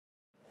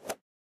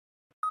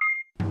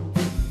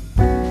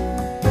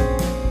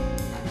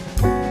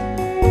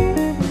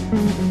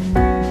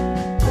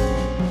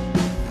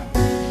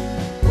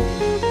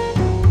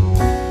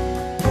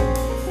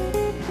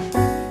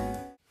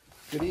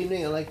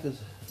like to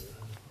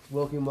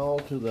welcome you all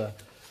to the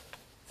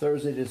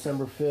Thursday,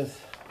 December 5th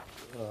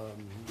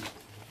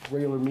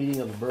regular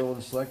meeting of the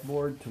Berlin Select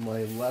Board. To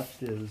my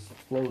left is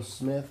Flo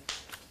Smith.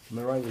 To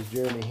my right is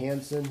Jeremy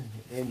Hansen,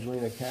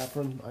 Angelina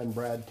Capron. I'm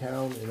Brad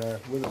Town, and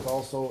with us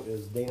also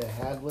is Dana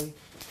Hadley.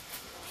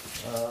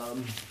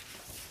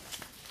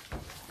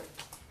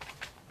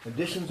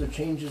 Additions or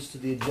changes to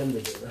the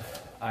agenda there?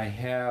 I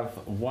have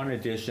one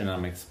addition.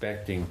 I'm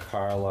expecting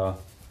Carla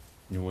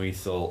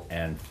Nuisel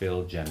and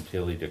Phil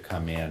Gentili to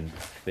come in.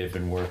 They've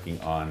been working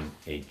on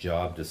a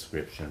job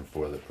description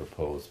for the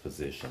proposed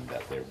position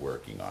that they're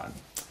working on.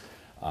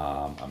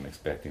 I'm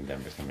expecting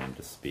them to come in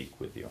to speak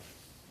with you.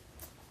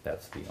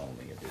 That's the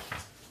only addition.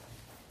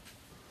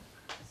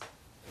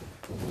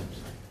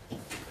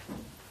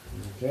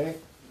 Okay.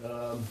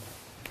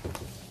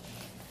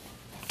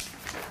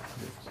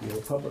 You have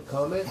a public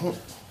comment?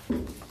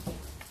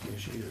 Here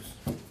she is.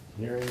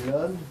 Hearing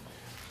none.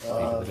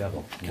 The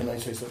devil. Can I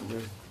say something,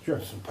 Rick?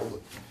 Sure. Some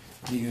public.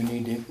 Do you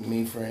need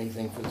me for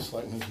anything for the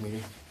selectmen's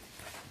meeting?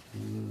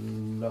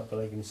 Not that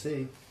I can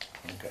see.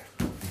 Okay.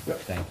 Yep.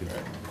 Thank you.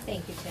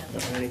 Thank you, Tim.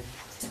 Ready?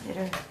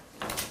 Later.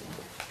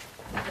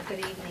 Have a good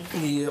evening.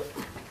 Yep.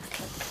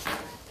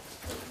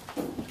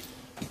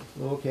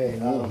 Okay.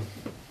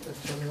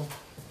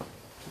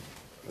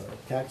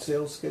 Tax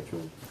sales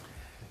schedule?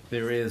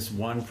 There is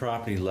one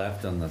property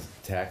left on the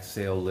tax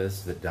sale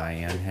list that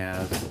Diane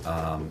has.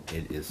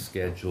 It is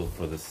scheduled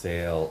for the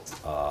sale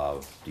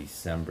of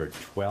December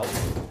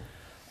 12th.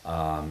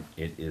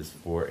 It is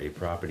for a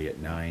property at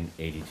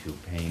 982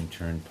 Payne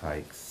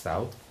Turnpike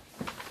South.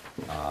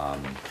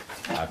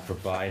 I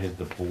provided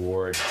the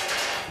board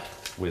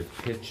with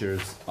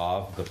pictures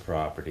of the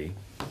property,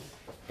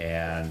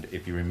 and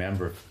if you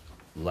remember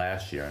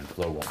last year, and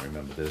Flo won't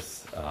remember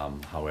this,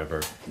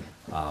 however,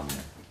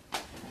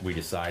 we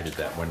decided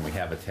that when we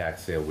have a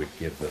tax sale, we'd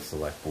give the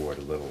select board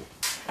a little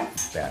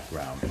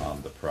background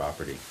on the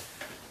property.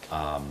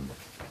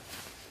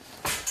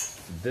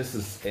 This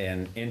is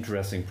an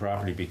interesting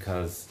property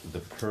because the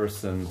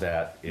person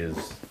that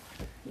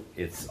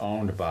it's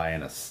owned by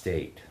an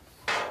estate.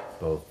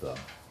 Both the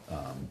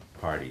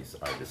parties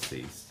are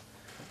deceased.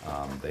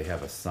 They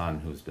have a son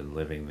who's been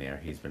living there.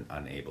 He's been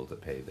unable to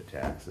pay the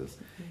taxes.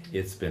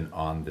 It's been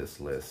on this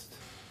list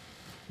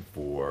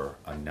for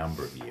a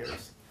number of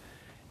years.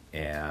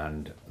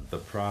 And the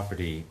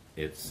property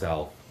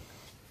itself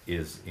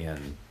is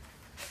in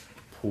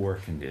poor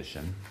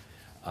condition.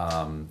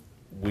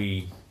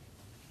 We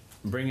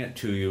bring it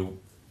to you.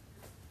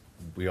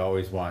 We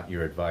always want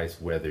your advice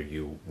whether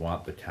you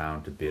want the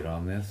town to bid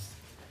on this.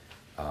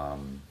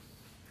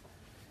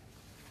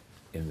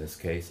 In this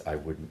case, I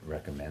wouldn't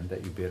recommend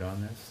that you bid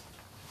on this.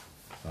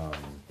 And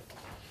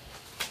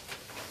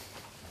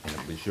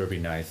it would sure be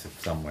nice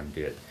if someone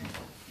did.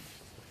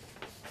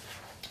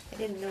 I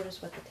didn't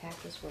notice what the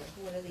taxes were.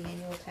 What are the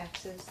annual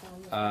taxes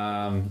on the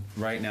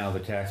Right now, the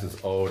taxes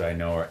owed, I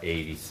know, are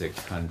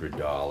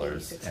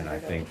 $8,600, and I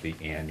think the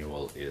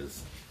annual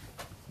is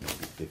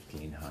maybe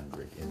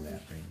 $1,500 in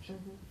that range.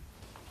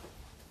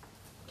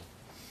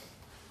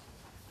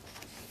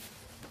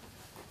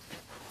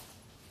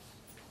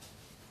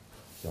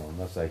 So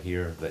unless I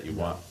hear that you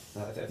want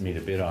me to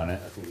bid on it.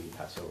 I think we can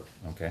pass over.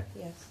 Okay,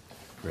 Yes.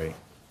 great.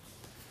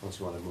 Unless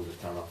you want to move the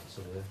town office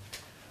over there.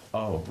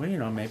 Oh, well, you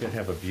know, maybe I'd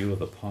have a view of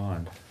the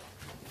pond.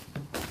 I'm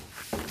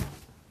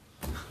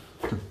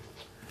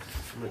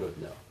gonna go with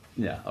no.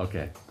 Yeah,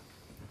 okay.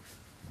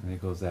 And there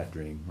goes that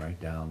dream, right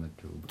down the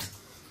tube.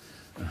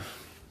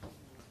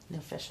 No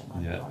fishing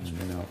on Yeah, the launch.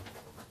 you know.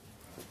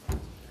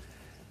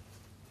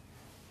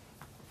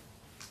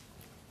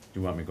 Do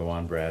you want me to go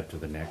on, Brad, to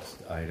the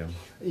next item?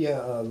 Yeah,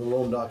 the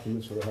loan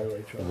documents for the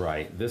highway truck.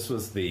 Right, this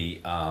was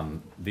the,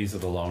 these are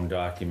the loan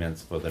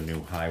documents for the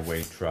new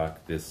highway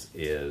truck. These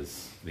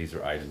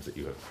are items that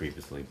you have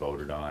previously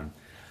voted on.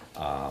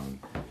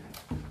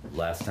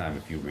 Last time,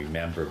 if you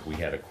remember, we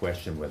had a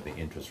question whether the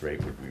interest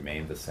rate would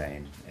remain the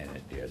same, and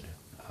it did,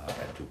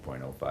 at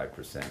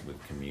 2.05%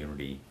 with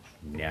Community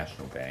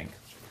National Bank.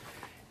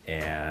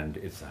 And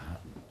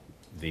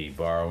the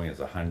borrowing is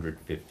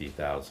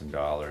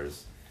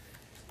 $150,000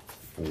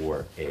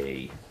 for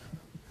I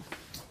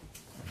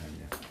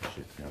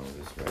should know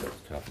this right off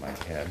the top of my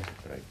head,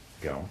 but I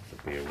don't, so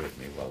bear with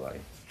me while I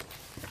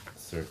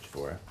search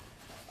for it.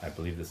 I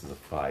believe this is a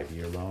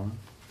 5-year loan.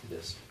 It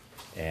is.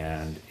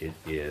 And it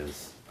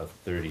is a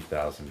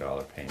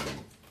 $30,000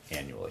 payment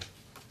annually.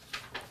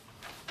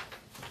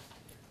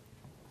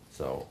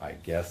 So I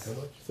guess How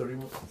much?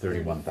 31?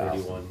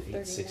 31,000.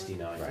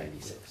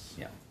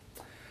 31,869.96.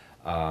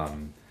 Yeah.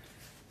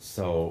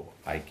 So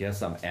I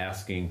guess I'm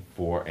asking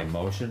for a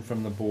motion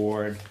from the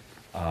board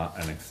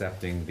on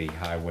accepting the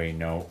highway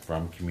note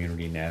from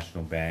Community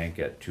National Bank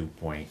at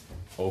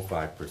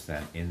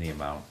 2.05% in the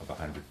amount of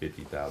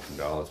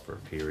 $150,000 for a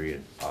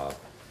period of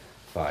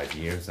 5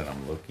 years, and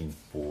I'm looking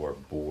for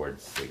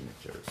board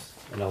signatures.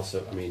 And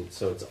also, I mean,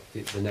 so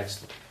it's the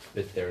next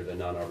bit there, the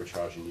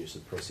non-arbitrage and use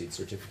of proceeds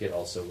certificate,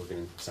 also, we're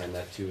gonna sign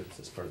that too,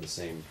 it's part of the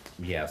same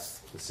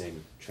Yes,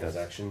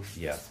 transaction.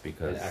 yes,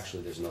 because, And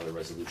actually, there's another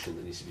resolution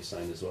that needs to be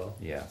signed as well.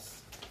 yes.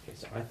 Okay,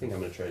 so I think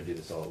I'm gonna try to do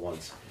this all at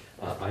once.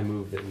 I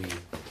move that we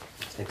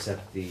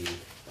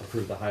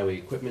approve the highway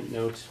equipment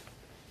note,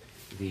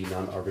 the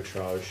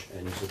non-arbitrage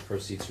and use of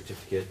proceeds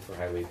certificate for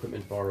highway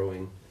equipment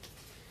borrowing,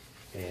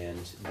 and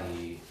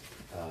the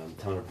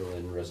Town of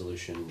Berlin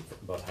resolution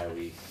about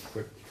highway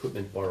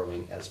equipment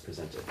borrowing as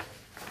presented.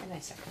 And I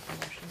second the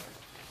motion.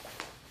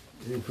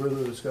 Any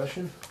further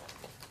discussion?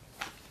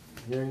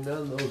 Hearing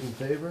none, those in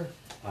favor?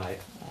 Aye.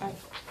 Aye.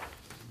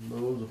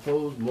 Those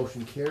opposed,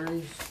 motion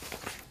carries.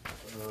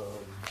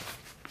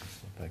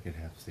 If I could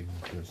have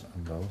signatures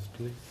on those,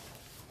 please.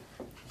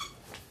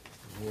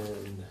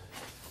 And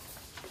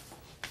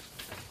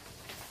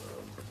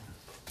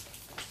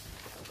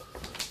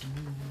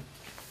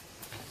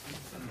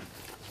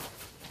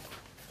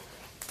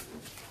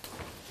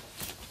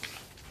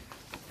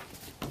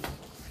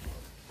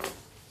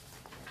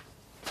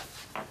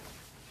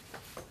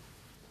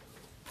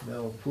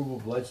now approval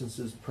of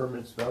licenses,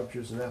 permits,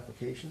 vouchers, and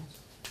applications.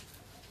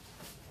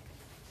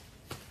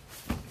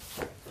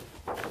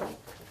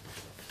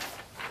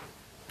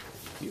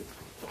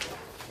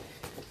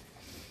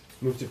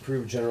 Move to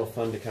approve general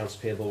fund accounts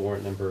payable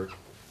warrant number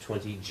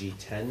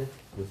 20G10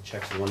 with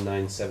checks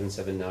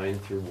 19779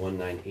 through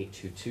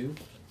 19822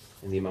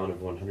 in the amount of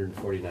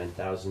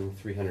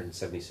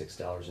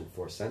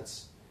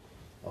 $149,376.04.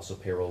 Also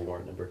payroll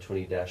warrant number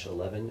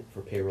 20-11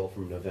 for payroll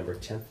from November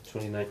 10th,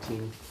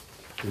 2019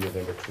 through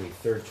November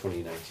 23rd,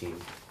 2019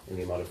 in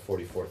the amount of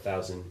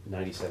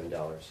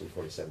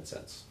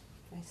 $44,097.47.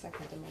 I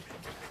second the motion.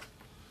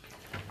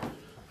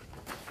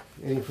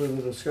 Any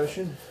further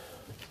discussion?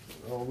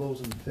 All those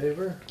in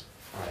favor?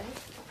 Aye.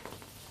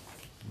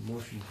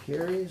 Motion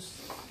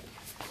carries.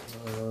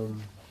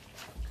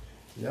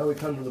 Now we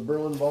come to the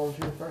Berlin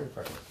Volunteer Fire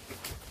Department.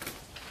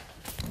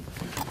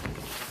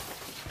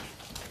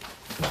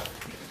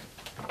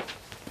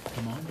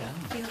 Come on down.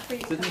 Feel free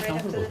to Sit in come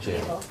the right up to the comfortable chair.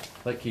 table.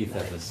 Let Keith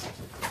have this.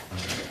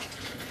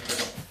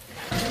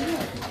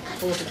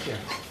 Pull up a chair.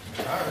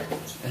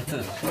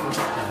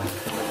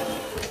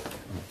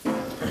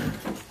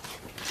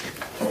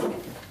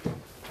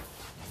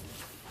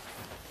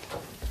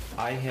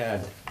 I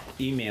had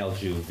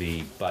emailed you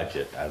the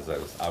budget as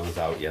I was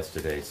out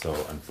yesterday, so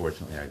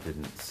unfortunately I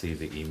didn't see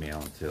the email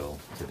until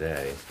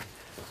today.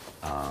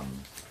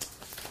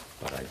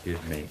 But I did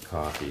make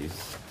copies,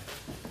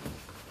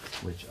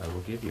 which I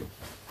will give you.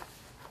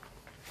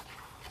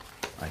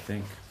 I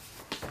think.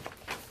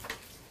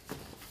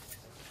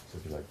 So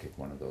if you'd like to take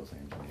one of those,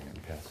 Angelina,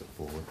 and pass it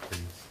forward,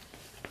 please.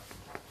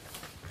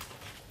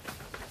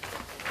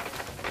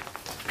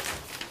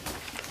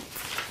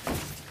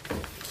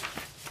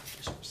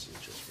 Just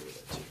procedures for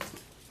that too.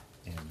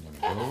 And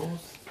one of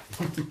those.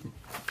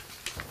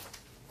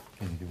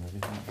 Can you do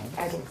everything at once?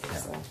 I don't think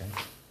so.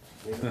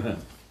 Yeah, okay.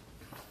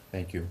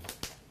 Thank you.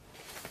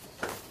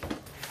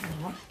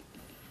 Uh-huh.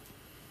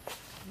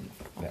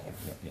 That,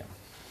 yeah.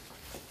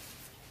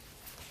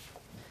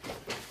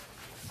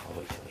 I'll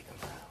wait till they come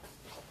out.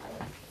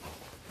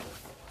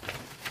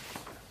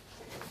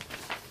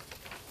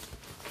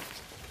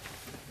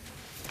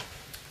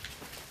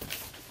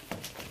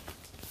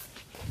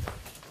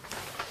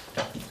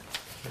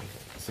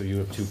 So you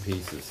have two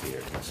pieces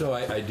here. So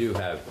I do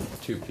have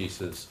two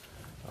pieces,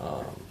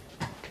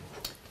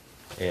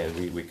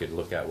 and we could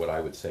look at what I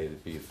would say to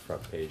be the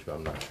front page, but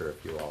I'm not sure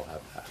if you all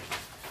have that.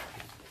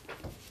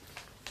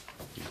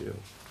 You do.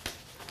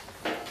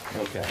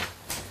 Okay.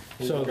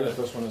 So the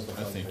This one is the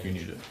I think you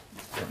need it.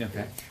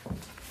 Okay.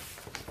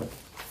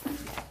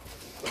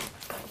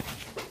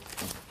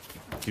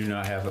 Do you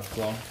not have it,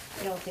 Flo?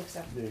 I don't think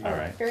so. There you go. All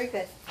right. Very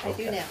good. I do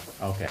Okay. now.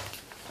 Okay.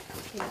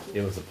 Thank It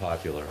you. was a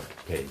popular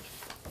page.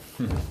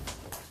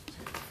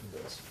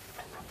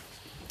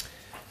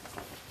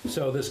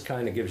 So this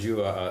kind of gives you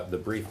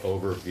the brief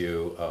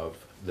overview of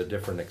the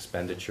different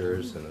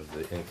expenditures and of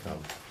the income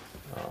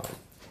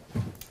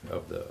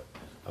of the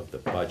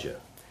budget.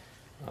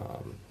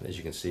 As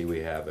you can see, we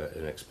have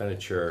an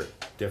expenditure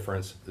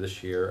difference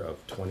this year of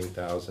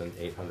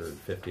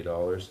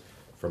 $20,850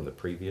 from the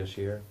previous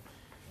year.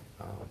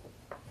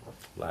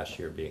 Last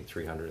year being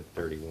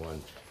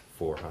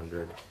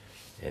 $331,400,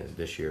 and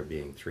this year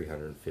being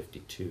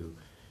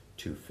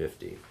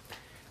 $352,250.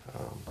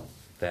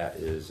 That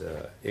is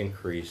an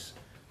increase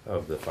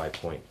of the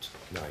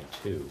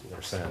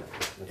 5.92%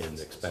 in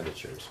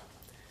expenditures.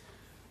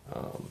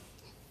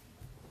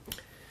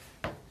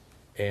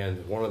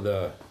 And one of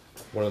the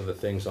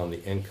things on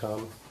the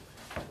income,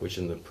 which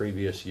in the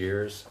previous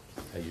years,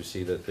 you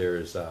see that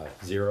there's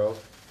zero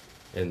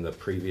in the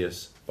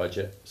previous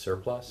budget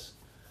surplus.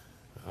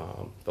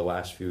 The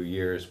last few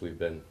years, we've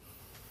been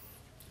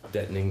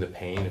deadening the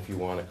pain, if you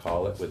want to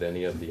call it, with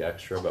any of the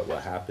extra, but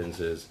what happens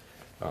is,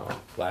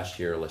 last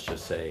year, let's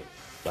just say,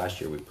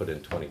 last year we put in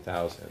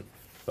 20,000,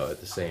 But at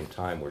the same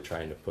time, we're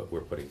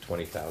putting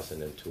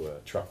 20,000 into a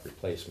truck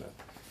replacement,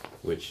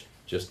 which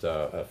just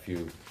a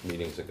few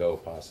meetings ago,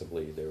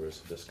 possibly, there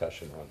was a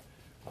discussion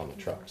on the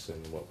trucks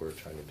and what we're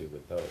trying to do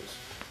with those.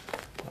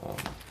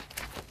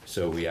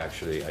 So we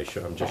actually,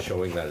 I'm just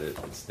showing that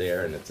it's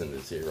there and it's in the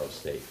zero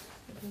state.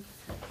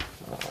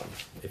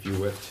 If you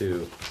went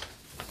to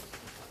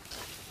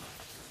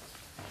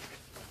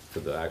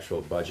the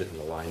actual budget and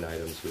the line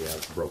items we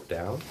have broke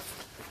down,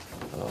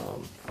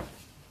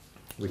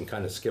 we can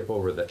kind of skip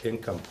over the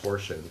income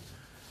portion,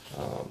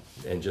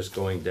 and just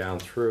going down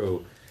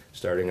through,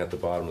 starting at the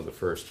bottom of the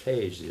first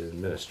page, the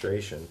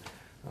administration.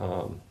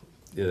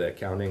 The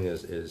accounting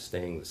is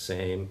staying the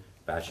same.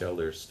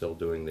 Batchelder's still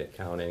doing the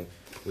accounting.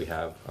 We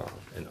have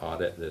an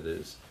audit that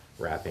is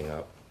wrapping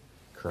up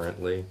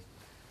currently.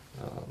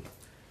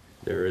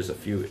 There is a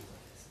few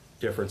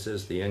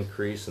differences, the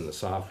increase in the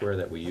software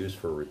that we use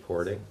for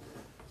reporting.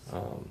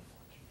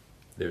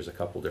 There's a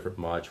couple different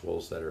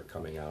modules that are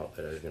coming out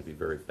that are going to be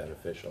very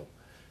beneficial.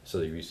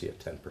 So you see a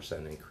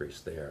 10%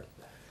 increase there.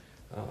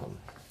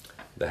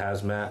 The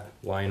hazmat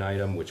line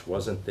item, which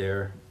wasn't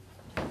there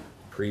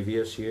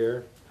previous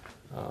year,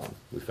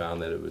 we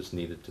found that it was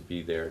needed to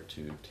be there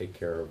to take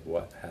care of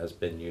what has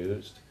been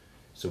used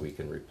so we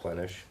can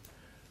replenish.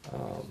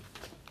 And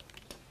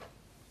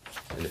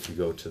if you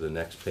go to the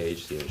next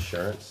page, the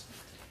insurance.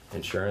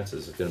 Insurance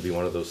is going to be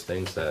one of those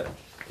things that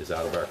is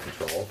out of our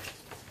control.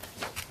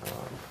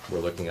 We're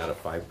looking at a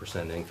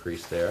 5%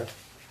 increase there.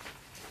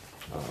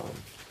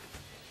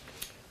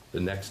 The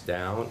next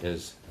down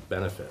is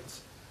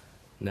benefits.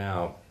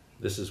 Now,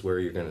 this is where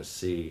you're going to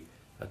see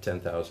a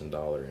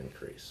 $10,000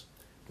 increase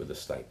with the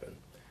stipend.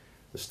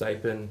 The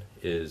stipend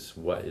is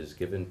what is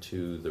given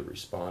to the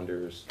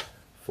responders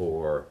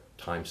for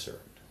time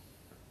served.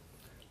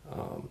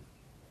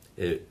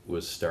 It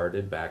was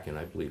started back in,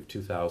 I believe,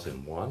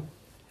 2001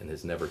 and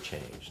has never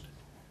changed.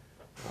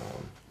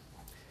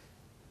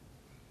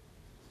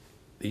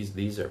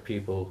 These are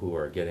people who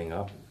are getting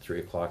up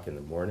 3 o'clock in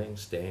the morning,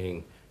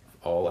 staying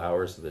all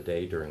hours of the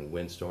day during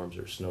windstorms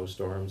or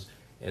snowstorms,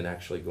 and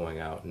actually going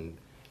out and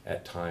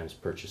at times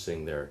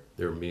purchasing their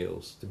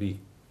meals to be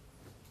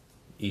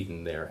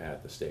eaten there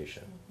at the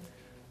station.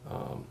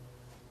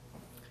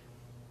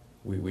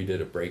 We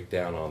did a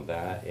breakdown on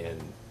that,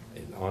 and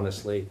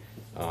honestly,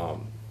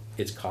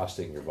 it's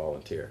costing your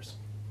volunteers.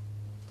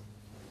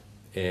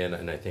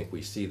 And I think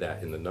we see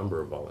that in the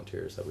number of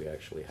volunteers that we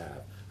actually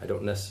have. I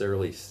don't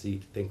necessarily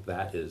think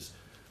that is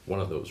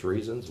one of those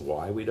reasons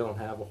why we don't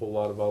have a whole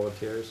lot of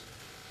volunteers,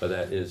 but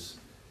that is,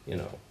 you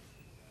know,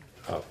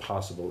 a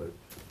possible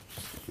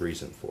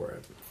reason for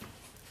it.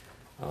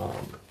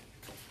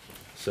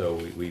 So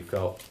we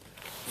felt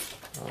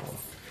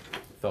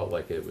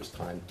like it was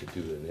time to do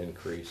an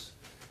increase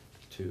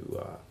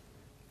to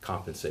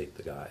compensate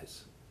the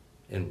guys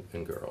and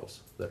girls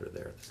that are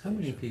there at the How station.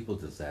 many people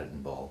does that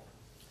involve?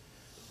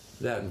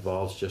 That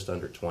involves just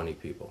under 20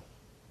 people.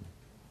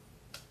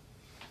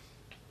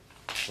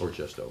 Or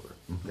just over,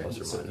 plus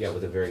or So, minus. yeah,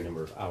 with a varying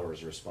number of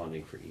hours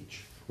responding for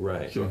each.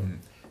 Right. Sure.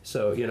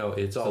 So, you know,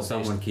 it's all So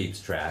someone based-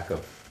 keeps track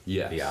of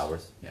Yes. the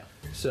hours? Yeah.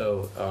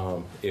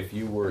 So, if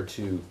you were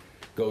to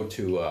go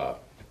to a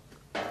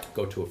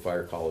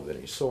fire call of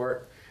any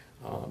sort,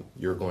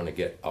 you're going to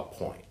get a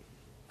point.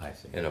 I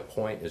see. And a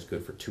point is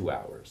good for 2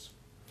 hours.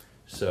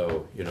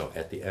 So, you know,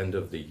 at the end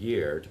of the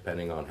year,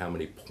 depending on how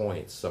many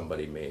points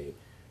somebody may,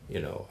 you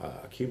know,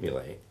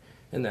 accumulate,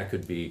 and that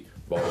could be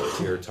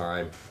volunteer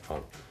time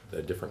on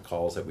the different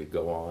calls that we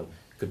go on,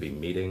 could be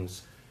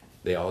meetings,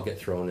 they all get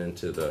thrown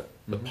into the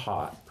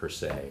pot per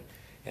se,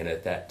 and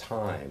at that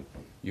time,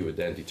 you would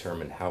then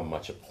determine how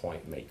much a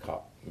point may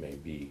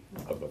be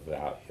of a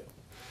value.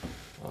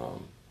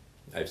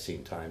 I've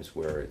seen times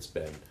where it's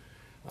been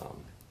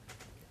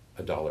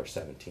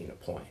 $1.17 a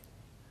point,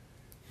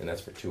 and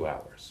that's for 2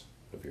 hours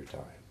of your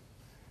time.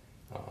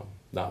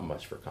 Not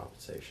much for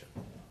compensation.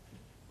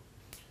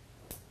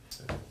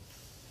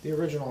 The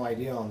original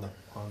idea on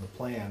the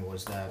plan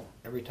was that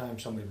every time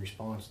somebody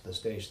responds to the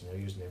station, they're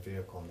using their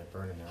vehicle and they're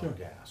burning their own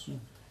gas.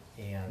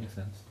 And Makes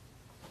sense.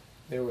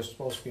 there was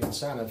supposed to be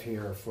incentive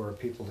here for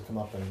people to come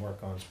up and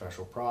work on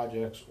special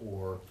projects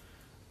or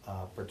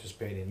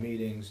participate in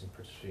meetings and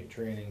participate in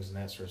trainings and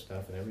that sort of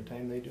stuff. And every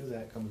time they do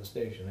that, come to the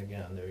station,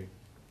 again, they're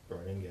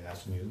burning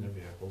gas and using their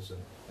vehicles and,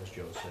 as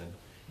Joe said,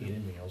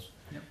 eating meals.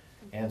 Yep.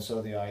 And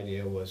so the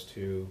idea was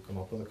to come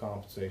up with a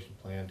compensation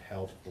plan to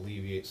help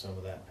alleviate some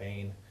of that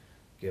pain,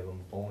 give them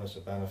a bonus,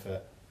 a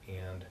benefit,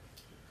 and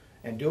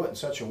do it in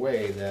such a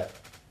way that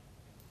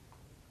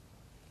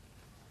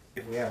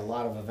if we had a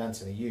lot of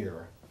events in a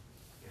year,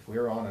 if we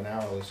were on an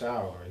hourly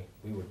salary,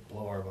 we would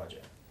blow our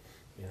budget.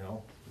 You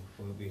know,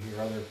 we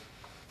hear other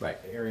Right.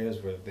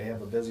 areas where they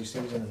have a busy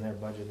season and their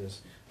budget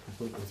is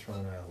completely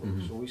thrown out of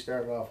loop. So we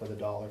started off with a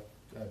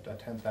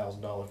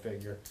 $10,000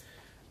 figure,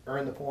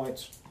 earn the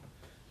points.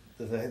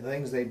 The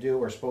things they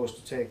do are supposed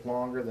to take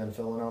longer than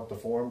filling out the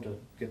form to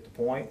get the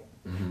point.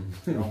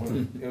 You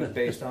know, it was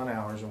based on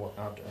hours and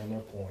whatnot to earn their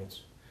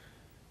points.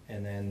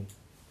 And then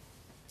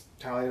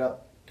tally it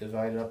up,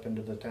 divide it up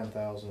into the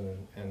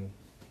 10,000 and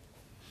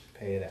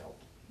pay it out.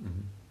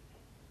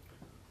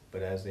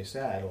 But as they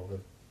said, over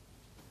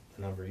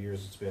the number of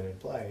years it's been in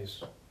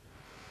place,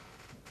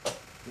 I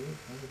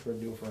think we're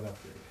due for an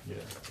upgrade. Yeah.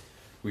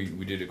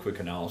 We did a quick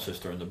analysis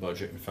during the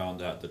budget and found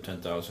that the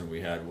 10,000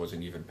 we had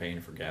wasn't even paying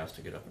for gas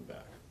to get up and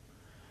back.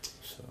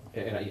 So.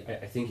 And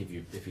I think if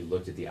you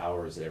looked at the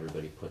hours that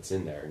everybody puts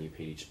in there and you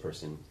paid each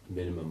person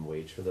minimum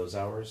wage for those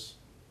hours,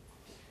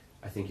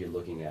 I think you're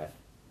looking at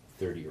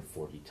 30 or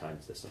 40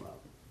 times this amount.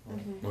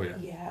 Mhm. Oh, yeah.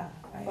 Yeah.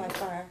 By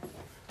far.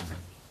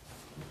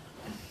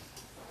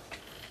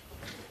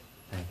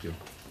 Thank you.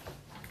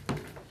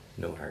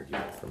 No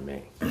argument from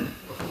me.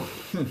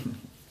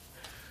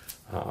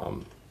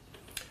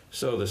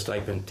 So the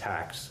stipend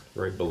tax,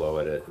 right below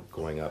it,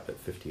 going up at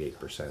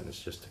 58%, is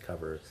just to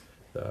cover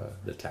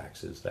the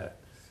taxes that,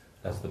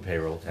 That's the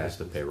payroll tax. that's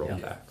the payroll Yeah.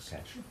 tax.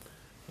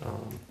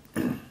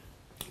 Okay.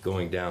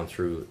 Going down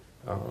through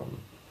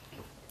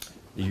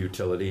the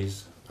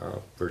utilities,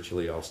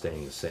 virtually all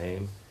staying the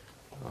same.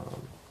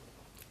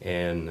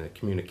 And the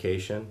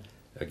communication,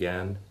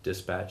 again,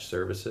 dispatch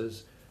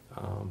services,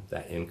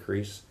 that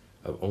increase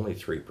of only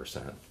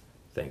 3%.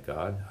 Thank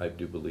God. I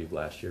do believe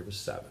last year was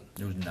 7.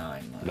 It was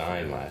 9.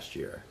 9 last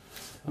year.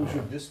 Who's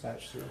your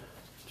dispatch through?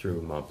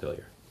 Through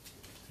Montpelier.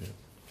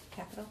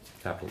 Capital?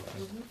 Capital.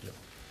 Mhm.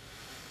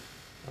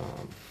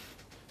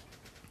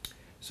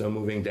 So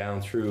moving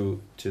down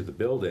through to the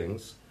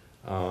buildings,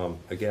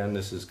 again,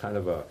 this is kind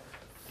of a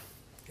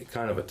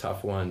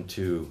tough one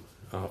to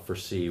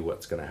foresee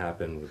what's going to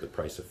happen with the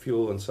price of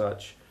fuel and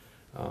such.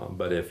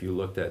 But if you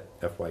looked at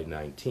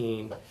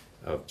FY19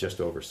 of just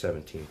over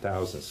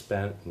 17,000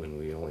 spent when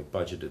we only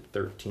budgeted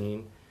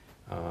 13,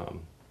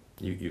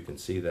 you can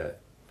see that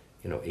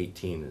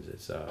 18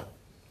 is I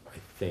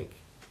think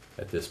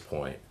at this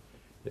point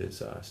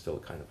is still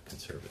kind of a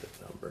conservative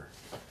number.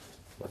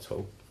 Let's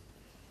hope.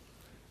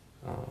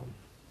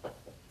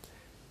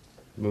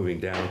 Moving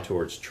down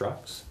towards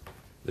trucks,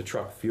 the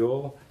truck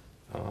fuel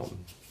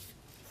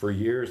for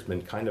years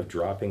been kind of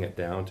dropping it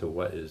down to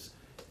what is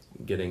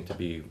getting to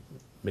be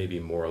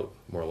maybe more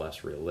or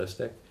less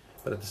realistic.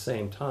 But at the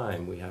same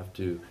time, we have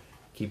to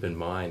keep in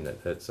mind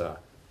that that's a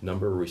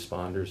number of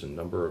responders and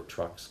number of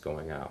trucks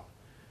going out.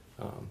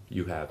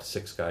 You have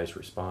 6 guys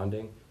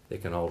responding, they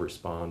can all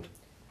respond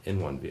in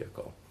one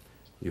vehicle.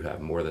 You have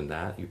more than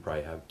that, you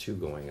probably have 2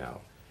 going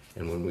out.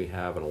 And when we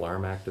have an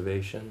alarm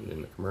activation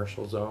in the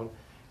commercial zone,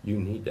 you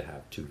need to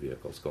have 2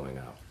 vehicles going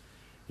out.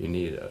 You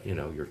need,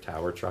 your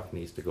tower truck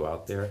needs to go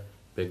out there,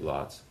 big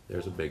lots,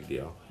 there's a big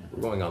deal.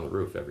 We're going on the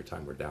roof every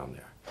time we're down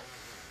there.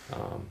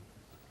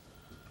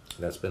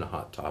 That's been a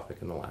hot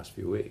topic in the last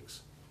few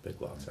weeks, Big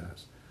Lots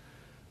has.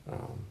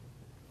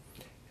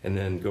 And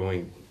then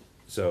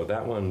so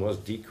that one was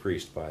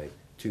decreased by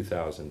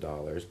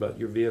 $2,000, but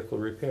your vehicle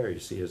repair, you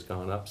see, has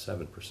gone up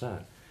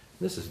 7%.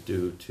 This is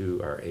due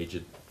to our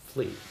aged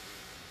fleet.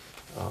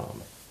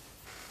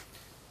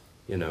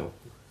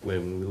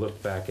 When we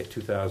look back at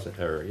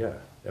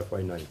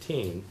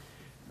FY19,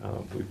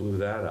 we blew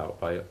that out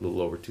by a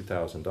little over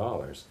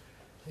 $2,000.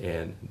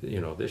 And,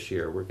 this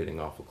year we're getting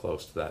awful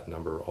close to that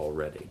number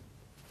already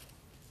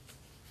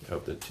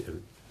of the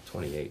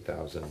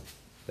 28,000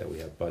 that we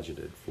have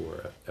budgeted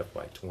for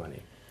FY20.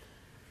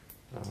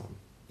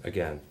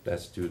 Again,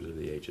 that's due to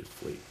the aged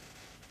fleet.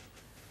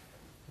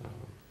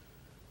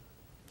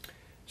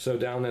 So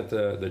down at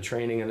the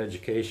training and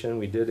education,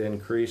 we did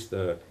increase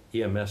the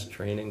EMS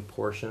training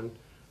portion.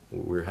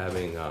 We're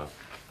having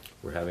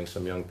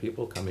some young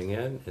people coming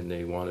in, and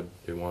they want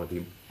to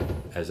be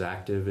as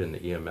active in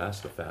the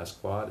EMS, the fast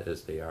squad,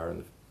 as they are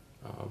in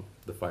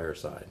the fire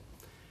side.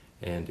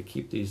 And to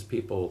keep these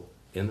people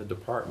in the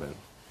department,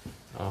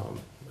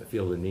 I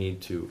feel the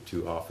need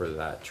to offer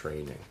that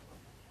training.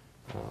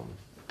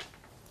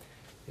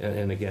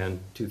 And again,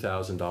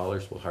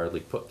 $2,000 will hardly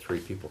put 3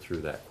 people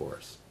through that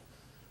course.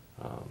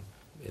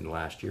 In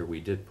last year, we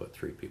did put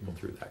 3 people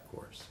through that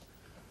course.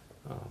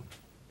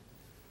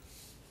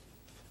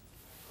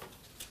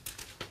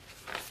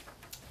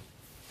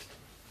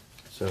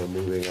 So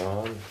moving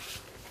on,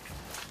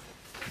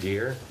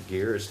 gear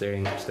is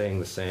staying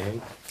the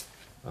same,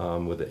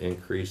 with an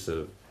increase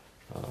of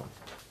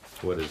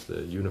what is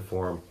the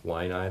uniform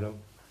line item.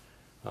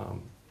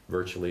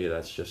 Virtually,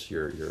 that's just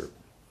your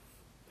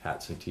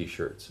hats and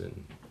t-shirts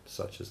and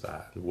such as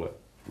that, what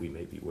we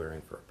may be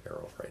wearing for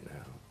apparel right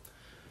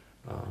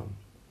now.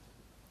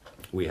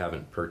 We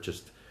haven't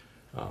purchased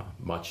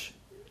much.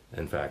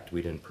 In fact,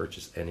 we didn't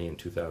purchase any in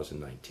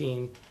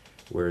 2019,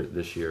 where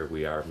this year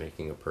we are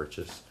making a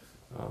purchase.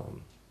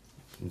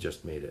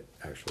 Just made it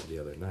actually the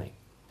other night.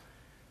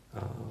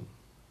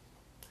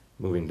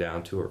 Moving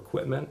down to our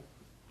equipment,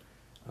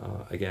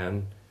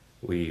 again,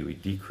 we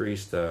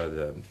decreased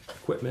the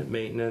equipment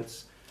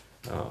maintenance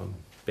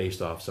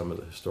based off some of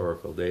the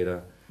historical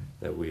data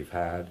that we've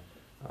had,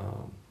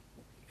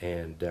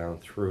 and down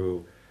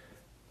through,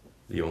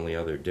 the only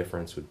other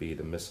difference would be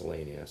the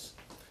miscellaneous.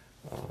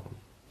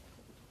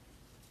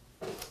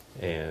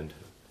 And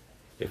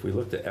if we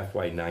looked at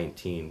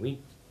FY19,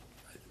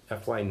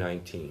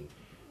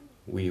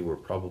 we were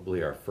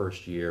probably our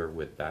first year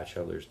with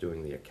bachelors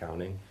doing the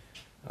accounting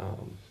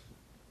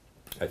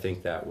I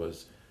think that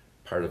was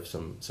part of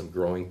some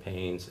growing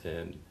pains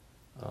in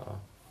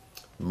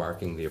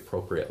marking the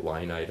appropriate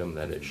line item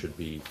that it should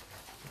be,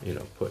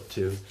 put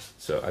to.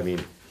 So, I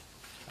mean,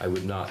 I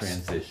would not.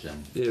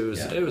 Transition.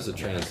 It was a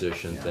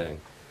transition Yeah.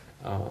 thing.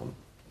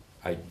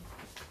 I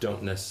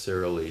don't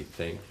necessarily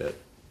think that,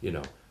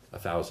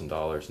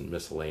 $1,000 in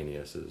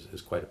miscellaneous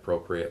is quite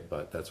appropriate,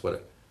 but that's what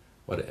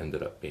it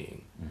ended up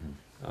being.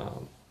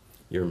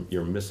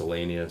 Your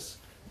miscellaneous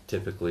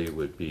typically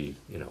would be,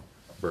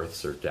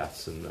 births or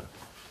deaths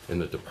in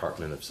the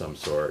department of some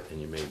sort, and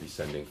you may be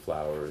sending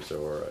flowers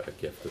or a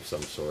gift of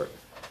some sort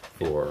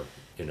for,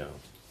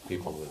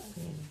 people with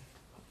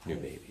new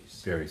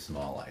babies. Very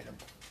small item.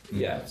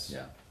 Yes.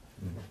 Yeah.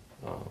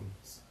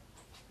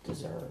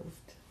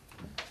 Deserved,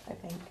 I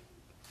think.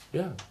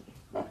 Yeah.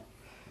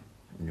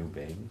 New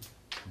baby.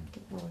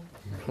 Well,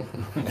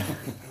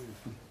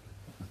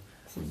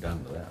 I'm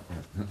done with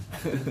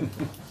that.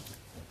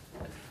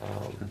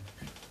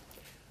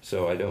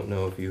 So I don't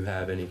know if you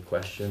have any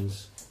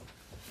questions.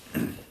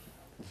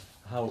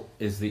 How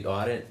is the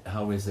audit,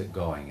 how is it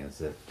going?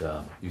 Is it,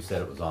 you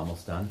said it was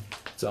almost done?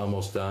 It's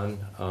almost done.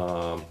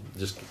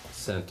 Just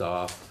sent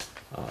off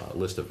a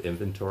list of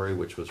inventory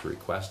which was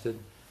requested,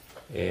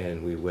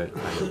 and we went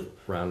kind of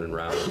round and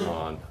round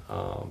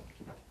on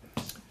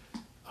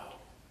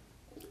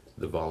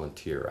the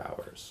volunteer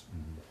hours.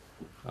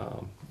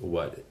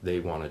 What they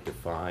want to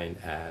define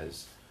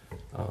as,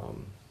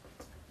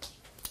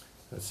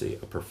 let's see,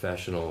 a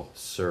professional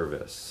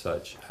service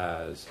such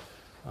as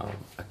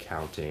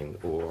accounting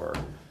or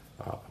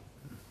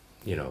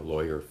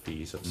lawyer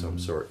fees of some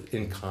sort,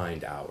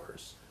 in-kind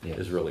hours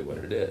is really what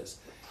it is.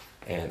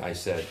 And I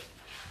said,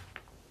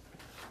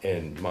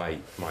 in my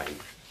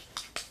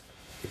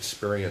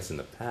experience in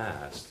the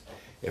past,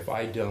 if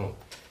I don't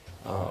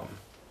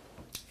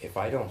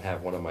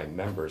have one of my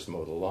members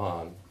mow the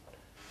lawn,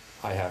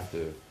 I have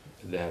to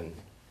then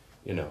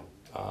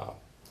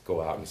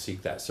go out and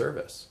seek that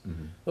service.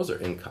 Those are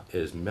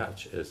as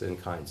much as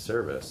in-kind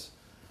service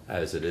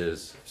as it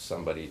is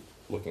somebody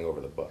looking over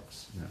the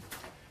books.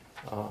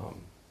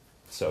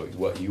 So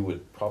what you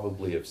would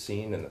probably have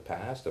seen in the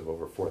past of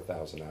over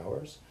 4,000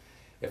 hours,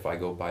 if I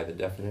go by the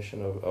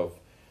definition of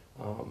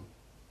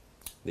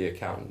the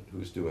accountant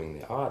who's doing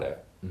the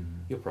audit,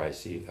 you'll probably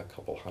see a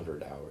couple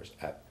hundred hours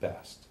at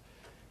best.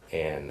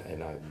 And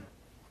I'm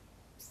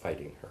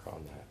fighting her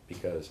on that,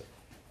 because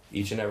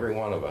each and every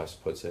one of us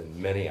puts in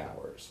many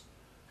hours,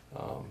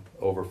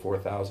 over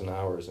 4,000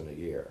 hours in a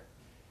year.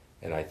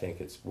 And I think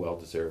it's well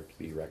deserved to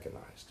be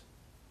recognized.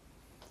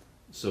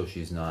 So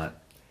she's not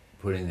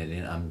putting it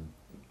in,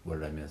 what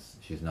did I miss?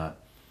 She's not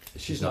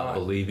She's not-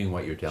 believing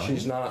what you're telling her?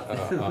 She's not,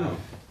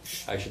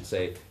 I should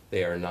say,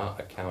 they are not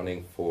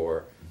accounting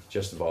for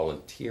just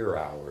volunteer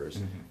hours,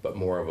 but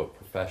more of a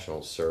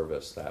professional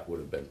service that would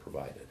have been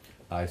provided.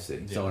 I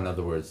see. So in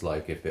other words,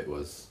 like if it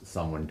was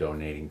someone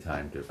donating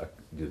time to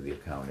do the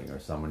accounting, or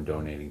someone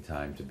donating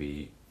time to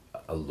be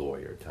a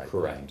lawyer type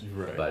Correct. thing.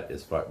 Right. But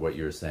as far, what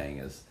you're saying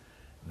is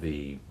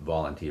the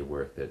volunteer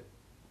work that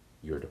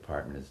your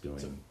department is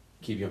doing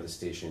Keeping up the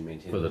station,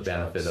 maintaining for the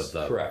benefit trucks. of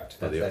the. Correct.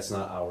 for the- That's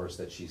not hours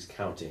that she's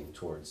counting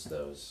towards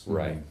those.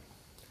 Right.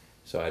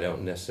 So I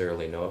don't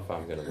necessarily know if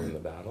I'm gonna win the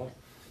battle,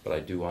 but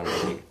I do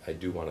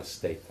wanna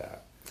state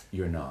that.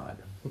 You're not.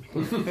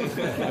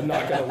 I'm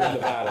not gonna win the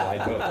battle, I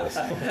know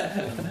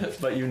this.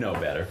 But you know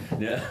better.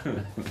 Yeah.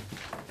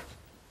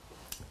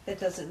 That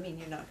doesn't mean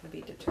you're not gonna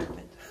be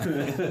determined.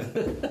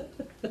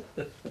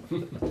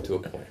 To a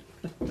point.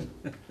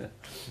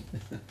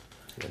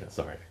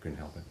 Sorry, I couldn't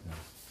help it. No.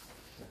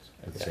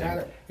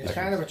 It's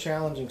kind of a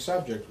challenging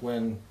subject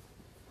when,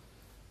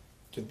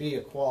 to be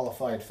a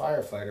qualified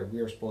firefighter, we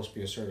are supposed to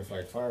be a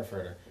certified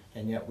firefighter,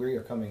 and yet we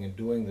are coming and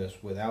doing this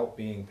without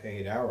being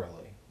paid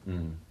hourly.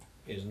 Mm.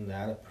 Isn't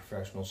that a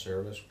professional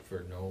service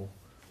for no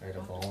kind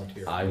of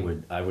volunteer? I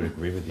would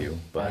agree with you,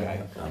 but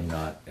I- I'm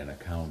not an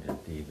accountant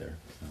either.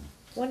 So.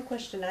 One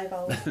question I've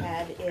always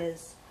had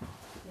is,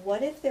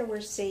 what if there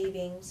were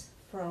savings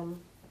from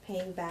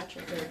paying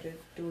Batchelor to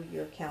do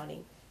your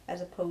accounting,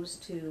 as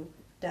opposed to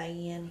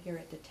Diane here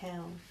at the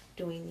town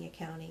doing the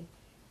accounting,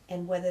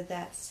 and whether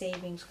that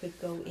savings could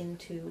go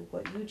into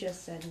what you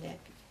just said, Nick,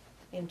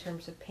 in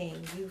terms of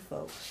paying you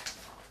folks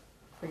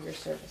for your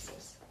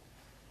services?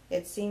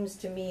 It seems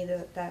to me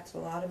that that's a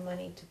lot of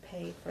money to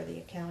pay for the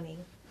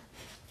accounting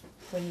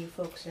when you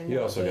folks are not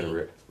You also gotta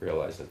paid.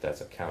 realize that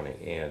that's accounting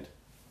and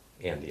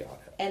the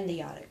audit. And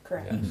the audit,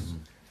 correct? Yes.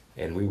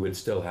 And we would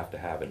still have to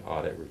have an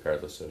audit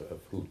regardless of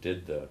who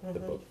did the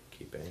Mhm.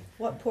 bookkeeping.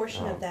 What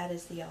portion of that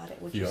is the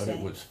audit, would The you audit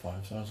say? was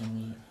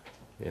 5,000, was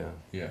it? Yeah.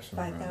 Yeah,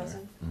 somewhere around there.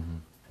 5,000?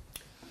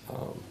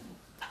 Mm-hmm.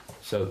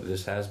 So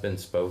this has been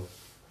spoke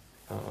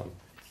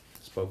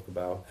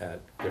about at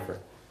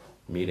different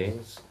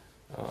meetings.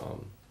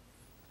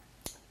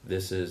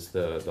 This is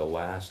the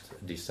last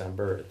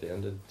December. At the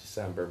end of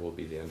December will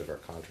be the end of our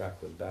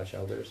contract with Batch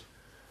Elders.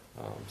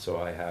 So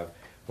I have,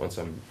 once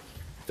I'm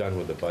done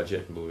with the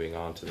budget, moving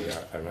on to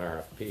an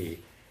RFP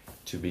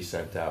to be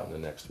sent out in the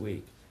next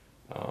week.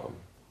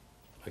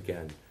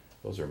 Again,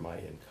 Those are my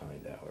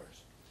in-kind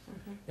hours.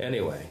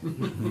 Anyway.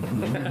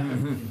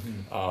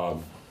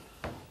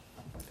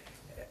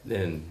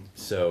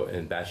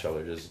 And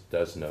Bachelor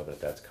does know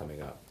that that's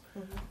coming up.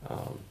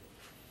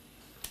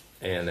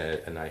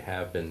 And I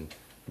have been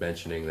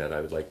mentioning that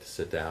I would like to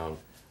sit down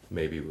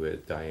maybe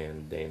with Diane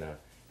and Dana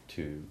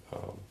to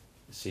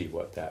see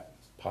what that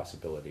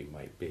possibility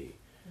might be.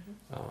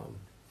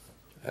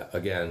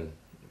 Again,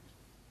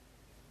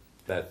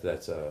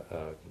 that's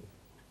I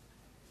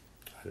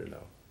don't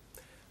know,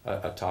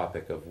 a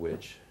topic of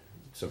which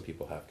some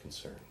people have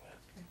concern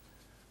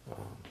with.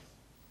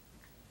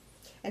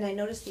 And I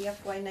noticed the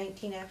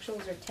FY19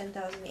 actuals are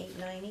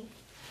 10,890,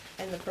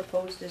 and the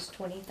proposed is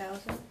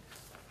 20,000.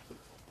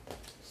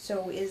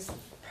 So is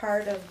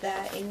part of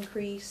that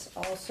increase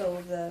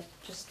also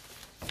just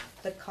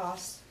the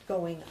costs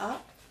going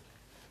up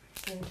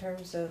in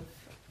terms of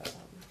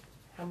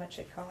how much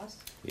it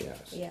costs?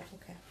 Yes. Yeah,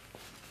 okay.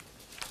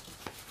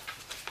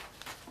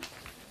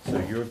 So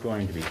you're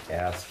going to be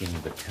asking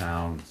the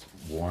town's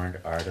warrant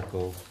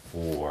article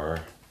for,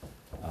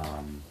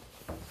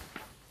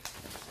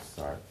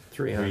 sorry,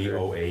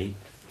 308?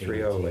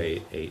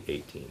 308,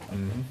 818.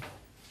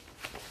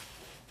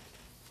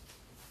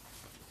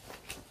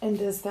 And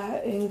does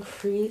that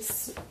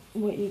increase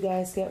what you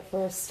guys get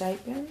for a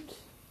stipend?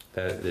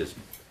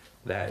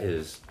 That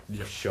is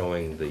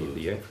showing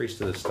the increase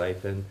to the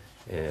stipend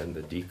and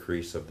the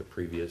decrease of the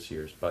previous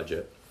year's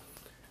budget.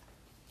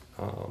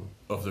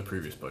 Of the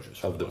previous budget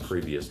surplus. Of the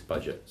previous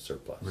budget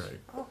surplus. Right.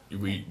 Oh.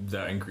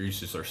 That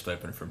increases our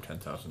stipend from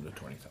 10,000 to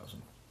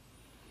 20,000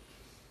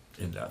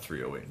 in that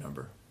 308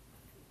 number.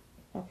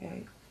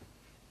 Okay.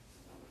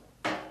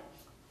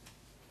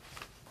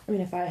 I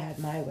mean, if I had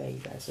my way, you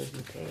guys would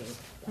be paid.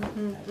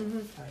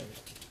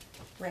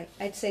 Right,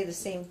 I'd say the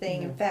same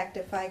thing. In fact,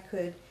 if I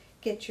could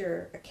get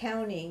your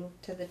accounting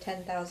to the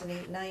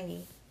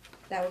 10,890,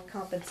 that would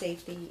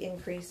compensate the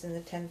increase in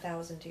the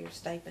 10,000 to your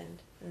stipend,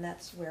 and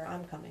that's where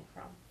I'm coming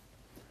from.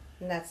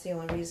 And that's the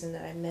only reason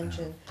that I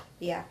mentioned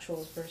the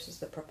actuals versus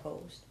the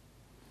proposed.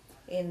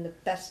 In the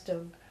best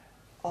of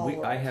all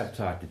worlds. I have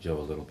talked to Joe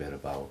a little bit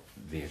about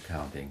the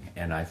accounting,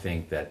 and I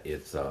think that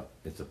it's a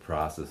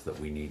process that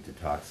we need to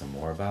talk some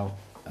more about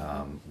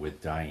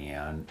with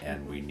Diane,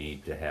 and we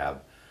need to have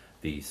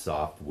the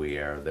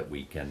software that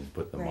we can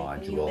put the Right,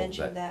 and you module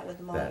mentioned that with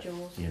the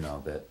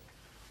modules. that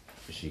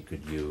she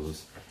could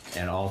use.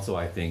 And also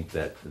I think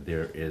that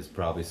there is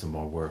probably some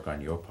more work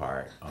on your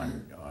part,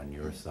 on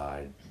your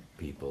side,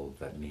 people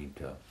that need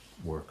to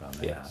work on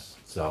that. Yes.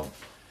 So,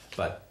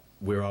 but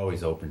we're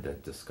always open to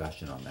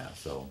discussion on that,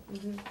 so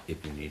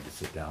if you need to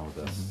sit down with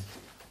us,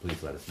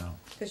 please let us know.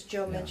 Because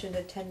Joe Yeah. mentioned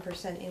a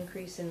 10%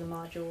 increase in the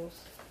modules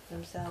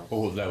themselves.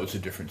 Oh, that was a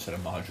different set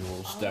of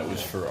modules. That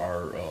was for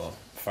our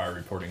fire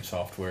reporting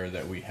software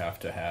that we have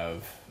to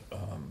have.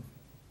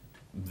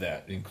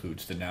 That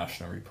includes the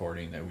national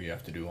reporting that we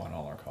have to do on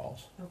all our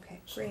calls.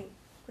 Okay, great,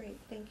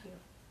 thank you.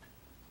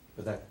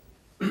 But that,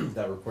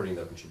 that reporting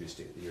though contributes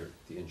to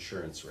the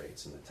insurance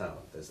rates in the town.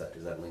 Is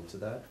that linked to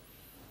that?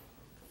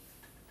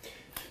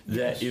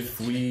 That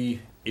if we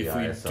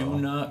ISO,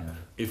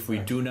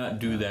 do not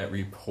do that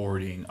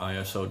reporting,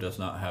 ISO does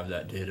not have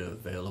that data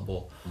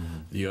available.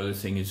 The other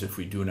thing is if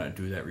we do not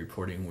do that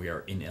reporting, we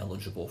are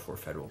ineligible for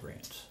federal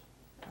grants.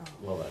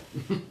 Well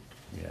then.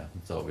 Yeah,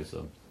 it's always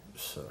a,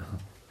 So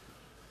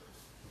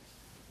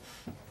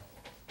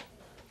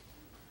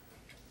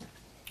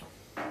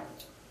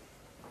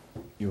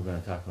you were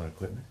gonna talk about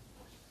equipment?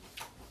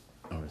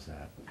 Or is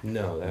that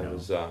No, that No.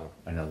 was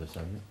another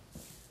subject?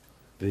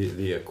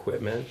 the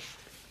equipment,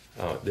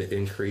 the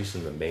increase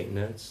in the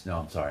maintenance. No,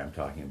 I'm sorry, I'm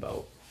talking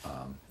about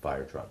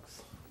fire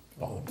trucks.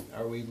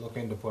 Are we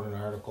looking to put an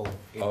article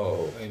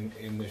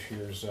in this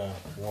year's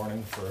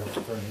warning for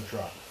a new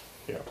truck?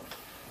 yeah.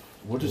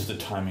 What is the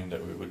timing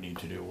that we would need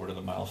to do? What are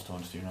the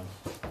milestones, do you know?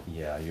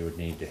 Yeah, you would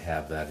need to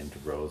have that into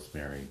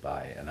Rosemary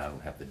by, and I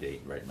don't have the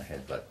date right in my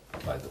head, but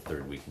by the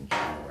third week in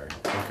January.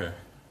 Okay.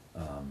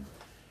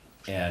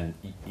 And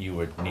you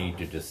would need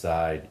to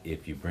decide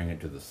if you bring it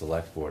to the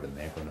select board and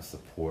they're gonna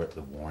support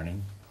the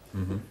warning.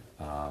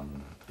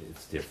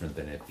 It's different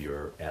than if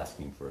you're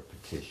asking for a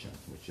petition,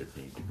 which would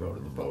need to go to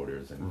the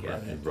voters and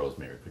get, and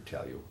Rosemary could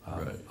tell you,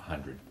 Right.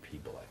 100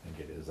 people, I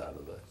think it is, out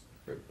of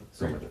the,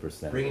 so much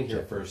percentage. Bringing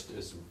here first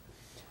is,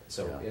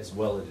 so Yeah. it's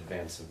well in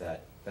advance of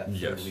that third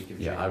Yes. week of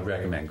Yeah, January. I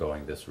recommend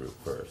going this route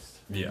first.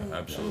 Yeah,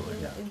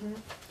 absolutely. Yeah.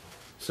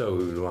 So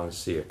we would want to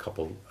see a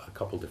couple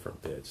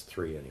different bids,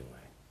 3 anyway.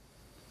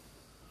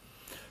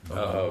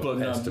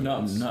 But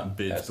Estimates. not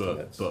bids,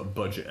 Estimates. but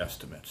budget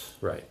estimates.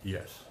 Right.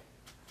 Yes.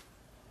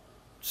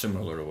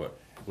 Similar to what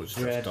was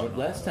just Brad, done. but on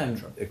last the time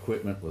truck.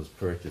 equipment was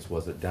purchased,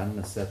 was it done in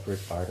a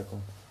separate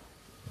article?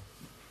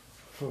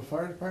 For the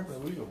fire department,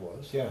 I believe it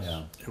was. Yes,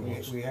 Yeah. It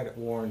was. we had it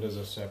warned as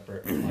a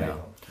separate Yeah. item.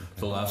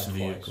 The last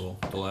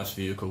Twice.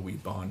 vehicle we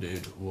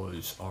bonded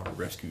was our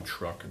rescue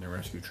truck, and the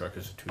rescue truck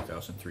is a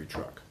 2003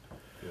 truck.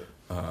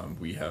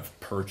 We have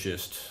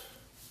purchased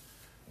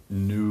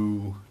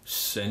new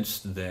since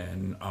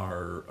then.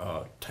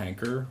 Our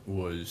tanker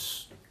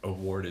was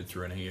awarded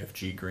through an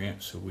AFG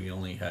grant, so we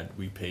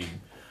paid,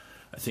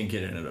 I think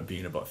it ended up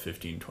being about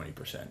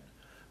 15-20%.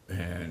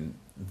 And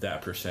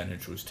that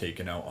percentage was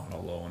taken out on a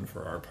loan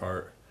for our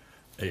part.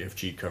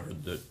 AFG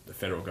covered the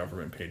federal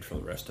government paid for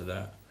the rest of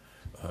that.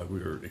 We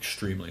were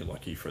extremely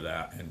lucky for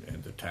that,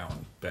 and the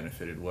town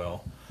benefited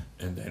well.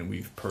 And then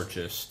we've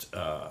purchased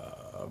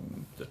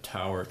the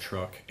tower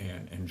truck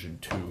and engine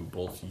 2,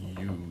 both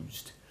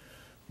used,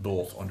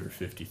 both under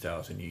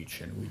 50,000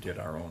 each, and we did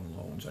our own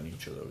loans on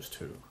each of those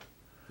too.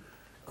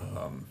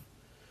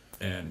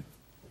 And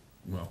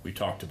well, we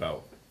talked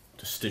about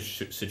the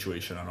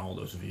situation on all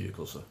those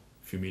vehicles a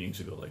few meetings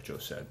ago, like Joe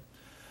said.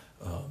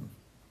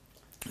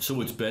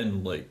 So it's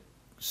been like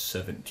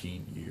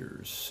 17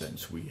 years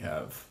since we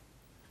have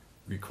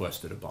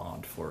requested a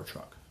bond for a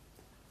truck.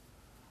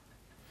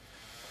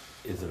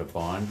 Is it a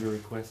bond you're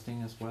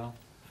requesting as well?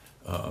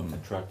 A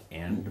truck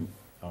and,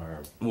 or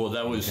Well,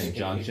 that was in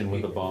conjunction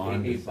with a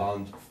bond? A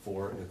bond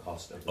for the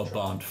cost of the a truck.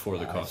 bond for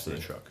the I cost of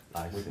the see. truck.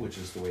 I see. Which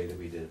is the way that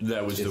we did.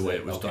 That was Is the way it?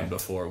 it was done Okay.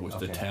 before, was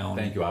the Okay. town.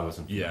 Thank you, I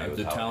wasn't Yeah, familiar with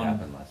the how it town,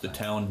 happened last the time.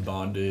 town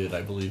bonded,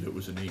 I believe it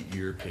was an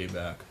 8-year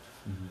payback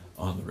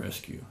on the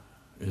rescue,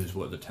 is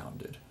what the town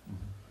did.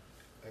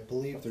 I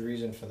believe the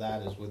reason for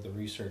that is with the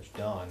research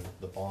done,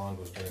 the bond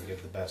was gonna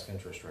give the best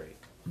interest rate.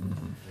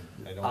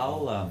 I don't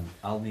know.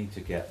 I'll need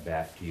to get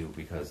back to you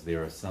because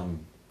there are some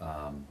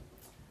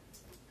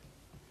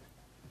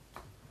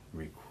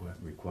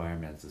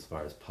requirements as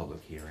far as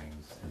public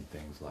hearings and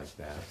things like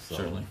that. So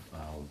Certainly.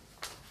 I'll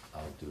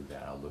do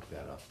that. I'll look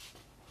that up.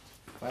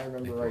 If I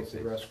remember right,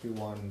 the rescue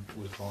one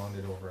was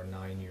bonded over a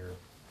 9-year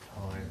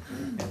time.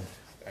 And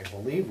I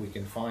believe we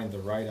can find the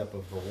write-up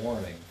of the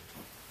warning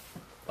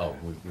Oh,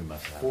 we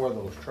must have. for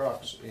those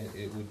trucks.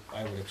 It would,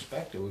 I would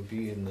expect it would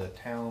be in the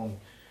town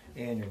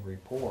annual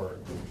report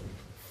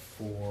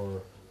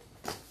for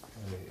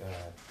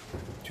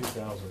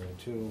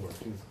 2002 or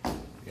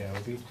yeah, it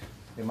would be,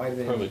 it might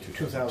have Probably been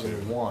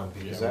 2001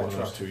 Yeah, because one that of those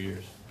truck, 2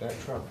 years. that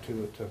truck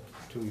too, it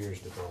took 2 years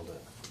to build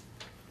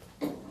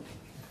it.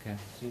 Okay.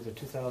 It's either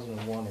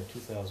 2001 or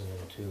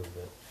 2002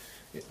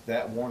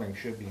 that warning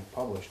should be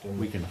published in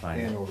We can the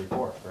find it. annual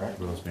report, correct?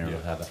 Rosemary will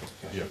Yeah. have it.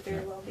 Yeah. Should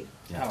very well be.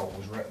 How it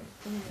was written.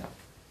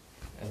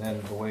 And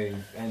then the way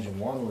engine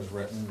 1 was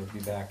written would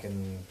be back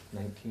in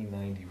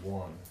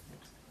 1991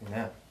 in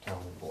that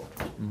town report.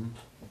 Mhm.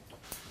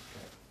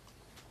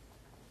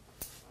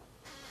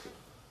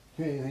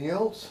 Okay, anything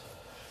else?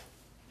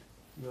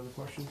 Any other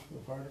questions for the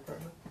fire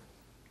department?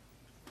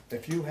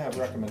 If you have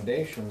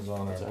recommendations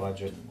on our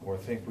budget or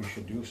think we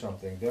should do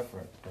something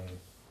different, then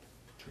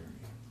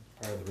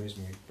part of the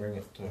reason we bring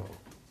it to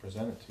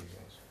present it to you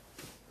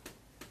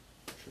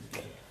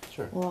guys.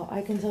 Sure. Well,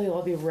 I can tell you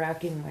I'll be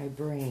racking my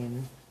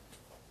brain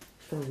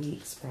for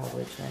weeks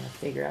probably trying to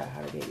figure out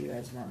how to get you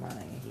guys more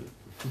money.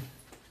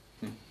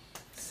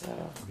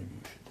 So,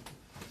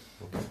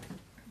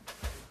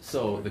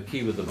 So the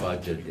key with the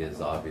budget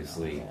is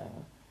obviously, yeah.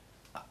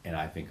 and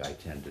I think I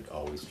tend to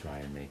always try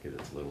and make it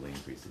as little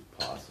increase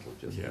as possible,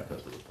 just Yeah.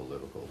 because of the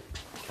political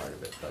part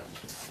of it, but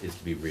is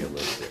to be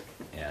realistic.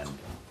 And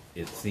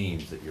it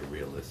seems that you're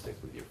realistic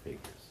with your figures.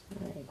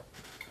 Right.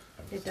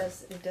 It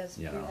does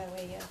You feel know. that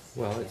way, yes.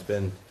 Well, it's Yes.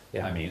 been,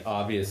 yeah. I mean,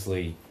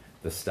 obviously,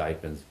 the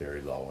stipend's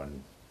very low,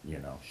 and, you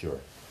know, sure,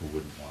 who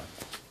wouldn't want,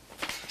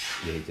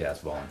 you hate to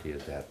ask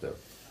volunteers to have to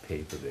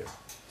pay for their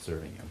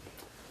serving you.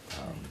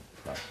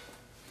 But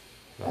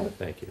Oh,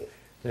 thank you.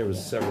 There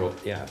was several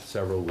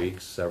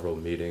weeks, several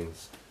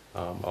meetings.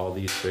 All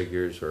these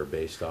figures are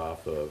based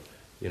off of,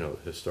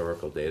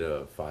 historical data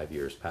of 5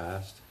 years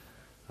past.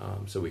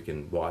 So we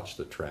can watch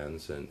the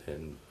trends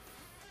and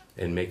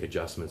make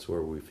adjustments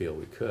where we feel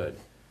we could.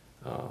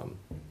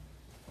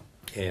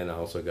 And I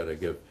also got to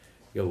give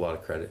a lot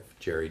of credit to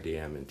Jerry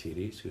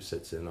Diamantidis, who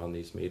sits in on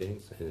these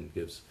meetings and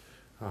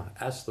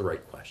asks the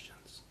right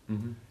questions.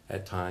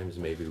 At times,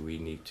 maybe we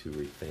need to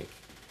rethink,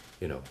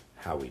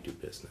 how we do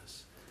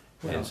business.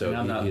 And so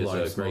I'm not he is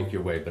blowing a smoke great.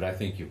 your way, but I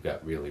think you've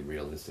got really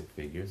realistic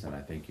figures, and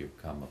I think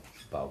you've come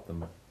about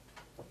them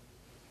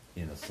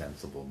in a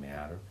sensible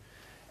manner.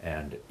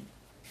 And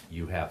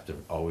you have to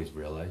always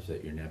realize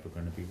that you're never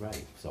gonna be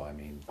right. So I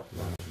mean, as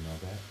long as you know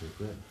that,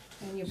 you're good.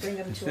 And you bring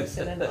them to us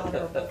in an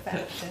honorable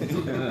fashion.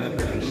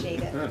 We appreciate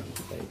it.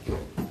 Thank you.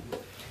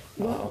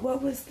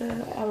 What was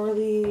the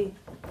hourly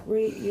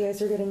rate you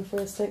guys are getting for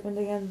a stipend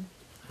again?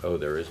 Oh,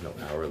 there is no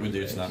hourly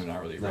It's rate. not an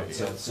hourly No, rate.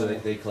 so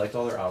they collect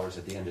all their hours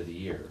at the end of the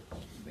year,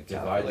 They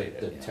divide calculate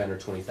the it, yeah. 10 or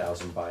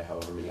 20,000 by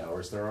however many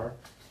hours there are,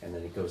 and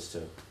then it goes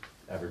to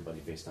everybody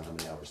based on how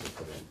many hours they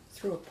put in.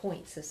 Through a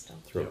point system.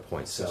 Through a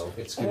point So system.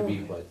 it's gonna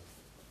be,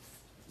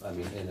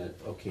 Okay. in an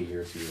okay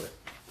year, it's gonna be what,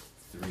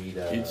 $3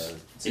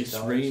 to It's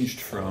 $6? ranged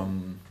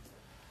from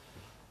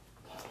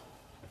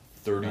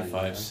 35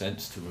 99.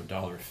 cents to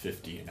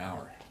 $1.50 an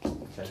hour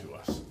Okay. to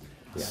us.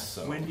 Yeah.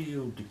 So When do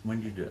you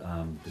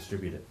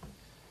distribute it?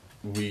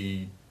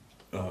 we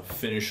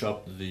finish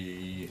up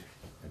the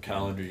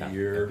calendar At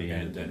year the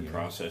end and of the then year.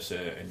 process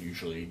it and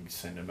usually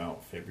send them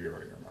out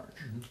February or March.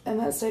 And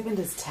that stipend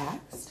is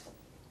taxed?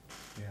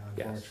 Yeah,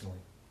 Yes. unfortunately.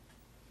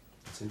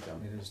 It's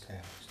income. It is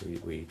taxed.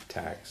 We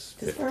tax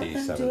Does Berlin do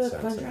 57 a cents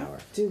an contract? hour.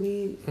 Do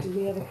we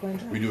have a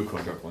contract? We do a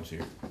contract once a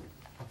year.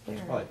 There.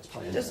 It's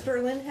probably in Does there.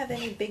 Berlin have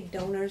any big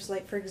donors,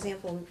 like for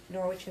example,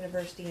 Norwich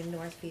University in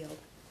Northfield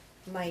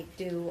might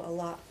do a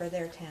lot for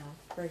their town,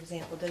 for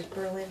example? Does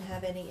Berlin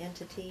have any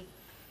entity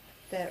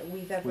that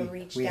we've ever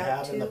reached We out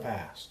have to? in the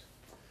past.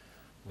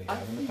 We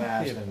have in the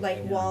past. and- Like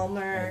and we are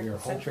Walmart, Central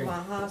hoping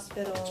Vermont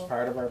Hospital? It's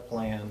part of our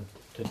plan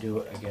to do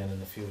it again in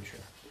the future.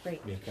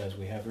 Great. Because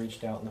we have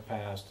reached out in the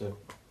past to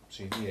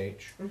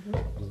CVH, Mm-hmm,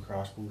 Blue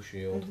Cross Blue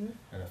Shield, Mhm.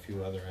 and a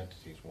few other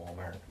entities,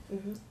 Walmart.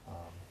 mm-hmm.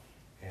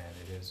 And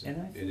it is,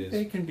 And I it think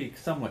they is, can be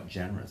somewhat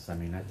generous, I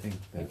mean, I think It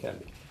that, can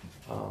be.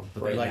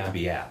 but Right they like now- to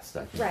be asked,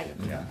 I think. Right,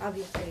 yeah.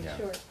 obviously, Yeah.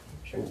 sure,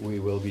 sure.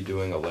 We will be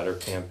doing a letter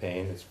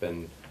campaign. It's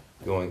been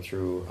going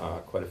through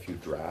quite a few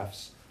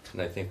drafts.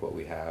 And I think what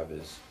we have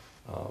is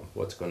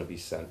what's going to be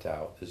sent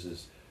out. This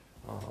is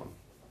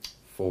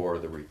for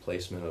the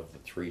replacement of the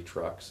 3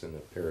 trucks in a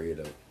period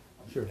of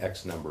Sure.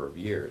 X number of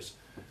years.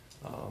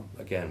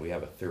 Again, we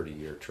have a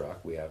 30-year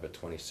truck. We have a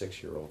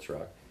 26-year-old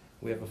truck.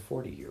 We have a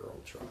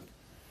 40-year-old truck.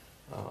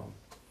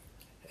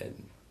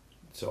 And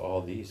so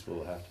all these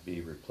will have to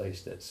be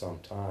replaced at some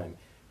time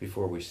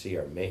before we see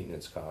our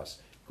maintenance costs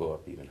go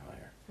up even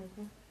higher.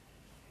 Mhm.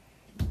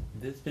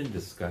 There's been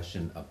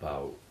discussion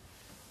about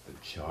the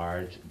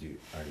charge,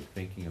 are you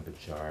thinking of a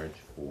charge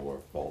for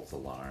false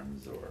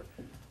alarms or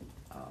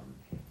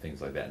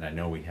things like that? And I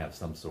know we have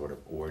some sort of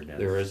ordinance.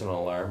 There is an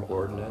alarm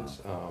ordinance.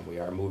 We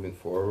are moving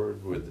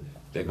forward with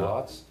Big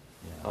Lots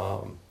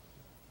Yeah.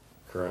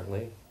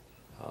 currently.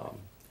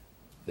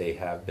 They've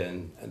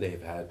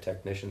had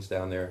technicians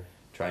down there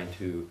trying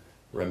to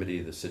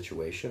remedy the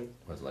situation.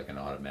 Was it like an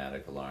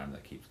automatic alarm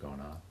that keeps going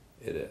off?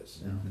 It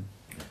is.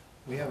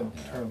 we have a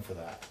term for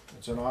that.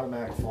 It's an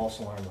automatic false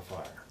alarm of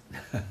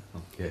fire.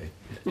 Okay.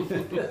 I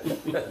think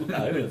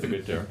it's a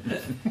good term.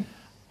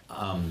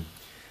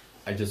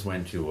 I just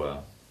went to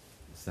a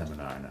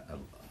seminar and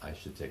I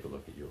should take a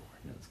look at your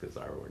ordinance, because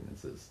our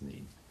ordinances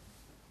need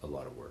a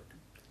lot of work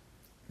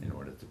in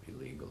order to be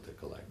legal to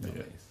collect Yeah,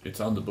 monies. it's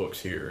on the books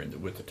here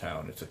and with the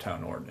town, it's a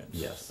town ordinance.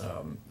 Yes,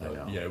 I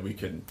know. Yeah,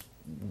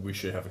 we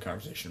should have a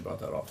conversation about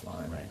that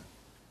offline. Right.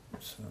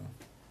 So,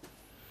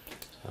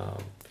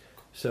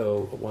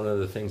 So one of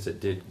the things that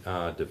did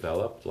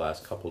develop the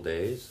last couple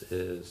days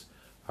is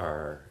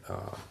our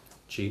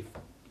chief,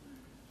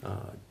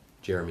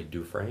 Jeremy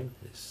Dufresne,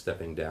 is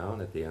stepping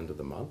down at the end of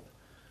the month.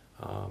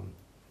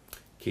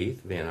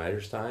 Keith Van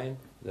Eiderstein,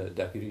 the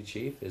deputy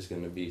chief, is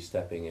going to be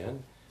stepping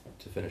in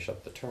to finish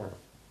up the term.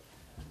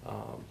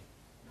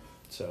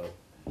 So,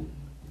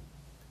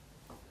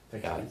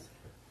 yeah,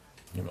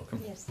 you're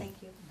welcome. Yes, thank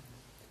you.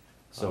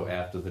 So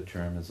after the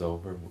term is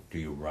over, do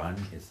you run?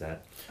 Is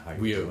that how you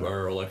We do have, it?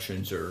 our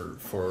elections are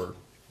for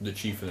the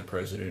chief and the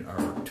president are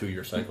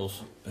 2-year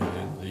cycles, and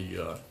then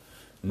the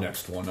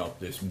next one up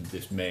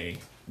this May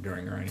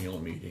during our annual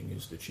meeting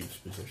is the chief's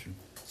position.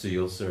 So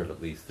you'll serve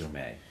at least through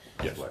May?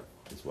 Yes.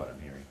 Is what I'm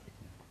hearing.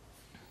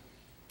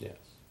 yes.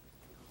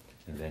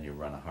 And then you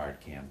run a hard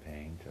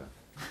campaign to,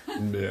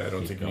 Yeah, I don't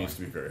Keep think it needs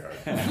to be very hard.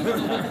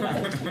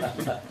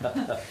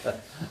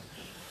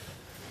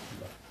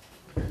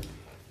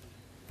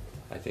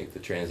 I think the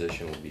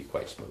transition will be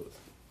quite smooth.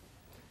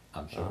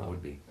 I'm sure it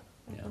would be,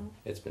 yeah. Mhm.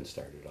 It's been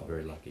started already.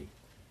 Very lucky.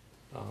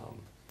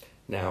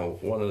 Now,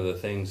 one of the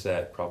things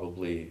that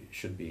probably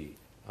should be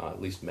at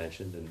least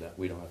mentioned, and that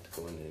we don't have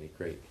to go into any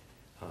great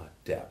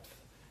depth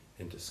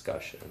in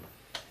discussion,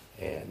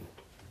 and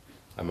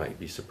I might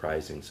be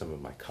surprising some of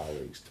my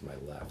colleagues to my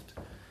left,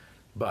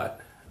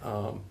 but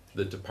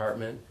the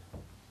department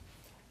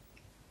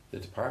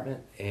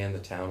and the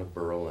town of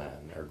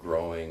Berlin are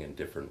growing in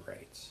different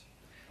rates.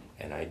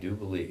 And I do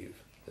believe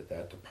that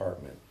that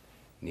department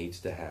needs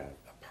to have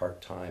a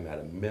part-time at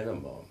a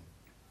minimum.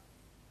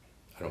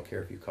 I don't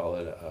care if you call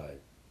it a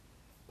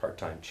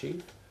part-time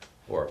chief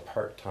or a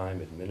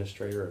part-time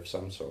administrator of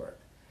some sort.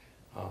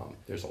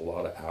 There's a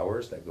lot of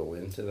hours that go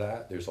into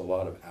that. There's a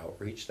lot of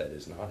outreach that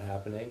is not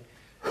happening.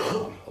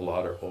 A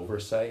lot of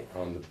oversight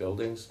on the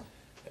buildings,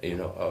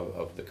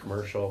 of the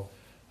commercial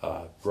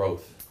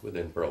growth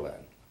within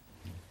Berlin.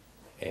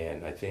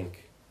 And I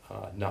think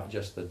not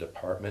just the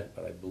department,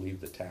 but I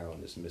believe the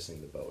town is missing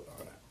the boat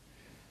on it.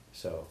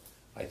 So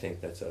I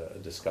think that's a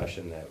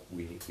discussion that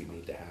we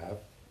need to have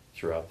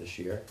throughout this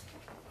year.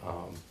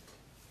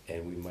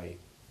 And we might,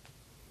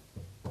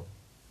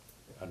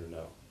 I don't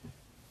know,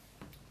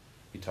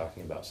 be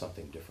talking about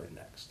something different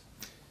next.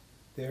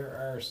 There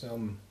are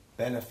some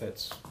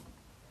benefits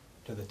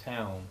to the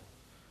town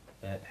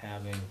that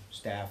having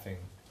staffing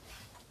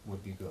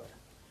would be good.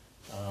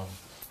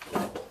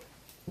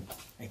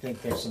 I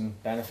think there's some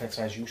benefits,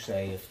 as you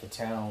say, if the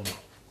town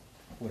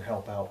would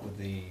help out with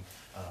the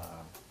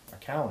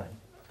accounting,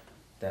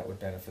 that would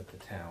benefit the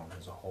town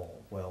as a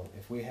whole. Well,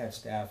 if we had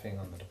staffing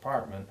on the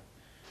department,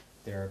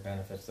 there are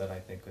benefits that I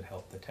think could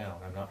help the town.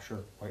 I'm not sure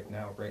right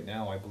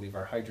now, I believe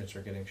our hydrants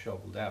are getting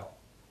shoveled out.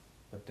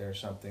 But there's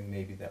something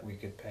maybe that we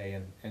could pay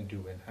and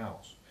do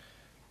in-house.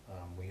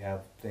 We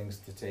have things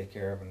to take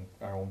care of in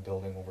our own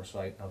building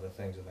oversight and other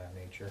things of that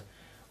nature.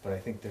 But I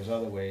think there's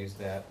other ways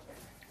that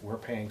we're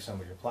paying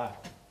somebody to plow.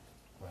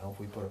 Well, if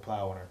we put a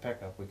plow in our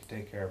pickup, we could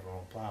take care of our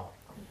own plowing.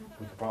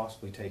 We could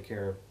possibly take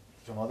care of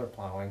some other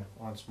plowing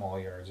on small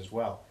yards as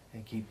well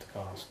and keep the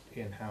cost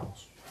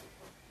in-house.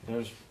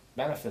 There's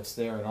benefits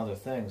there and other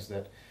things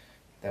that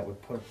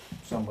would put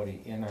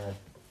somebody in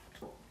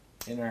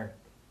our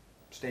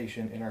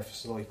station, in our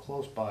facility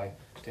close by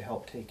to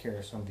help take care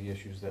of some of the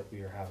issues that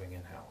we are having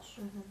in-house.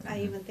 I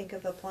even think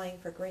of applying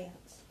for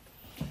grants.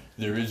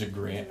 There is a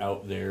grant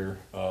out there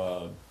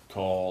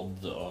called,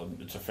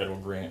 it's a federal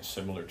grant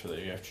similar to the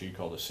AFG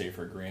called a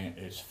SAFER grant.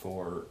 It's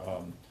for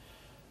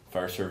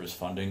fire service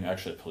funding,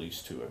 actually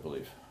police too, I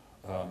believe.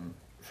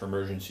 For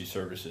emergency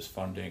services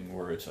funding,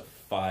 where it's a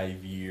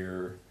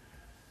 5-year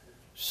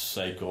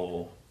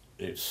cycle.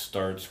 It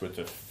starts with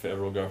the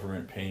federal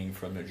government paying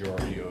for the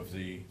majority of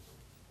the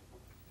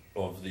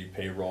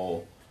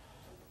payroll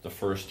the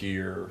first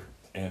year,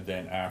 and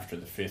then after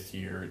the 5th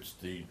year, it's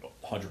the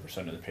 100%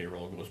 of the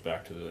payroll goes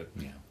back to the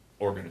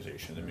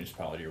organization, the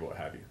municipality, or what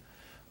have you.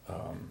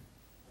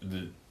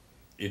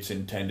 It's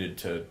intended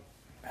to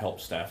help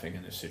staffing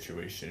in this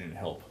situation and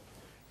help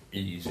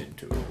ease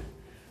into it.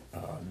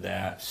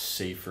 That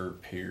SAFER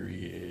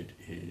period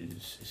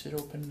is it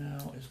open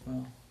now as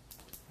well?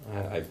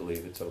 I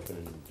believe it's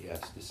open, yes,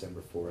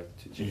 December 4th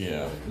to January.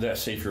 Yeah, that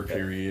SAFER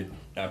period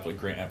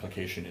grant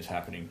application is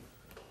happening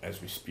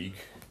as we speak.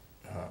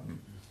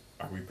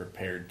 Are we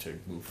prepared to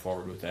move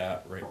forward with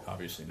that? Right,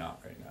 obviously not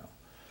right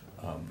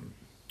now.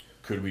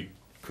 Could we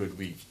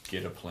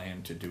get a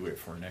plan to do it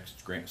for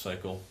next grant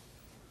cycle?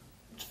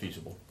 It's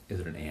feasible. Is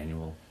it an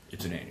annual?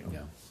 It's an annual.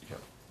 Yeah.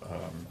 Yep.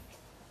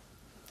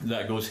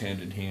 That goes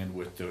hand in hand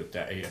with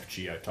that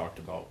AFG I talked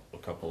about a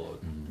couple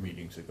of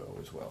meetings ago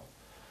as well,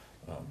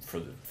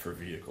 for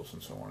vehicles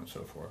and so on and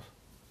so forth.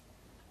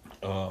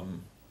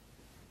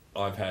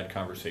 I've had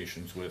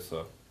conversations with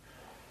a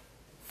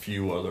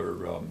few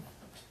other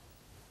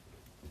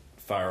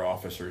fire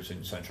officers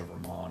in central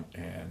Vermont,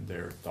 and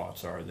their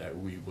thoughts are that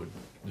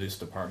this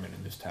department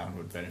in this town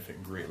would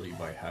benefit greatly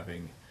by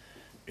having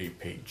a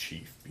paid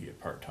chief, be it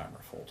part-time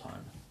or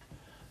full-time.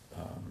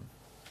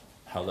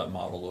 How that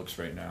model looks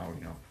right now,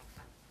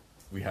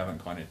 we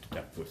haven't gone into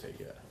depth with it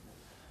yet.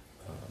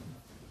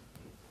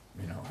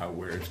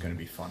 Where it's going to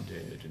be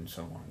funded and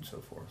so on and so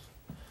forth.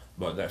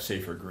 But that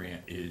SAFER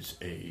grant is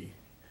a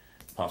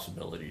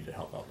possibility to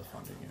help out the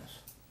funding, yes.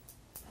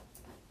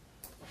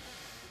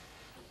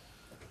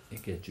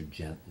 It gets you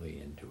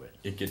gently into it.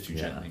 It gets you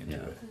gently into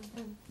it.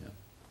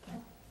 Yeah.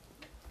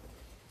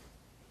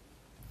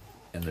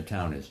 And the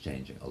town is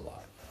changing a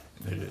lot.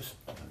 It is.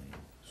 I mean,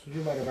 So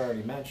you might have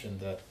already mentioned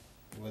that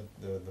with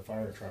the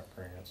fire truck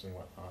grants and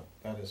whatnot,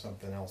 that is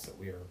something else that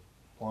we are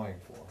applying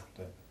for,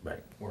 that right.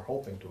 we're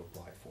hoping to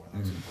apply for.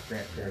 That's a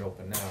grant period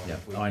open now. Yeah.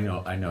 If we Oh, I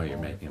know. can You're apply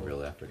making a for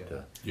real it. effort Yeah.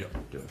 to Yeah,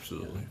 do it.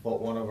 absolutely.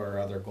 But one of our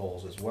other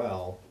goals as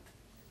well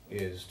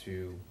is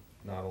to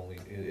not only,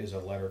 is a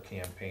letter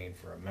campaign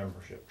for a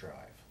membership drive,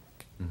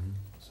 Mm-hmm.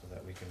 so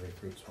that we can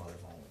recruit some other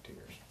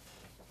volunteers.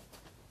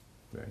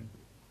 Right.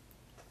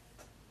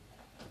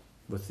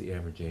 What's the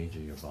average age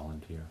of your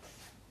volunteer?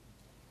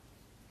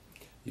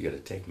 You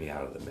gotta take me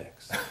out of the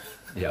mix.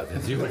 Yeah,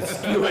 because you would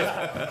skew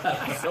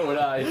it. So would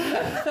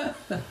I.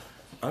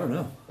 I don't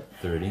know.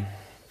 30.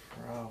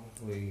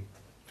 Probably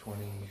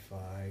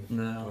 25,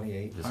 No.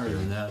 28. Just Higher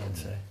than that, I'd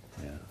say.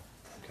 Yeah.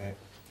 Okay.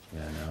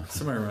 Yeah, no.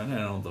 Somewhere around, I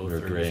don't know, We're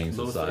a graying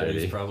low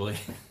society. 30s probably.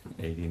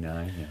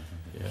 89. Yeah.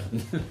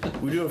 Yeah.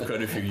 We do have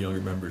quite a few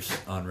younger members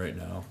on right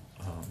now,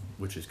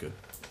 which is good.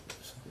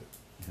 So,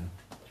 Yeah.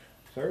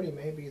 30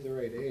 may be the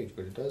right age,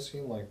 but it does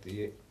seem like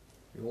the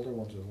older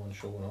ones are the ones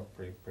showing up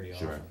pretty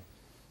Sure. often.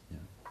 Yeah.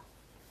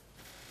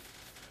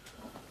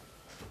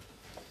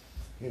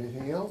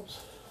 Anything else?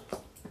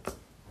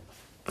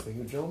 Thank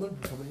you, gentlemen,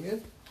 for coming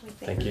in. We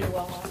Thank you.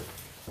 all very much.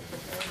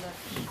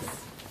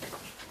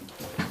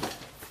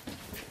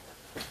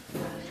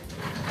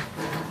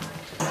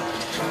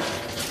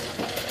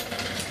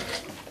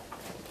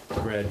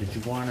 Brad, did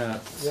you want to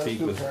speak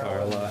do with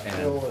Carla. Carla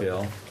and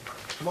Bill?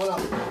 Come on up.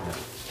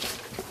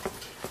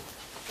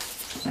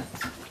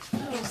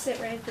 Oh, sit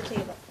right at the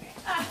table.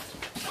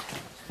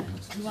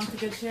 You want the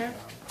good chair?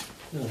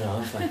 No,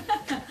 I'm fine.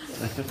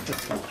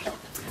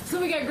 So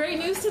we got great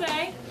news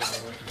today.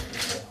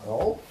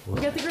 Oh,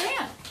 We got the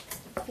grant.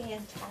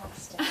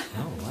 Fantastic.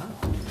 Oh, wow.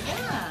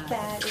 Yeah.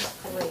 That is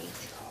great.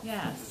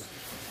 Yes.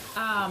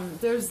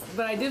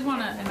 But I did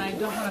want to, and I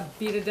don't want to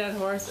beat a dead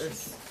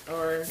horse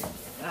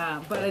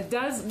but it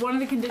does, one of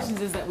the conditions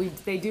is that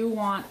they do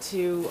want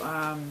to,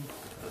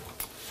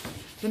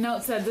 the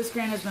note said this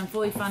grant has been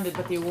fully funded,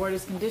 but the award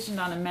is conditioned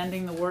on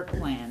amending the work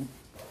plan.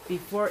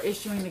 Before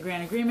issuing the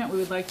grant agreement, we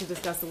would like to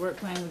discuss the work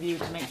plan with you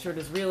to make sure it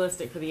is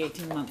realistic for the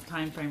 18-month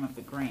time frame of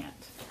the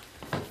grant.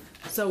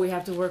 So we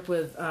have to work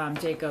with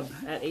Jacob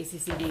at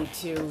ACCD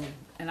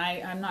and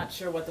I'm not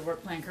sure what the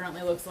work plan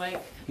currently looks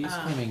like. He's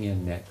coming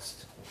in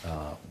next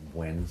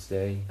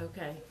Wednesday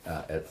Okay.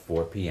 at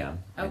 4 p.m.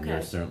 And you're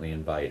Okay. certainly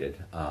invited.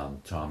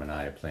 Tom and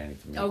I are planning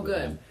to meet Oh, with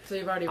good. him. So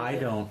you've already. I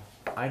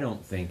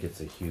don't think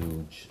it's a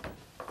huge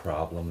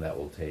problem that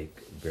will take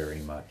very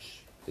much.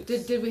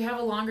 It's, Did we have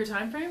a longer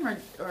time frame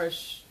or?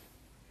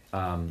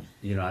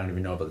 you know, I don't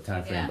even know about the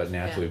time frame, Yeah, but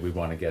naturally yeah. we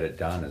want to get it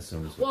done as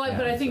soon as we Well, can.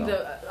 but I think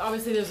so.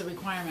 obviously there's a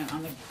requirement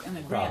on in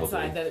the grant Probably.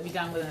 side that it be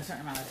done within a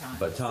certain amount of time.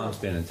 But Tom's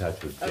been in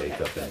touch with Okay,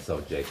 Jacob, good. and so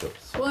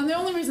Jacob's. Well, and the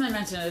only reason I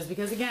mention it is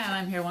because again,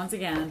 I'm here once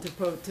again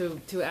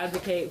to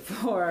advocate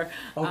for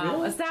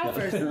a staff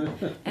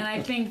person, and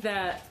I think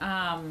that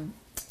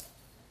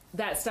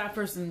that staff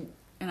person,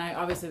 and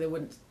obviously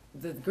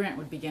the grant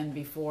would begin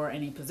before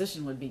any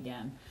position would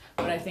begin,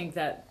 but I think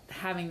that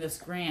having this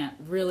grant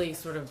really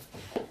sort of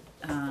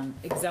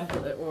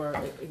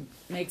it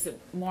makes it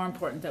more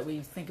important that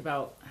we think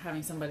about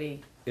having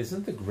somebody.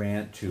 Isn't the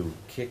grant to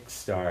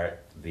kickstart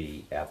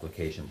the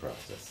application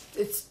process?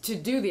 It's to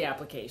do the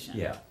application.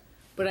 Yeah.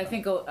 But I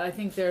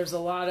think there's a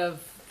lot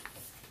of,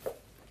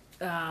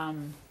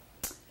 and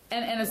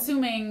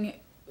assuming,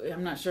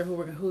 I'm not sure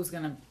who's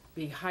going to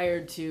be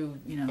hired to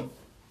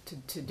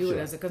to do it Sure.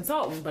 as a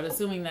consultant, but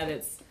assuming that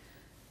it's,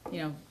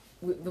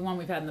 the one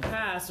we've had in the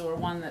past or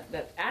one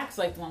that acts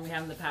like the one we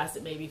have in the past,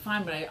 it may be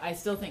fine. But I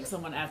still think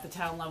someone at the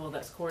town level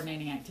that's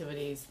coordinating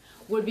activities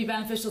would be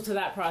beneficial to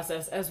that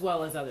process as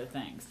well as other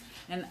things.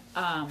 And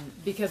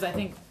because I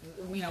think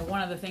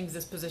one of the things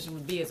this position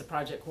would be is a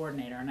project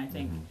coordinator, and I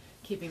think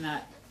keeping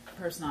that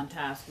person on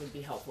task would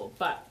be helpful.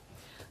 But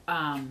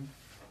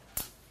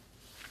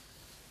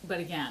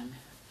again,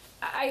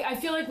 I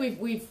feel like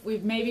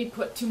we've maybe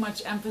put too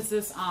much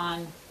emphasis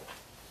on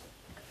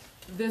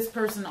this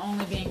person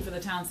only being for the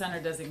town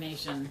center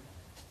designation,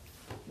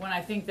 when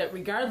I think that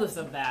regardless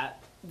of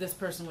that, this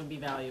person would be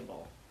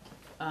valuable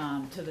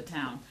to the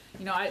town.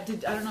 I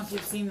don't know if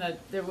you've seen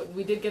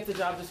we did get the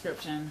job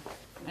description.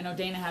 I know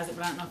Dana has it,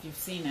 but I don't know if you've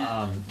seen it.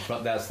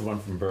 But that's the one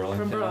from Burlington.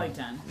 From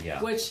Burlington.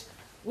 Yeah. Which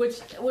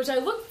I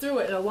looked through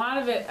it, and a lot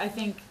of it, I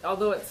think,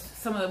 although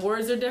some of the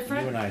words are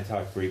different. You and I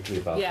talked briefly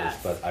about Yes.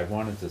 this, but I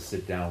wanted to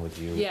sit down with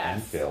you Yes.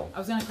 and Phil. I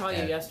was going to call you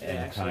and, yesterday, and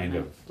actually. kind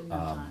and of, I didn't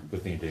have time.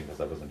 good thing you did because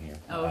I wasn't here.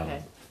 Oh,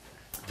 okay.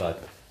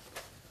 But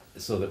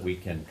so that we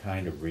can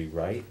kind of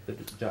rewrite the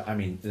job. I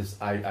mean,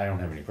 I don't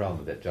have any problem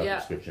with that job Yeah.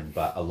 description,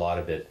 but a lot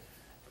of it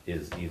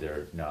is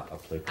either not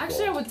applicable.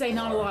 Actually, I would say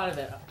not a or- lot of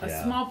it. A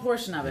Yeah. small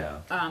portion of it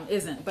Yeah.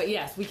 isn't. But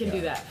yes, we can do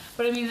Yeah. that.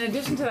 But I mean, in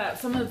addition to that,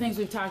 some of the things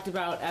we've talked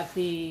about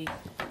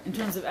in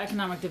terms of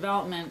economic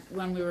development,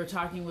 when we were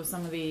talking with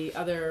some of the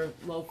other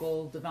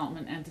local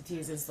development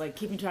entities, is like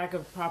keeping track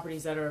of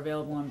properties that are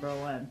available in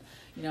Berlin.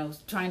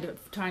 Trying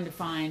to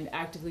find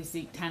actively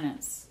seek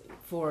tenants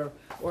for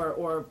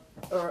or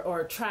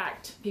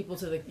attract people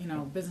to the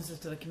businesses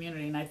to the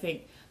community. And I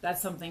think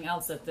that's something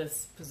else that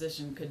this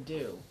position could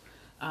do.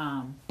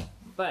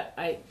 But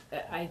I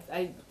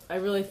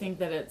really think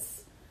that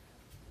it's.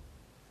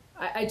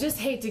 I just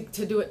hate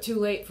to do it too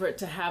late for it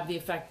to have the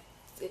effect.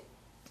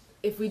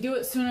 If we do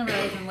it sooner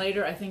rather than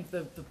later, I think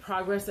the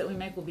progress that we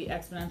make will be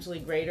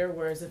exponentially greater.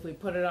 Whereas if we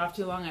put it off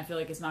too long, I feel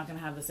like it's not going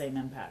to have the same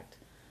impact.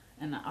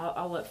 And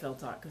I'll let Phil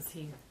talk because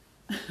he.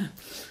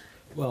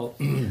 Well,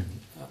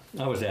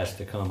 I was asked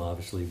to come,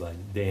 obviously, by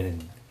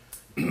Dan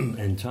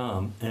and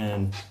Tom,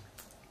 and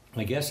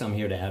I guess I'm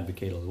here to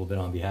advocate a little bit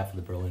on behalf of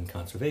the Berlin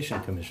Conservation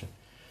Commission.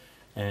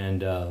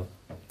 And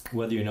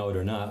whether you know it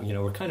or not,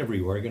 we're kind of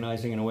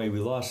reorganizing in a way. We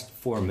lost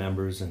 4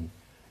 members in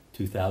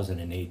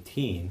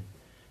 2018,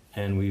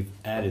 and we've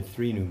added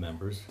 3 new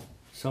members,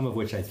 some of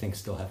which I think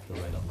still have to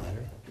write a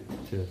letter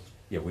to.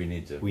 Yeah, we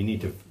need to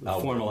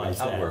formalize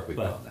that. I'll work with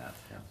you on that.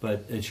 Yeah.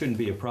 But it shouldn't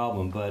be a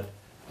problem. But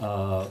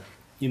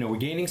we're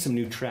gaining some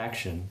new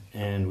traction,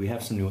 and we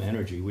have some new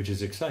energy, which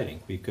is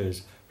exciting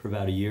because for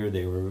about a year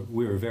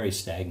we were very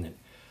stagnant.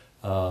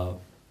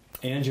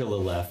 Angela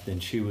left,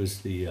 and she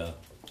was the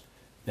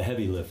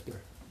heavy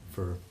lifter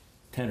for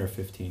 10 or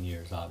 15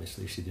 years.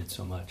 Obviously, she did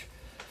so much.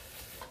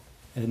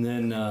 And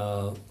then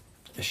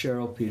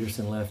Cheryl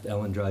Peterson left,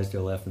 Ellen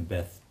Drysdale left, and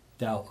Beth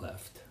Doubt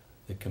left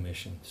the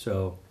commission.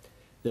 So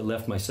it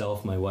left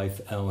myself, my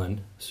wife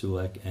Ellen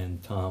Sulek,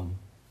 and Tom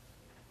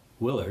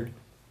Willard.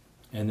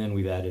 And then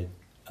we've added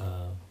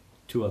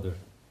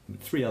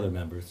 3 other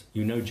members.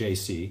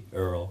 JC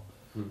Earl,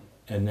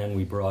 and then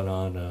we brought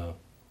on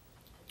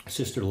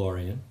Sister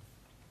Lorian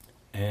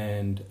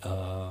and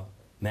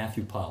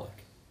Matthew Pollock.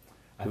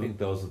 I think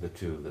those are the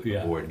 2 that the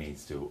Yeah. board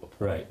needs to appoint.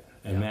 Right.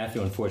 And Yeah.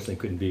 Matthew unfortunately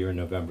couldn't be here in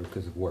November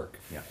because of work.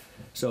 Yeah.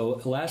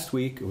 So last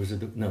week,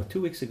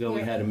 2 weeks ago,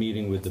 we Yeah. had a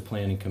meeting with the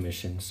Planning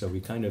Commission. So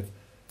we kind of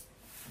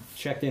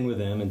checked in with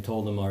them and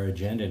told them our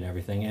agenda and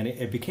everything. And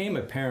it became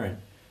apparent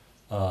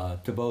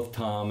to both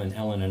Tom and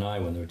Ellen and I,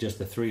 when there were just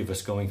the 3 of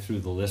us going through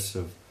the lists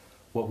of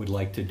what we'd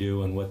like to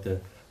do and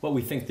what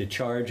we think the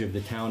charge of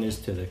the town is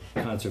to the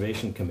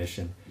Conservation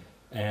Commission,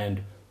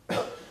 and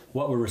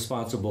what we're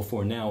responsible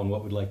for now and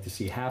what we'd like to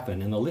see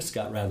happen. And the list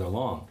got rather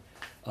long.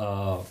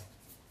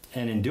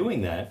 And in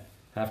doing that,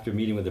 after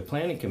meeting with the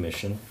Planning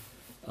Commission,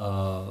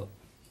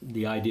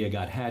 the idea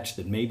got hatched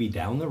that maybe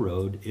down the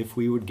road, if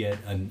we would get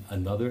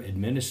another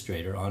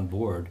administrator on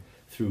board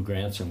through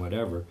grants and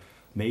whatever,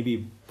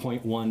 maybe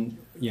 0.1,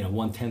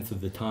 1/10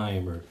 of the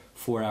time, or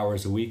 4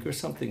 hours a week or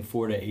something,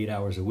 4 to 8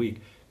 hours a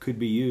week, could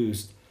be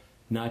used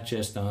not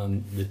just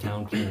on the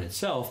town plan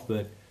itself,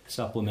 but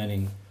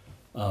supplementing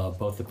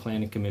both the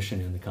Planning Commission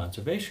and the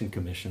Conservation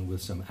Commission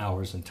with some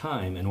hours and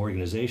time and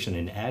organization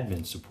and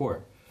admin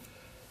support.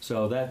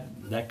 So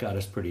that got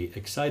us pretty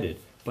excited.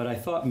 But I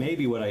thought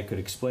maybe what I could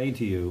explain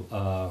to you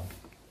are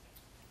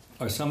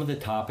some of the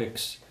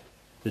topics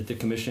that the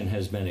Commission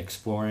has been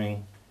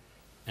exploring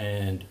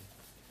and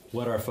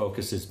what our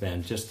focus has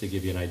been, just to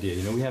give you an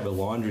idea. We have a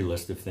laundry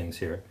list of things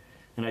here.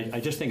 And I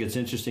just think it's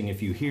interesting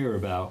if you hear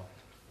about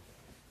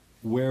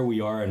where we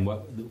are and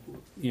what,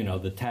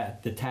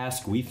 the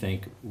task we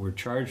think we're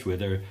charged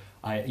with, or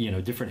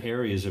different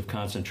areas of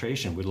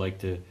concentration we'd like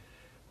to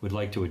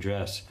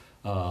address.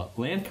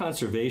 Land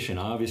conservation,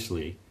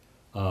 obviously,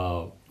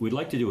 we'd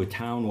like to do a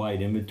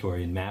town-wide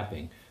inventory and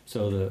mapping,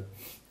 so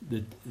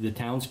the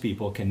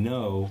townspeople can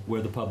know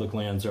where the public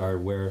lands are,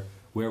 where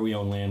we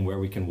own land, where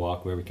we can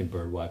walk, where we can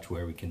bird watch,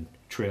 where we can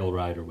trail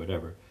ride or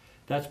whatever.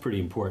 That's pretty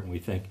important, we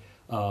think.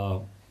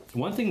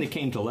 One thing that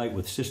came to light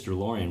with Sister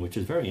Lorien, which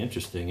is very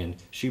interesting, and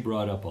she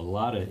brought up a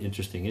lot of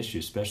interesting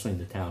issues, especially in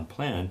the town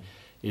plan,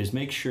 is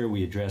make sure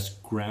we address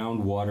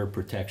groundwater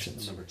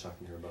protections. I remember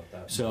talking to her about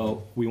that.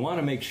 So we want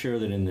to make sure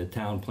that in the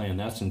town plan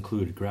that's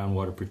included,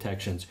 groundwater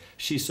protections.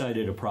 She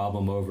cited a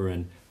problem over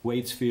in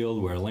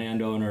Waitsfield where a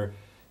landowner,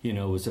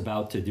 was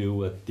about to do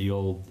what the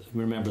old,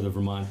 remember the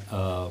Vermont,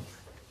 what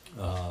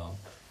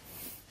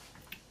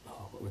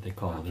were they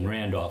called, in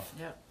Randolph?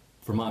 Yep.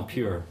 Vermont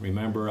Pure,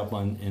 remember up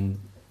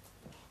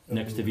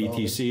next to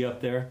VTC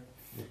up there?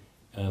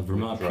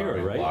 Vermont Pure,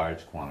 Withdrawing right?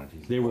 Large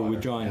quantities. They of were water.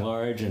 withdrawing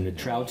large, and the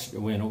trouts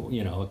went,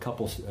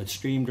 a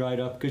stream dried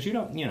up, because you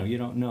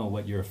don't know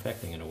what you're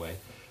affecting in a way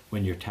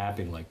when you're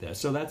tapping like that.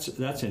 So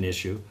that's an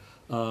issue.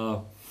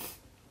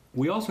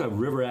 We also have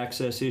river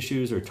access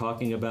issues, or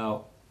talking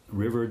about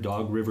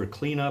dog river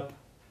cleanup,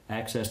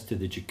 access to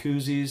the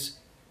jacuzzis,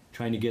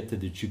 trying to get to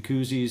the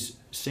jacuzzis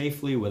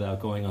safely without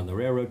going on the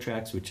railroad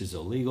tracks, which is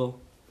illegal.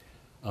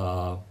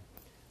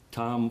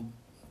 Tom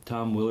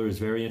Willer is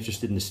very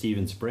interested in the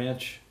Stevens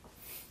Branch.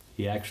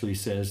 He actually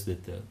says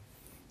that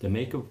the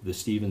make of the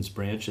Stevens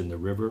Branch and the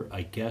river,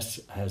 I guess,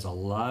 has a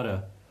lot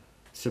of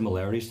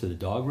similarities to the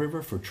Dog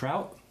River for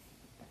trout,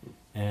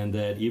 and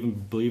that even,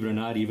 believe it or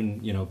not, even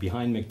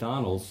behind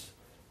McDonald's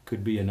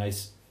could be a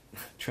nice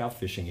trout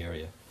fishing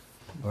area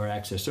or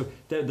access. So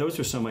those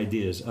are some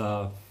ideas.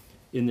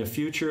 In the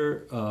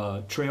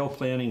future, trail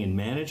planning and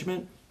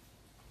management,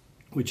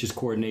 which is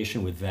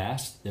coordination with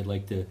VAST. They'd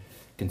like to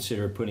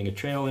consider putting a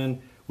trail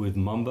in with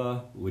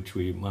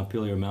MUMBA,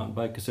 Montpelier Mountain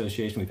Bike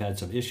Association. We've had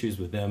some issues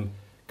with them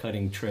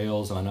cutting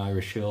trails on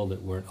Irish Hill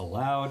that weren't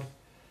allowed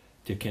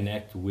to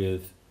connect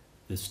with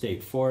the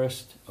state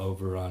forest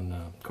over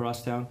on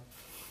Crosstown.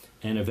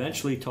 And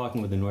eventually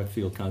talking with the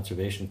Northfield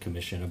Conservation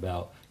Commission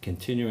about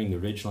continuing the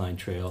Ridgeline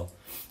Trail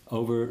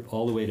over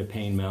all the way to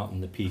Payne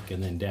Mountain, the peak,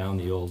 and then down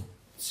the old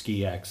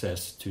ski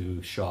access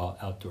to Shaw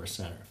Outdoor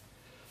Center.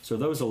 So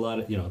those a lot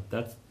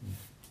of,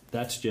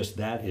 that's just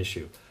that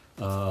issue.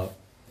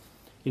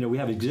 We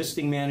have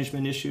existing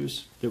management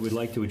issues that we'd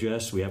like to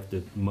address. We have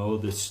to mow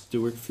the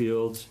Stewart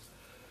fields.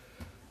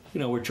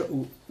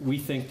 We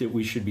think that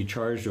we should be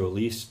charged, or at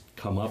least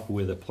come up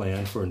with a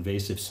plan for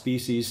invasive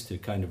species to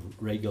kind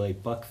of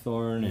regulate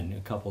buckthorn and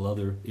a couple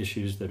other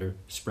issues that are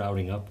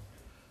sprouting up.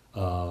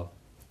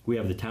 We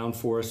have the town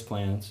forest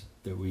plans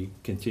that we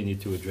continue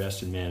to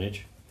address and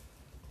manage.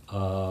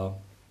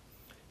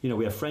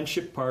 We have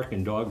Friendship Park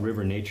and Dog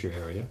River Nature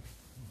Area,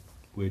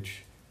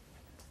 which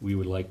we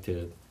would like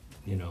to,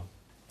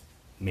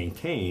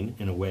 maintain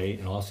in a way,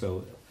 and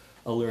also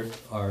alert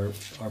our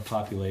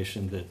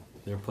population that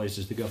there are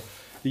places to go.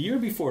 The year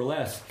before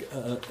last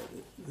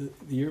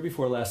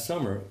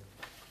summer,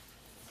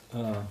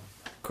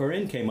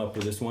 Corinne came up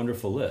with this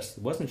wonderful list.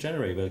 It wasn't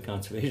generated by the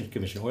Conservation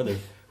Commission or the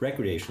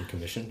Recreation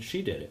Commission.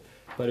 She did it,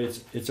 but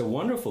it's a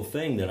wonderful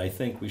thing that I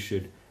think we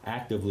should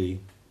actively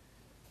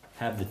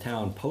have the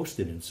town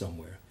posted in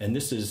somewhere. And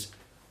this is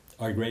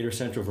our Greater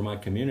Central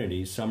Vermont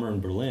Community, Summer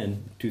in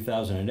Berlin,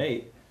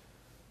 2008.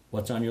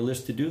 What's on your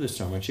list to do this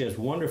summer? And she has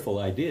wonderful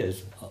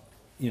ideas,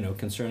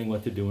 concerning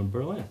what to do in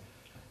Berlin.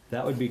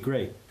 That would be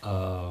great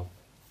to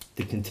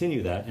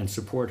continue that and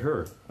support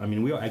her. I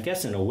mean, I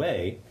guess in a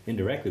way,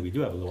 indirectly, we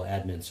do have a little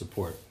admin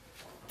support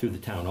through the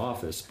town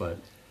office, but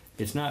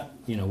it's not,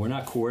 we're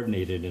not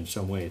coordinated in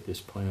some way at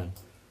this plan.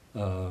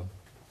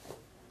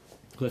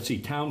 Let's see,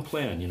 town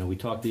plan. We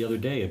talked the other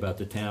day about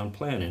the town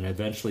plan and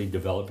eventually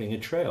developing a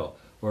trail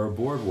or a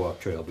boardwalk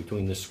trail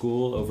between the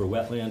school over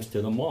wetlands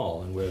to the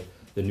mall and where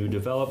the new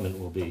development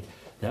will be.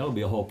 That'll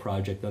be a whole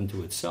project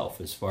unto itself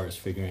as far as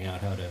figuring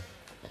out how to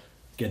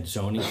get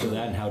zoning for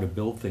that and how to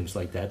build things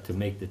like that to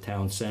make the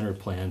town center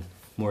plan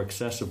more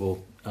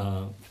accessible,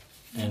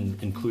 and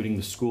including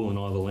the school and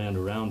all the land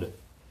around it.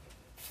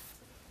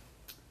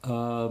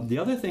 The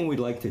other thing we'd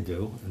like to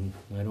do, and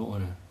I don't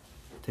want to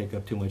take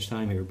up too much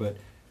time here, but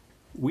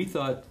we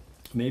thought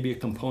maybe a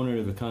component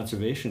of the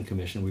Conservation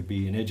Commission would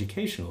be an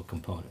educational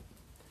component.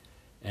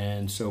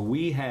 And so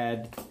we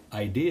had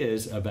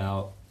ideas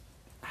about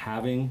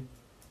having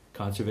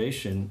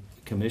Conservation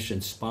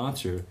Commission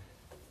sponsor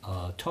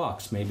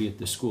talks, maybe at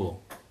the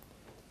school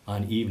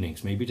on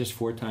evenings, maybe just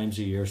 4 times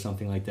a year,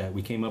 something like that.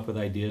 We came up with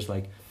ideas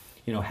like,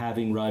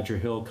 having Roger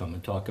Hill come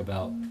and talk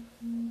about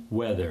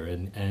weather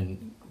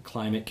and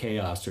climate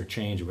chaos or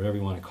change or whatever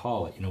you want to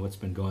call it, what's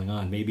been going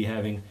on. Maybe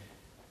having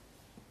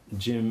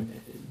Jim,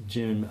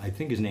 I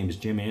think his name is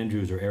Jim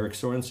Andrews or Eric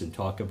Sorensen,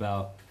 talk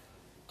about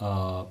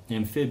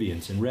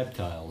amphibians and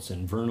reptiles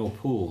and vernal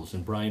pools,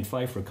 and Brian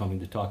Pfeiffer coming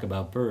to talk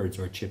about birds,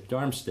 or Chip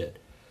Darmstadt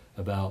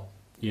about,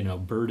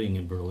 birding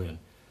in Berlin.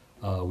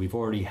 We've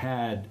already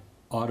had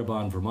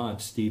Audubon,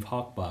 Vermont. Steve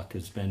Hochbach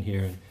has been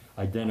here and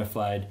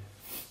identified,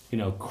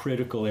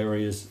 critical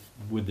areas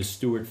with the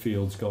Stewart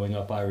Fields going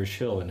up Irish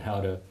Hill and how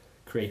to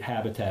create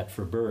habitat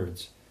for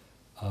birds.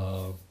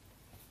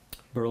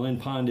 Berlin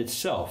Pond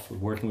itself,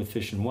 working with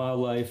Fish and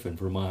Wildlife and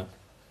Vermont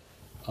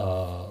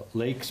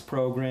Lakes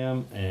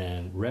Program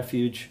and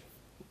Refuge,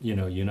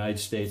 United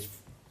States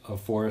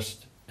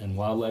Forest and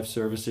Wildlife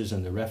Services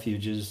and the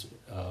refuges,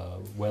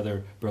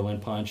 whether Berlin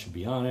Pond should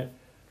be on it.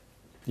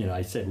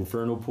 I said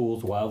vernal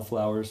pools,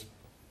 wildflowers,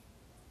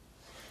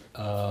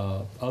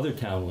 other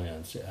town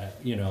lands,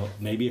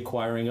 maybe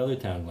acquiring other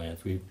town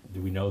lands. We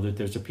know that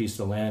there's a piece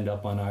of land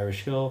up on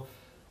Irish Hill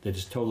that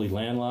is totally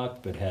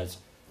landlocked, but has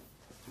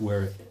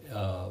where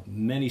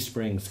many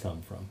springs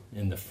come from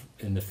in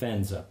the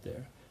fens up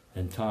there.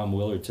 And Tom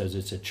Willard says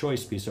it's a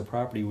choice piece of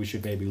property we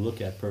should maybe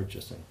look at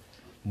purchasing.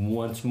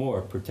 Once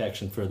more,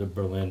 protection for the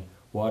Berlin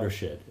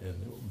watershed and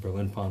the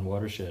Berlin Pond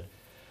watershed.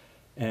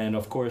 And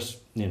of course,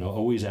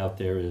 always out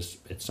there is,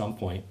 at some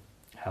point,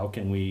 how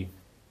can we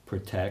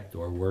protect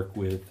or work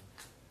with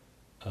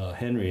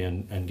Henry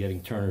and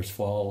getting Turner's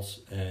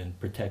Falls and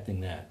protecting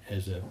that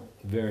as a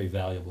very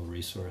valuable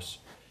resource.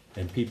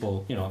 And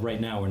people,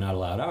 right now we're not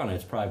allowed on it,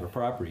 it's private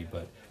property,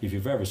 but if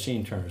you've ever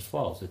seen Turner's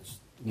Falls, it's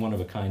one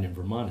of a kind in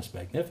Vermont. It's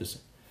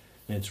magnificent.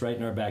 And it's right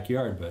in our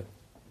backyard, but,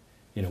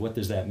 what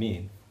does that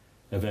mean?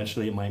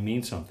 Eventually it might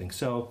mean something.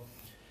 So,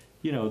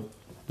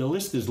 the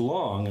list is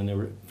long, and there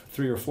were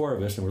 3 or 4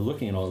 of us, and we're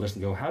looking at all this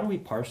and go, how do we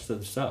parse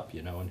this up,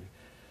 And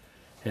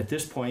at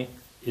this point,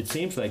 it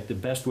seems like the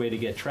best way to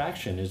get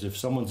traction is if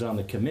someone's on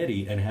the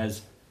committee and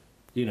has,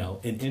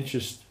 an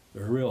interest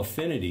or a real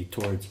affinity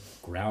towards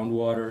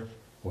groundwater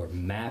or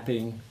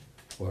mapping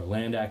or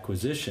land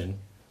acquisition,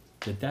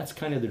 that's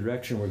kind of the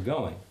direction we're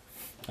going.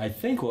 I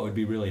think what would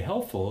be really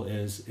helpful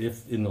is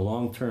if in the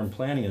long-term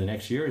planning in the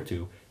next year or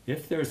two,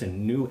 if there's a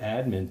new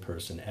admin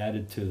person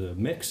added to the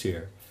mix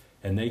here,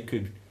 and they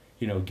could,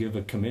 give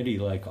a committee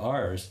like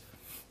ours,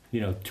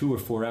 2 or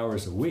 4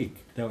 hours a week,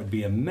 that would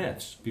be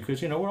immense.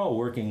 Because, we're all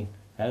working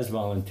as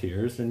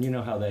volunteers, and you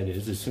know how that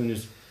is. As soon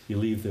as you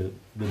leave the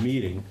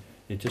meeting,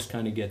 it just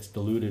kind of gets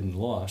diluted and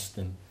lost,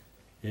 and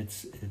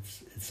it's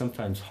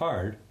sometimes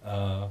hard.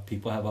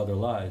 People have other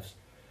lives.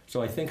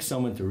 So I think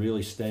someone to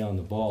really stay on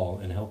the ball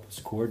and help us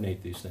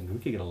coordinate these things, we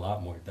could get a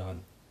lot more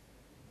done.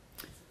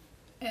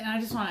 And I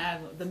just want to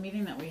add, the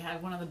meeting that we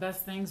had, one of the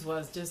best things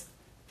was just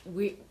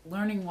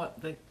learning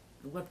what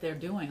they're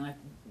doing. Like,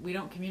 we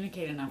don't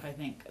communicate enough, I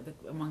think,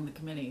 among the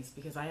committees,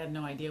 because I had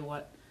no idea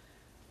what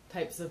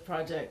types of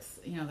projects,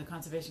 the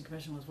Conservation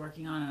Commission was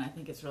working on, and I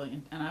think it's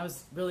really, and I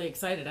was really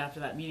excited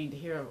after that meeting to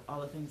hear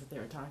all the things that they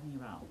were talking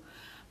about.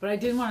 But I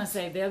did want to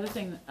say, the other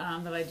thing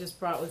that I just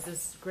brought was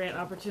this grant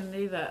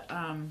opportunity that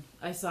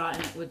I saw,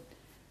 and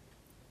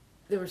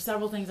there were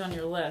several things on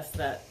your list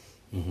that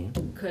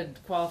could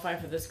qualify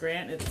for this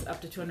grant. It's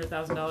up to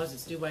 $200,000.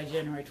 It's due by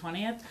January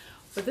 20th.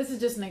 But this is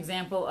just an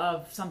example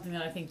of something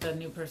that I think the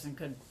new person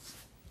could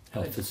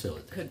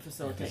facilitate.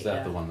 Is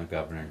that the one the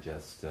governor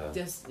just it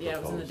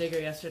was in the Digger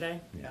yesterday.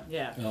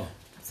 Yeah. Oh,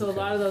 so okay.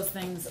 A lot of those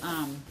things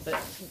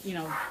that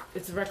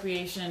it's a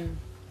recreation.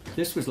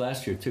 This was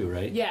last year too,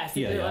 right? Yes.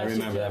 Yeah, I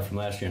remember that from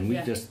last year, and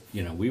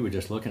we were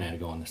just looking at it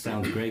going, this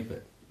sounds great,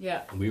 but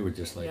we were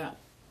just like,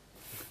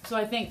 So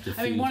I think,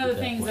 one of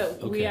the things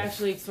that we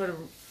actually sort of,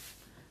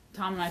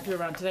 Tom and I threw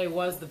around today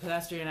was the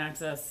pedestrian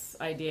access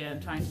idea,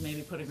 and trying to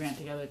maybe put a grant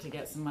together to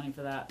get some money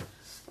for that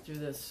through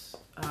this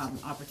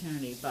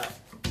opportunity. But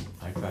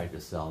I tried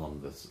to sell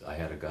them this. I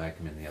had a guy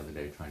come in the other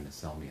day trying to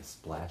sell me a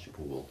splash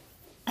pool.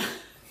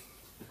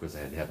 Of course,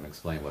 I had to have him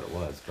explain what it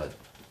was, but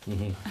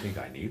I think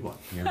I need one.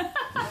 Yeah.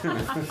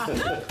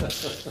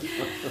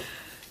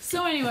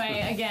 So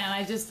anyway, again,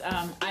 I just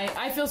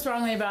I feel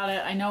strongly about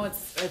it. I know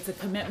it's a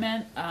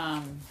commitment,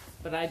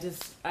 but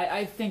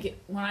I think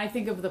when I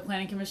think of the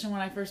Planning Commission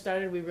when I first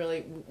started,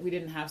 we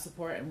didn't have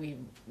support, and we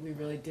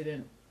really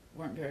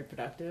weren't very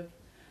productive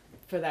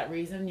for that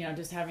reason.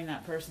 Just having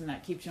that person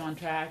that keeps you on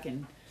track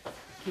and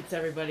keeps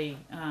everybody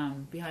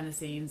behind the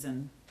scenes,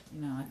 and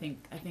I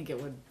think it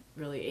would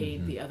really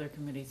aid the other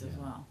committees as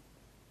well.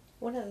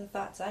 One of the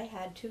thoughts I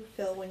had too,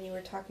 Phil, when you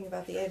were talking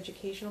about the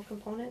educational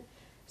component,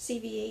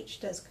 CVH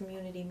does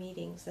community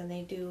meetings, and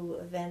they do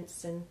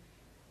events and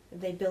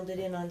they build it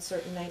in on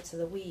certain nights of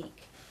the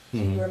week. So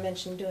Mhm. you were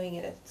mentioning doing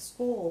it at the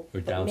school, Or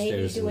but maybe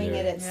downstairs in doing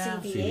their it at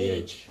Yeah.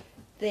 CVH,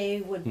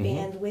 they would Mhm.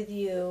 band with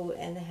you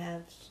and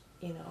have,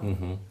 you know,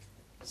 Mm-hmm.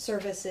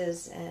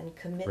 services and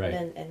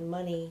commitment and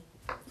money,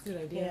 Good you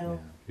idea. know.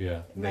 Yeah,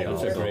 It might be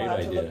That's a great worthwhile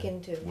to look idea.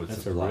 into. Would That's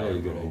a supply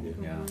really good room, idea.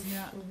 Yeah.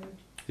 Yeah. Mhm.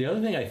 The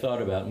other thing I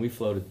thought about, and we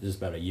floated this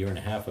about a year and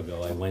a half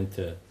ago, I went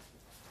to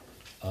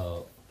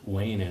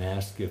Wayne and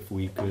asked if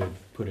we could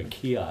put a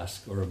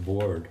kiosk or a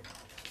board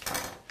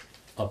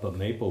up at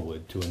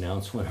Maplewood to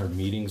announce when our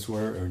meetings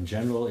were, or in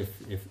general, if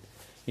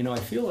you know, I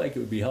feel like it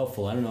would be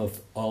helpful. I don't know if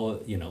all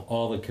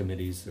the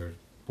committees or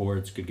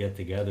boards could get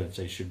together and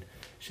say,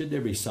 should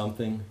there be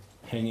something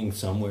hanging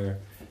somewhere?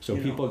 So You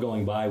know. people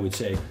going by would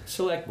say,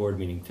 select board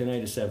meeting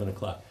tonight at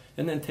 7:00,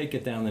 and then take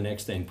it down the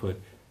next day and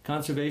put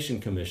Conservation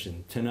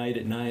Commission tonight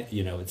at 9.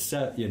 It's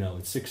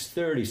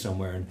 6:30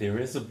 somewhere. And There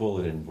is a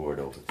bulletin board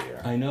over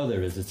there. I know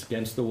there is. It's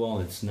against the wall,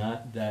 and it's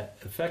not that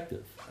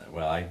effective.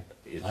 Well, I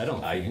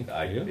don't think, do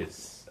you?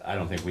 I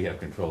don't think we have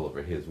control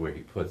over where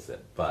he puts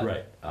it, but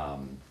Right.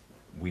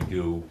 We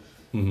do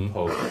Mhm.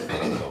 post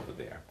things over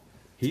there.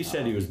 He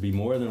said he would be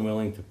more than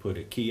willing to put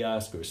a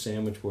kiosk or a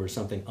sandwich board or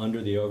something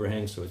under the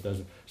overhang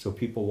so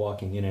people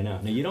walking in and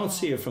out. Now you don't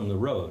see it from the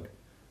road.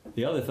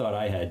 The other thought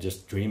I had,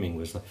 just dreaming,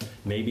 was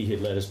maybe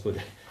he'd let us put,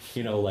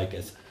 like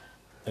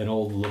an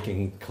old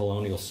looking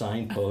colonial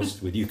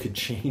signpost where you could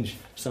change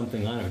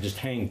something on it, or just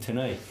hang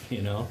tonight,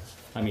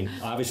 I mean,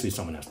 obviously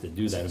someone has to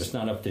do that. If it's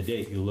not up to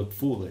date, you look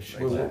foolish.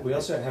 We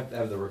also have to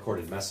have the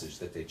recorded message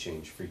that they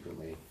change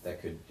frequently.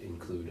 That could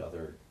include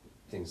other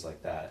things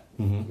like that.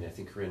 I Mhm. mean, I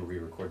think Corinne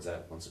re-records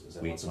that once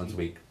a Once a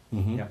week.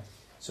 Mhm. Yeah.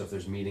 So if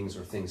there's meetings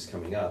or things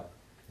coming up,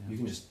 you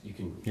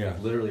can Yeah.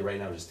 literally right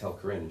now just tell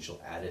Corinne and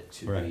she'll add it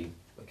to Right.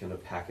 the kind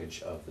of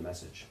package of the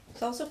message.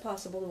 It's also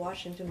possible the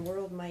Washington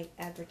World might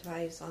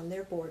advertise on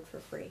their board for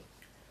free.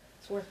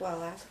 It's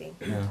worthwhile asking.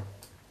 Yeah.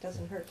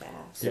 Doesn't hurt to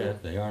ask. Yeah,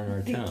 they are in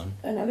our The- town.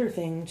 Another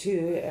thing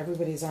too,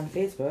 everybody's on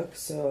Facebook,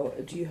 so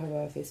do you have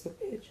a Facebook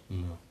page?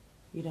 No.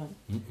 You don't?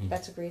 Mm-mm.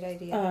 That's a great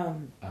idea.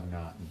 I'm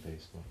not in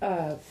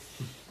Facebook.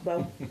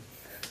 Well,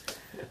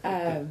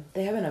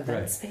 they have an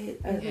events page,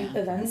 Yeah.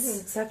 events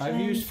Mhm. section. I've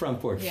used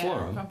Front Porch Yeah,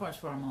 Forum front porch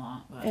forum a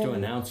lot, but And- to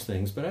announce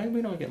things, but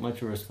we don't get much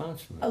of a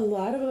response from A it.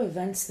 lot of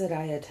events that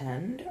I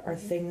attend are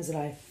things that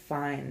I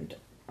find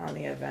on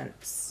the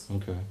events.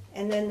 Okay.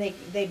 And then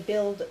they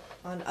build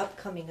on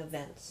upcoming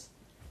events.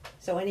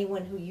 So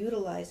anyone who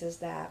utilizes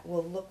that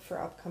will look for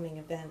upcoming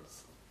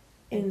events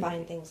and And-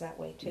 find things that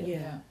way too.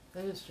 Yeah.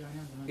 that is true. I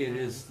never thought It about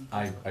is,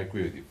 that. I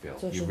agree with you, Phil. You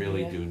Social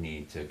really media. do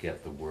need to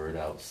get the word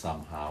out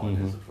somehow, and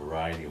there's a Mhm.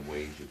 variety of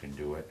ways you can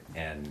do it,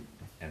 and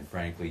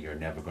frankly, you're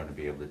never gonna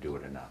be able to do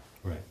it enough.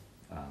 Right.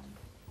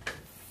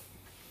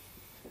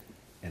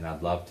 And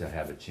I'd love to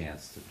have a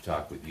chance to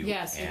talk with you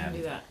Yes, we can and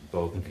do that.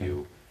 both of Okay.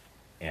 you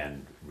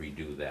and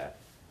redo that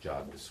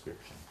job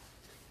description.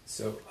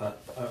 So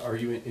are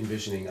you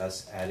envisioning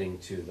us adding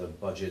to the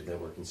budget that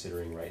we're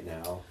considering right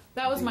now?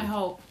 That was my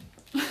hope.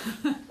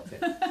 Okay.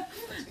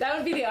 That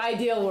would be the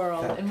ideal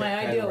world, in my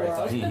Kind of ideal what I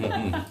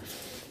world. thought.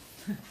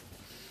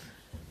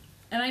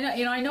 And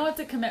I know it's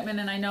a commitment,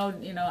 and I know,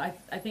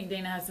 I think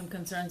Dana has some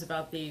concerns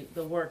about the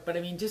work, but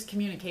I mean, just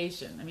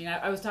communication. I mean,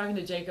 I was talking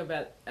to Jacob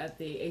at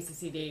the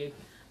ACCD,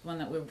 one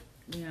that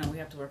we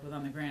have to work with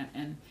on the grant,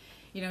 and,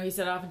 he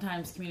said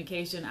oftentimes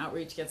communication,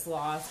 outreach gets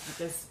lost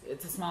because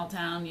it's a small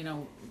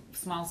town,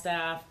 small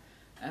staff,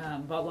 a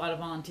lot of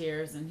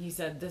volunteers, and he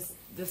said this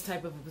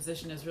type of a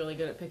position is really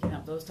good at picking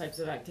up those types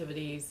of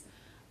activities.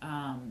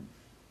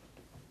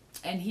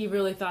 And he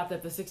really thought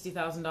that the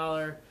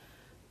 $60,000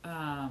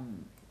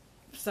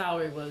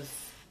 salary was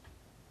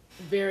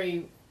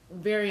very,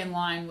 very in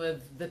line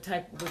with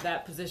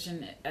that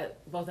position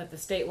both at the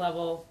state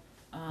level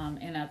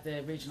and at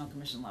the regional planning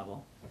commission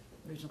level.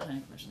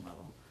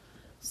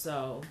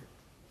 So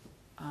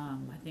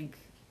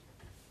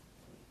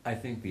I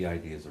think the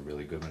idea is a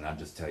really good one. I'll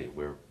just tell you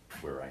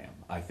where I am.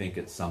 I think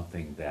it's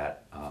something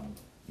that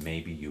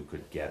maybe you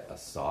could get a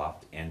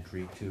soft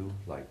entry to,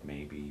 like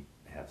maybe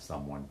have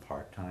someone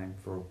part-time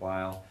for a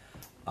while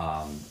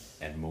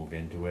and move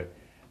into it.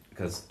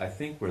 Because I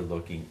think we're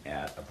looking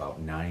at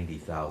about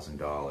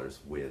 $90,000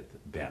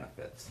 with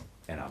benefits,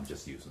 and I'm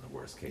just using the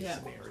worst case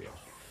scenario.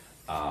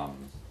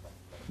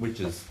 Which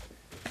is,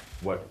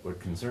 what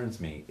concerns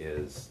me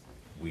is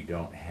we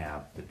don't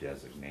have the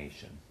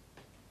designation.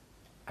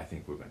 I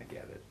think we're gonna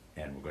get it,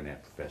 and we're gonna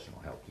have professional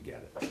help to get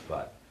it,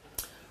 but.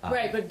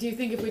 right, but do you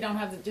think if we don't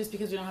have just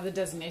because we don't have the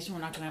designation, we're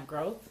not going to have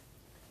growth?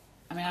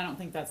 I mean, I don't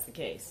think that's the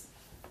case.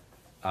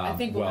 I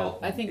think we'll well,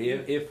 have- I think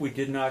if we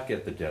did not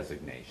get the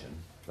designation,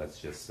 let's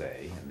just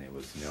say, and there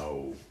was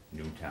no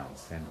new town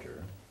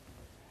center,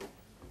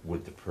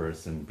 would the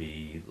person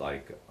be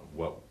like,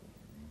 what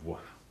I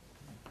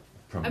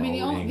promoting?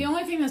 mean, the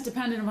only thing that's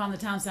dependent upon the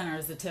town center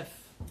is the TIF.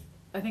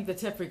 I think the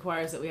TIF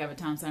requires that we have a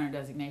town center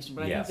designation,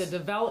 but I Yes. think the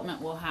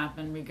development will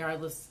happen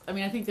regardless. I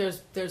mean, I think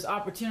there's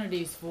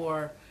opportunities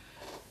for.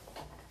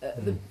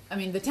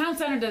 The town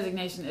center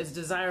designation is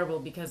desirable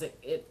because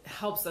it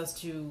helps us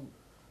to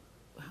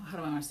how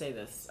do I want to say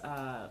this?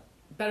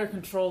 Better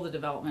control the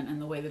development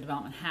and the way the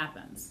development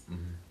happens,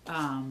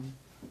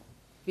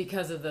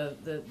 because of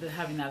the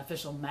having that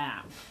official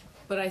map.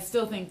 But I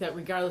still think that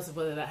regardless of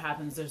whether that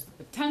happens, there's the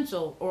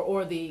potential,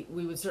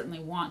 we would certainly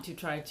want to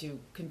try to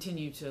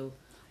continue to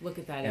look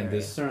at that area. And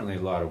there's certainly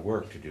a lot of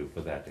work to do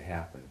for that to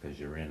happen, because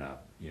you're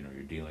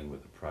you're dealing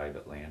with a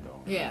private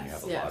landowner. Yes, and you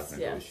have a lot of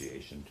yes.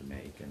 negotiation to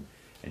make,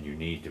 and you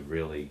need to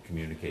really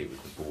communicate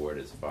with the board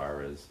as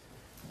far as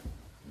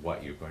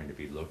what you're going to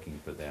be looking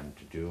for them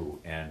to do.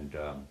 And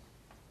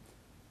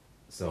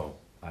so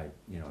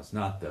it's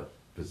not the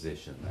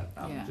position that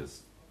I'm Yeah.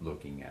 just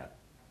looking at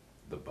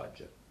the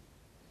budget.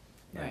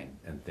 Right.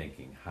 And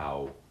thinking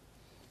how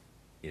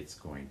it's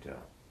going to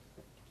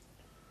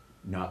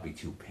not be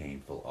too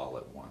painful all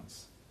at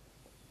once.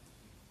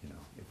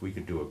 If we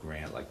could do a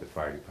grant like the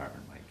fire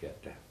department might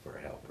get for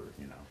a helper,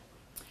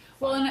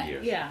 Well, 5 and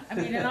years.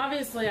 and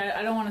obviously,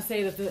 I don't want to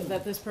say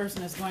that this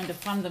person is going to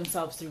fund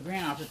themselves through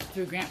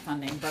grant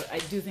funding, but I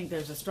do think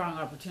there's a strong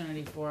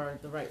opportunity for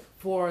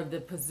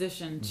the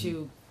position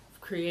to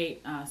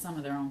create some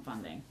of their own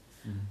funding.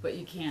 But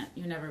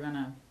you're never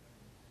gonna.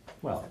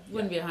 Well,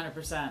 Wouldn't be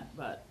 100%,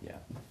 but yeah.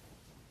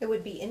 It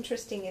would be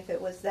interesting if it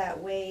was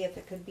that way, if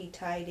it could be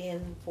tied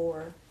in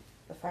for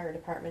the fire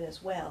department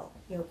as well.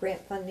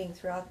 Grant funding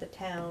throughout the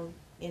town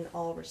in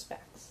all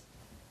respects.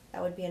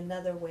 That would be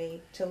another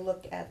way to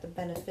look at the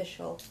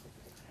beneficial.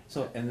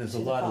 So, and there's a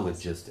To the lot of cost.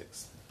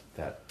 logistics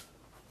that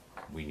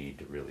we need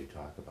to really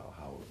talk about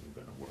how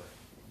we're gonna work,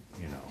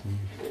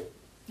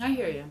 I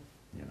hear you.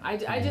 I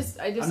just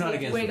I'm not hate to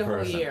against wait the a whole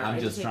person, year. I'm I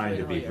just hate trying wait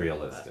to a whole be year,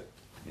 realistic,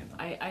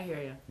 I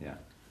hear you. yeah.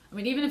 I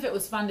mean, even if it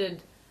was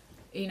funded,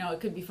 it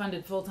could be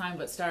funded full-time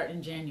but start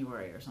in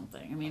January or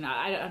something. I mean,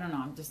 I don't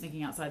know, I'm just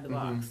thinking outside the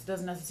box. It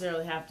doesn't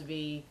necessarily have to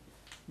be,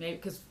 maybe,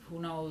 because who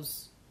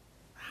knows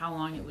how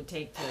long it would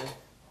take to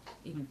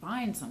even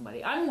find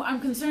somebody. I'm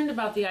concerned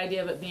about the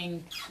idea of it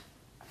being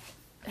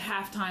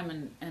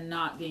half-time and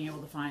not being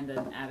able to find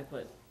an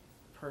adequate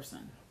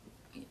person.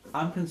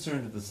 I'm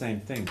concerned with the same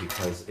thing,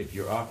 because if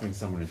you're offering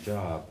someone a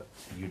job,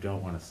 you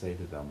don't wanna say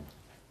to them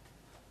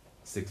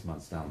 6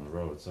 months down the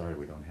road, sorry,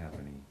 we don't have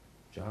any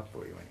job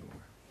for you anymore.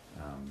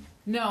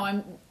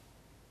 No,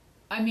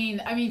 I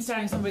mean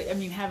starting somebody,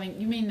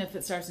 you mean if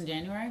it starts in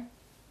January?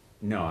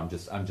 No, I'm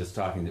just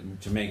talking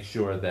to make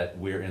sure that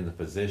we're in the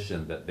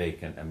position that they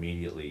can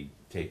immediately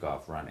take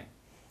off running.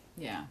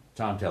 Yeah.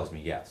 Tom tells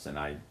me yes, and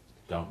I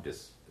don't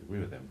disagree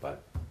with him,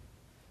 but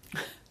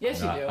Yes,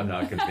 you do. I'm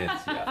not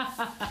convinced yet.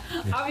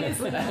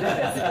 Obviously, I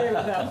disagree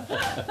with them.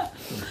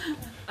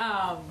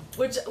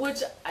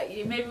 Which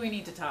maybe we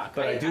need to talk.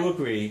 But I do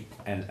agree,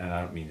 and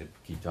I don't mean to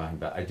keep talking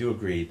about, I do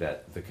agree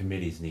that the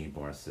committees need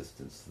more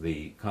assistance.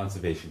 The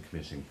Conservation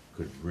Commission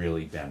could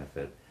really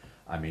benefit.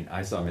 I mean,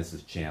 I saw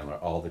Mrs. Chandler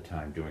all the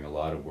time doing a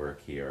lot of work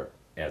here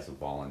as a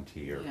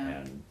volunteer, Yeah.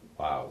 and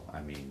wow,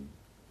 I mean,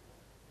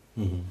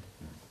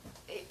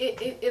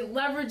 It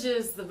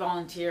leverages the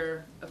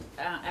volunteer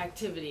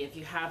activity if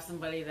you have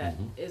somebody that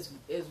is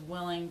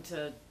willing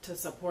to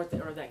support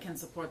or that can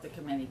support the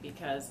committee,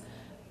 because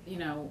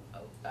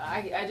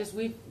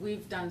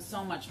we've done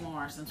so much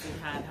more since we've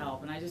had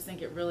help, and I just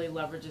think it really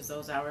leverages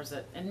those hours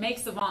and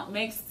makes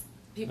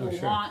people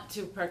want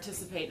to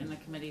participate in the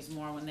committees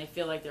more when they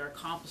feel like they're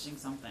accomplishing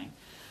something.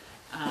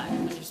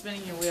 And when you're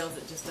spinning your wheels,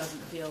 it just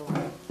doesn't feel,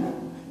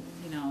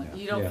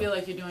 you don't feel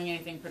like you're doing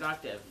anything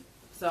productive.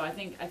 So I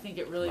think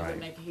it really Right. would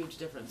make a huge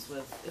difference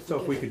with. so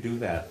if we could do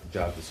that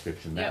job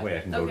description, that Yep, way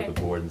I can go to okay. the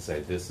board and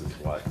say, this is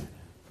what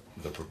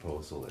the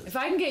proposal is. If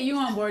I can get you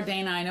on board,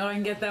 Dana, I know I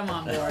can get them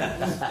on board.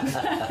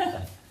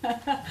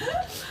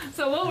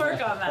 So we'll work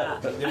on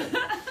that.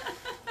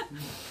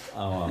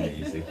 Oh, I'm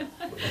easy.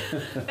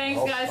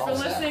 Thanks, guys, for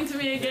listening to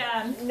me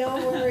again. No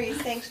worries,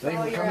 thanks for Thank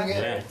all you your for coming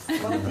in.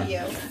 efforts, both of you.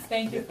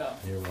 Thank you, Phil.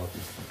 You're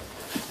welcome.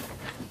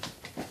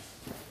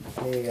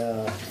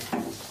 Okay,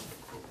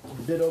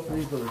 bid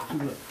opening for the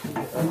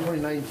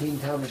 2019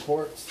 town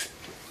reports.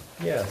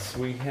 Yes,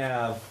 we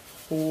have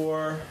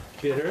 4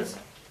 bidders,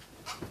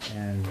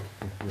 and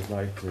if you'd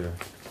like to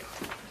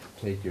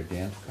take your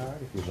dance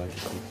card, if you'd like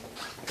to keep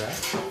track.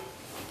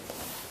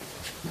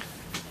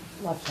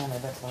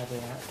 Left-handed, that's why I do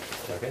that.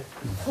 Okay.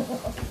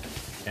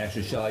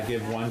 Actually, shall I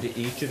give one to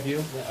each of you?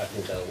 Yeah, I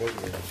think that'll work.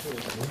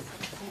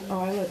 Oh,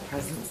 I like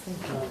presents, thank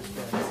you.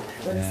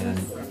 What is And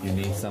this? you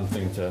need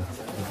something to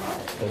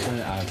open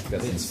it. I've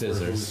got some Who's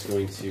scissors.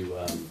 going to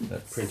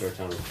That's- print our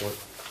town report?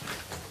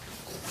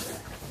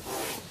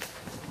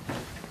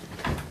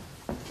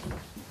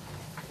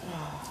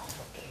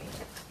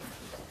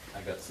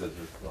 I got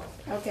scissors.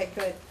 Okay,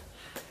 good,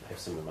 I have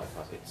some in my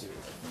pocket too.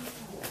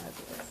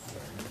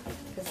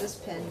 because this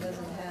pen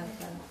doesn't have,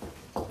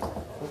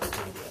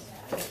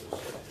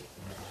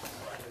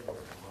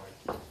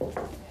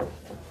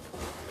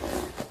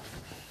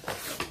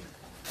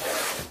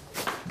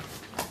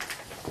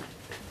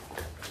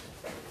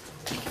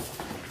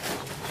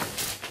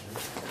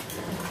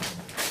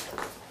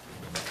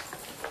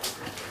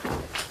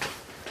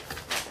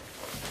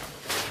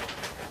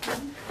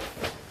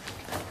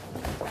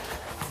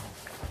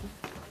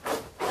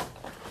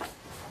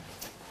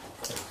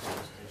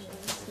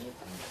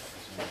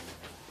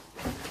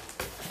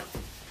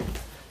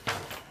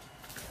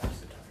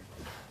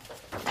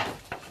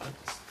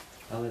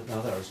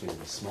 now that ours is gonna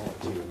be smaller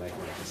too, we might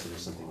wanna consider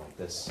something like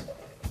this in the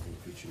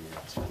future, maybe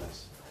it's very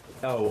nice.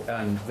 Oh,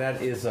 and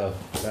that's a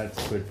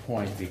good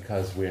point,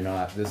 because we're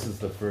not, this is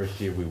the first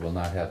year we will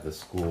not have the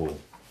school.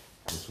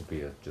 This will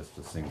be just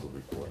a single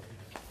report.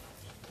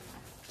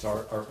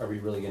 So are we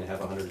really gonna have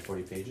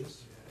 140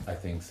 pages? I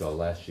think so,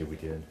 last year we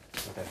did.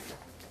 Okay.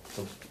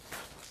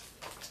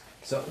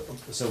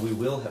 So we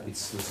will have, the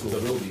school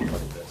will be part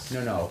of this?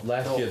 No,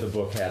 last year the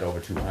book had over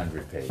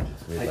 200 pages.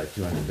 We had like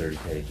 230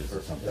 pages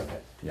or something. Okay.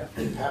 Yeah,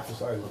 Half the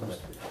size of it.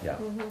 yeah,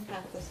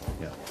 Half the size.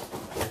 yeah.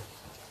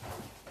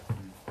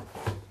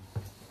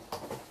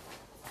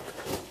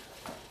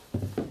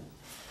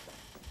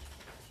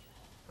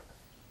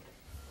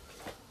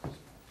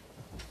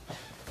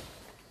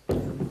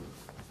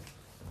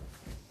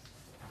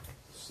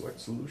 Select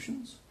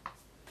Solutions?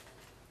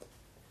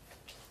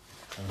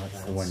 And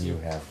that's the one you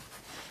have.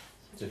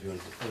 So if you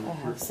want I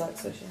have select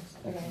solutions.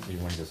 Okay. Do you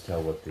want to just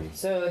tell what the,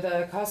 So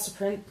the cost to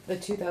print the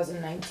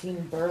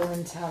 2019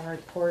 Berlin Town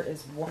Report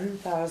is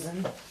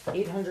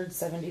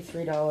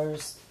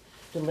 $1,873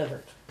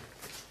 delivered.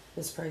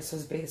 This price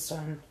was based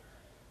on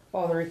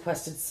all the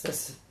requested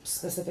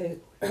specific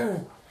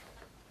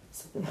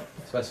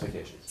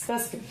specifications.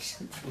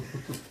 specifications.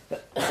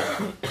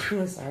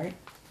 Sorry.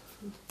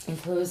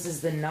 Enclosed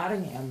is the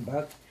Nottingham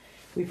book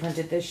we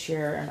printed this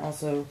year, and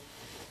also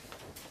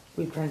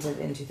we printed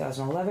in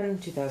 2011,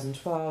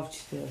 2012,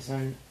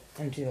 2000,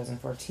 and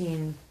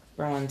 2014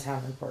 Berlin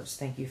Town Reports.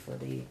 Thank you for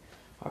the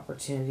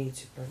opportunity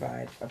to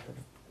provide a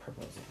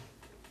proposal.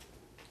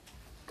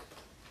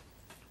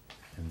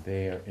 and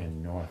they are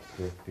in North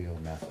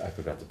Brookfield, Mass. I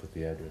forgot to put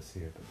the address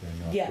here, but they're in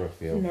North Yeah,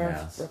 Brookfield, North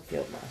Mass.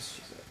 Brookfield,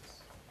 Massachusetts.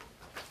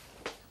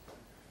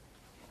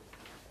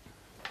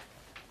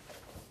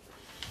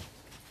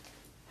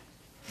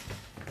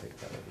 Take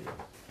that over here.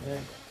 Yeah.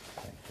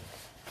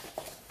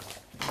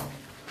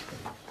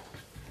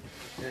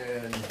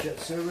 And jet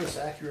service,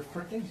 accurate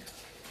printing?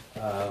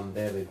 They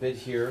have a bid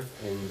here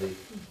in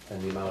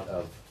the amount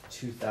of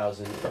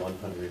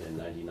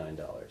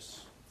 $2,199.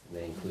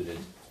 They included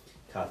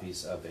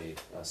copies of a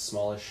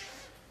smallish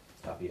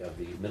copy of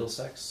the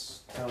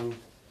Middlesex Town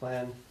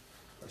Plan,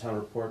 or Town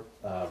Report,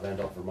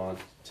 Randolph, Vermont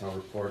Town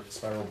Report,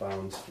 spiral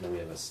bound, and then we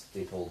have a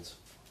stapled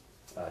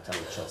Town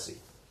of Chelsea.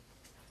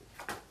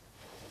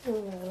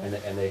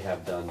 And they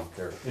have done,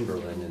 they're in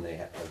Berlin, and they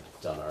have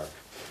done our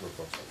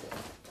reports like that.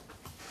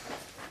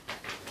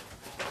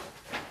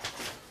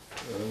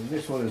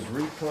 This one is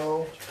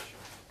repro,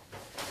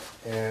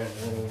 and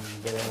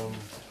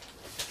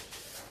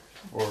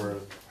for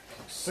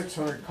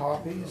 600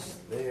 copies,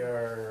 they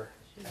are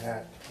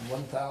at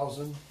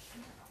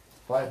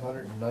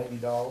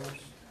 $1,590.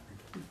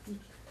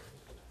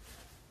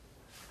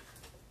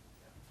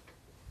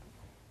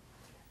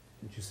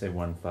 Did you say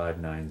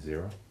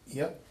 1590?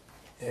 Yep,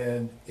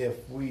 and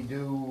if we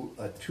do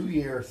a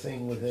 2-year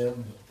thing with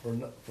them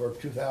for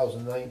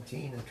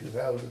 2019 and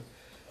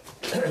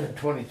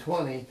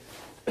 2020,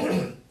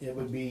 it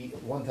would be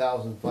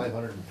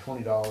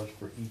 $1,520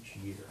 for each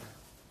year.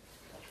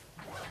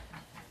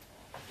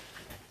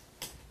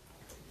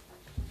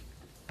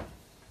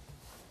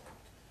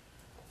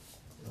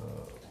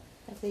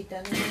 Have they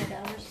done any of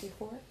ours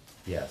before?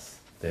 Yes,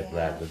 they've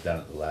Yeah.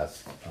 done it the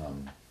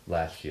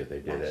last year they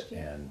did it, Last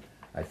year. and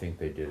I think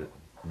they did it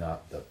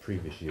not the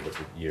previous year, but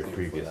the year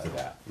previous to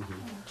that.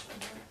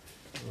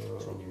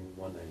 It's only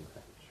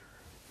 195.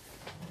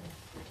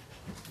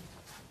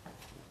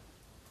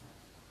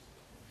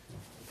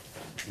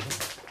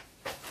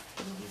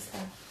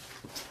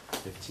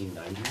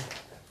 $1,590.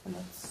 And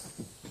that's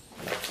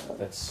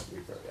That's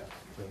repro, yeah.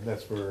 And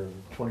that's for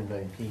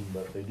 2019,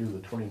 but they do the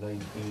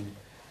 2019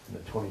 and the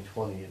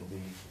 2020, it'll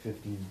be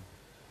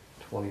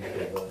 1520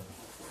 for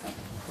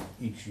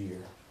each year.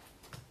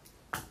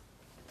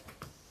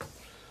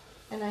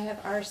 And I have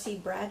R.C.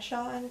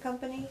 Bradshaw and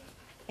Company,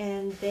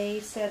 and they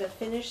said a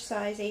finished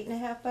size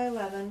 8.5 by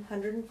 11,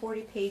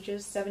 140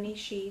 pages, 70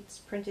 sheets,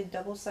 printed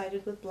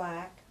double-sided with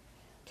black,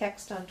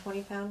 text on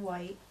 20-pound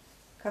white,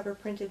 cover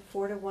printed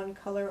 4:1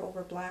 color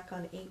over black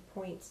on 8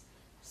 points,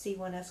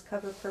 C1S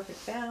cover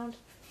perfect bound,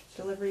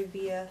 delivery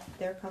via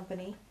their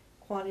company,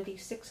 quantity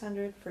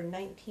 600 for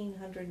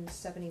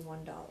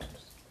 $1,971.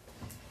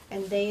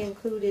 And they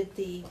included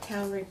the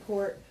town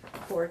report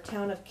for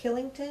town of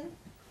Killington,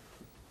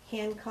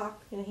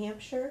 Hancock, New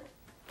Hampshire,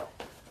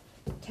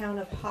 town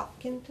of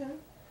Hopkinton,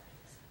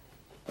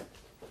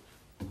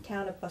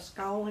 town of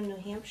Boscawen, New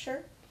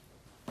Hampshire,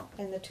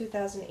 and the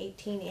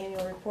 2018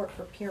 annual report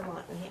for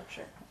Piermont, New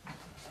Hampshire.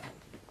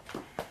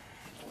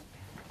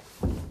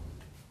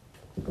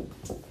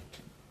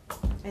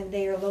 And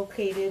they are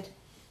located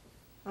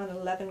on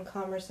 11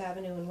 Commerce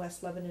Avenue in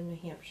West Lebanon, New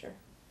Hampshire.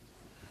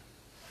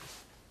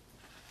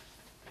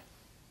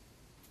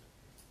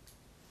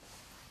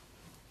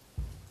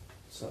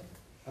 So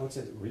I would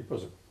say that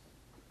repro's a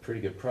pretty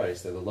good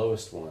price. They're the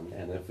lowest one,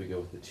 and if we go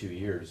with the 2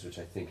 years, which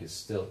I think is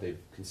still, they've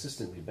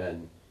consistently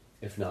been,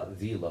 if not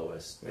the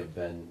lowest, they've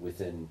been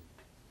within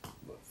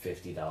what,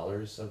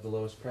 $50 of the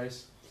lowest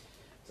price.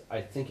 So I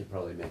think it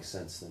probably makes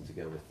sense then to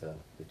go with the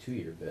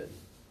 2-year bid.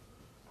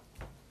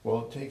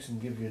 Well, it takes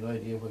and gives you an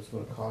idea what it's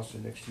gonna cost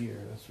you next year,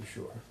 that's for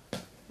sure.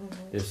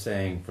 They're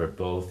saying for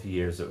both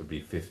years it would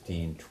be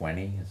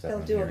 15-20, is that They'll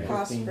what I'm do a hearing?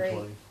 cost 15, break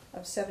 20.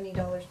 of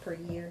 $70 per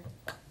year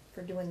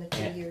for doing the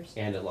 2 years.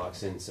 And it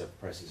locks in, so if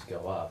prices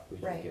go up, we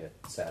don't Right. get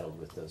saddled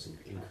with those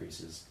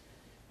increases.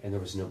 And there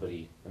was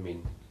nobody, I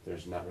mean,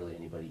 there's not really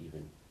anybody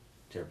even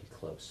terribly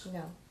close.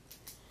 No.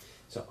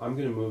 So I'm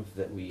gonna move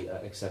that we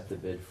accept the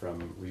bid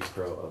from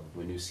Repro of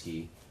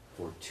Winooski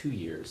for 2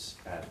 years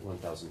at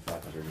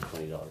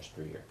 $1,520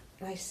 per year.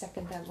 I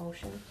second that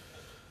motion.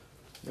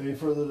 Any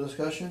further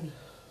discussion?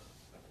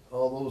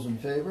 All those in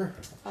favor?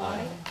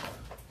 Aye.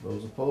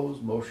 Those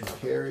opposed, motion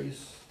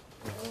carries.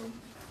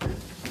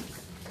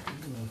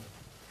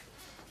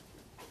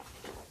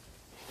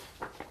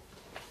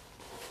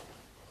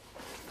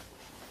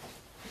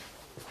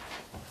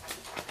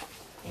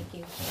 Thank you.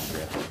 Yeah, Yes,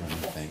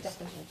 thanks.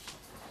 definitely.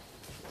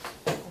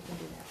 I can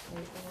do that for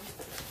you.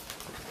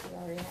 You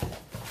already have it.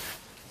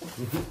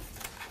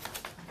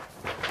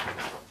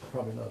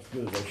 Probably not as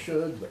good as I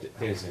should, but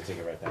Dana's gonna take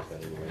it right back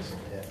then anyways.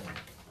 yeah.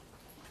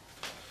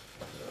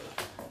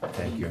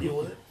 Thank you. Deal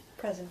with it.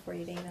 Present for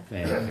you, Dana.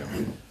 Thank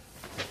you.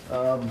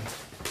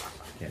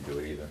 Can't do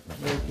it either.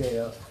 Okay,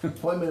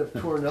 appointment of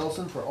Tor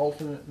Nelson for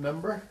alternate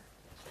member,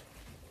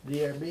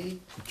 DRB.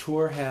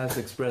 Tour has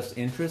expressed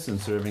interest in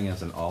serving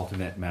as an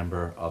alternate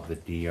member of the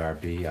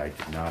DRB. I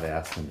did not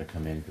ask him to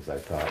come in because I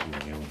thought you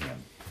knew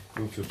him.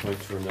 Move to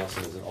appoint Tor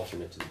Nelson as an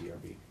alternate to the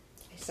DRB.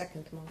 I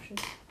second the motion.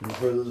 Any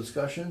further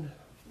discussion?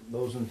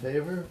 Those in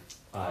favor?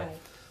 Aye.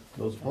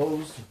 Those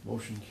opposed,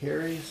 motion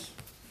carries.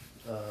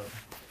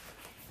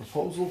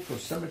 Proposal for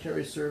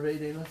cemetery survey,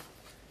 Dana?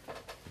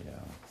 Yeah.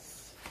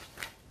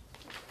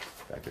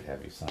 If I could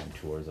have you sign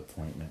Tour's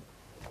appointment.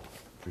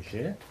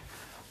 Appreciate it.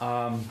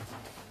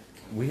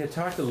 We had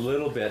talked a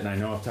little bit, and I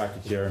know I've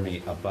talked to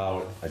Jeremy,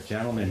 about a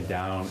gentleman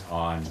down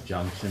on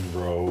Junction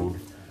Road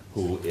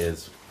who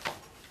is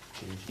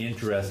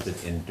interested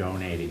in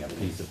donating a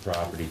piece of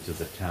property to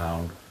the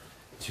town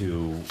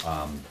to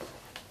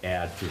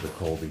add to the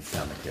Colby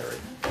Cemetery,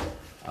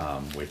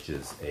 which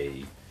is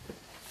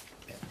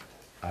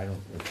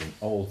it's an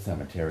old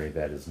cemetery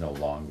that is no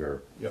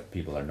longer, Yep.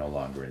 people are no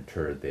longer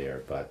interred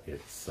there, but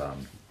it's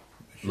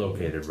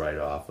located right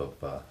off of,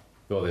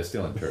 well, they're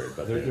still interred,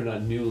 but They're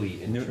not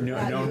newly no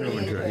interred. new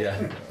interred,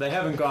 yeah. They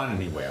haven't gone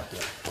anywhere.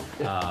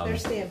 They're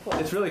staying put.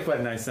 It's really quite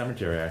a nice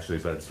cemetery, actually,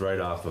 but it's right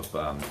off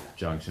of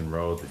Junction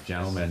Road. The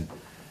gentleman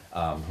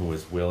who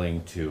is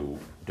willing to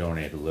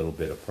donate a little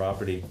bit of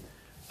property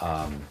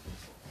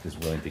is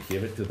willing to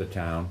give it to the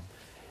town,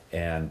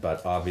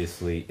 but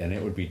obviously, and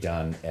it would be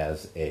done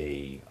as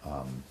a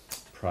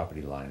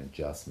property line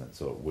adjustment,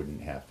 so it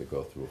wouldn't have to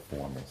go through a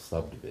formal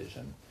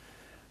subdivision.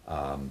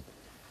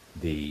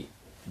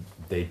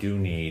 They do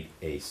need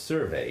a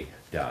survey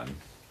done,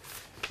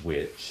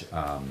 which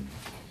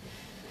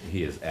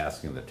he is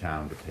asking the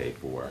town to pay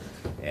for,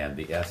 and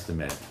the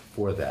estimate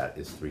for that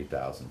is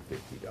 $3,050.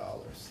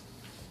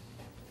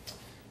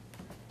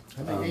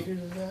 How many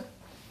acres is that?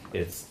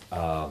 It's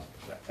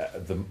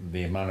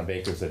the amount of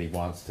acres that he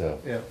wants to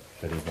Yeah.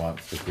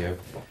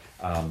 give.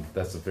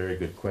 That's a very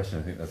good question.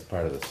 I think that's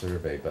part of the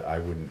survey, but I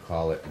wouldn't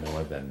call it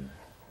more than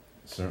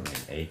certainly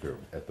an acre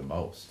at the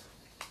most.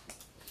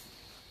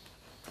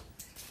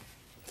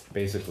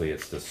 Basically,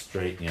 it's to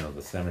straighten,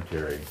 the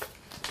cemetery,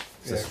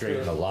 to Yeah,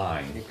 straighten the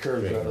line. It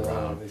curves right straighten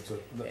around.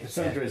 The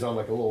cemetery's on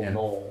like a little And-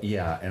 knoll.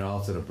 Yeah, and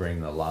also to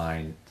bring the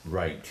line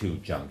right to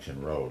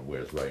Junction Road,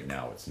 whereas right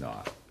now it's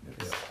not.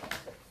 It's-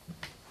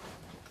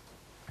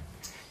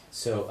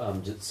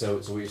 So, so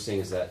what you're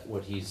saying is that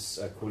what he's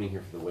quoting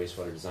here for the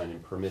wastewater design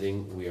and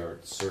permitting, we are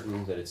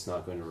certain that it's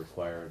not going to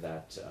require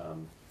that,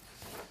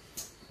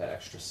 that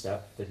extra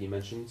step that he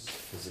mentions?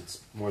 Because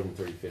it's more than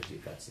 30/50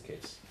 if that's the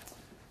case.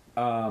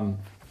 Have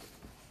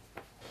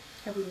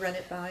we run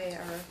it by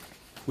our,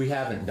 We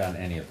haven't done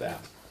any of that.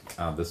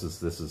 This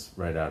is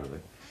right out of the.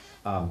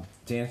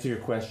 To answer your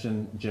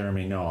question,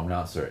 Jeremy, no, I'm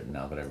not certain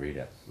now that I read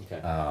it.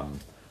 Okay.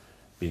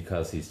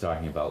 Because he's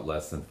talking about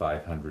less than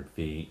 500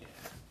 feet,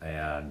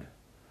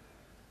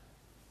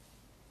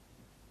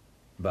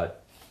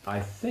 but I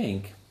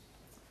think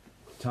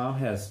Tom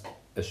has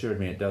assured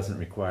me it doesn't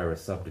require a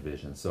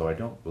subdivision, so I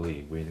don't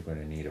believe we're going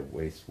to need a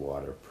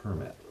wastewater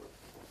permit.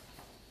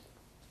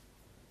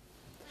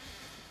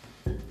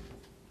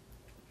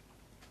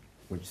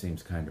 Which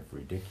seems kind of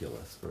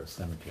ridiculous for a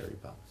cemetery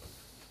bump.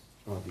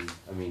 Well,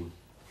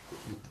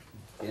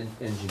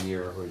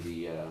 engineer or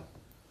the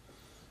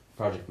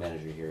project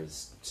manager here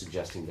is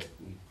suggesting that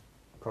we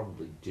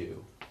probably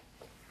do.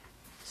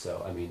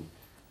 So, I'm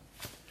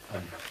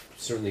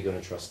certainly going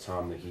to trust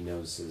Tom that he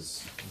knows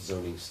his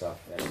zoning stuff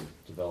and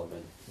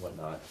development,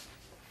 whatnot.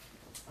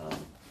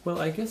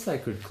 Well, I guess I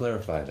could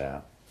clarify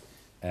that,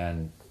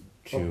 and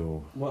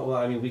to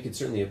Well, we could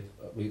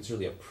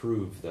certainly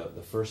approve the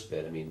first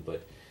bit.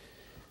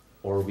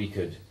 Or we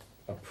could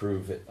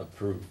approve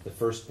the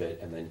first bit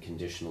and then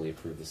conditionally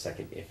approve the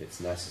second if it's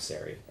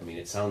necessary.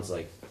 It sounds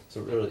like,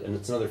 so really, and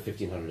it's another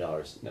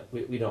 $1,500. No,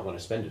 we don't want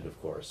to spend it,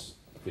 of course,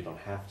 if we don't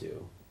have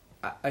to.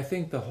 I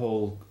think the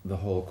whole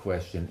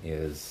question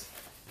is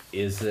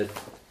it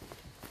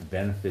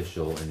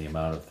beneficial in the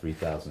amount of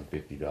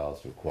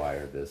 $3,050 to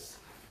acquire this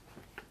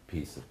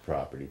piece of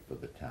property for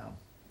the town,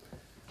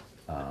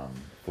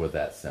 for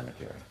that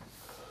cemetery?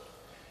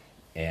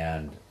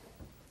 And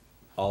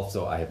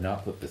also, I have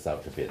not put this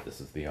out to bid. This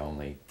is the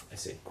only I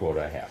see. quote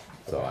I have.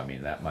 So, Okay. I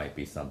mean, that might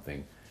be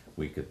something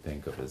we could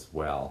think of as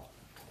well.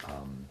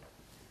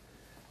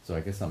 So I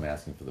guess I'm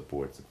asking for the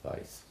board's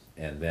advice.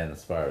 And then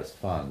as far as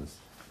funds,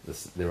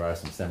 there are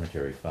some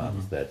cemetery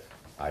funds that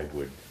I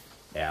would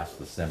ask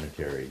the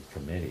cemetery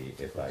committee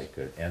if I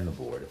could, and the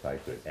board, if I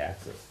could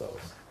access those.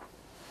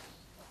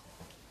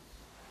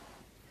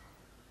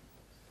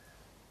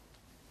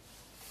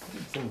 I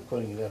think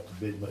putting it up to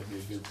bid might be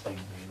a good thing,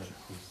 Dana.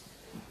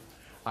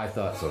 I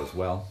thought so as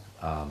well.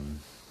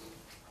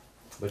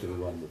 But do we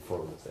want to move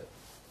forward with it?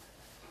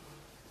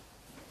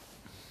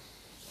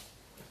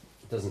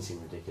 It doesn't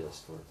seem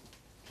ridiculous for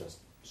just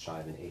shy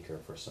of an acre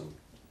for some.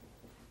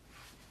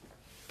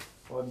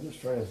 Well, I'm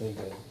just trying to think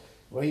that,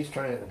 what he's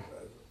trying to,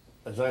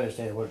 as I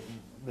understand, what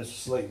Mr.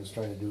 Slayton's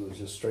trying to do is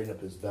just straighten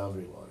up his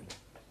boundary line.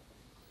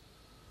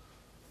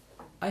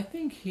 I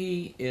think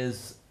he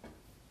is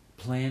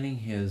planning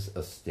his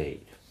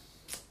estate,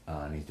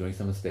 and he's doing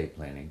some estate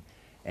planning,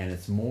 and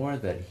it's more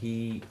that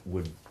he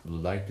would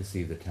like to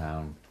see the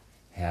town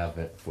have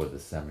it for the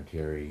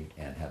cemetery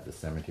and have the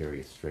cemetery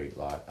a straight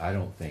lot. I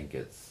don't think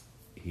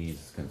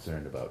he's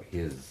concerned about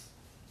his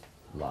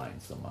line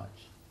so much.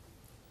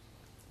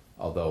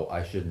 Although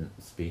I shouldn't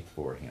speak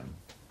for him.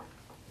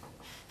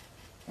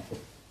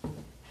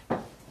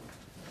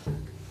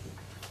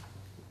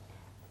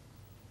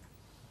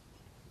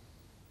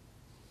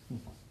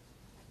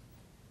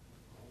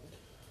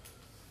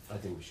 I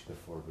think we should go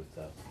forward with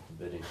the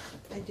bidding.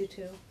 I do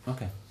too.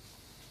 Okay.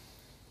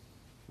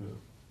 Yeah,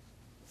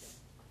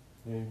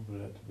 you can put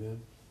it out to bid.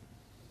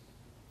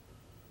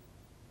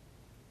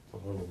 I'll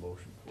have a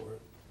motion for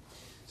it.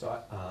 So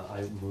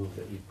I move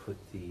that you put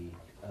the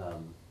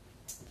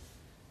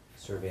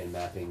survey and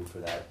mapping for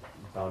that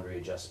boundary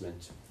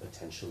adjustment,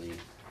 potentially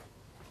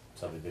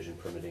subdivision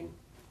permitting,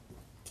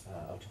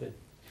 out to bid.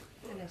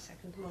 And I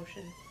second the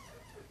motion.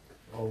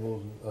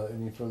 All those,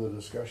 any further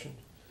discussion?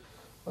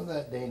 On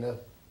that, Dana,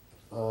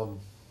 I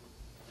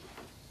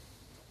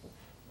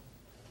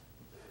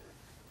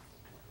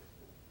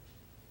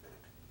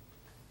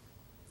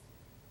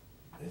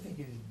think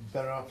it's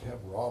better off to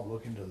have Rob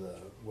look into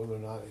whether or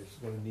not it's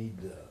gonna need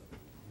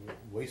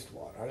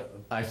wastewater.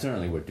 I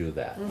certainly would do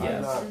that,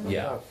 yes. I'm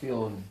not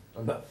feeling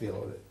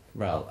it.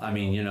 Well, I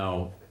mean, you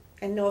know,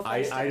 And no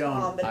offense I to don't,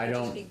 Tom, but I it'd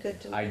just don't, be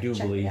good to I do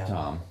check it believe out.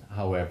 Tom.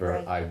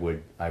 However, Right.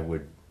 I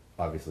would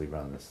obviously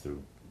run this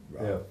through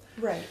Rob. Yeah.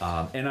 Right.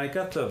 And I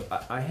got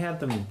I had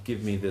them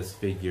give me this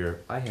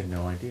figure. I had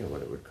no idea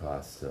what it would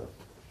cost to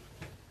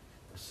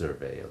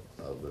survey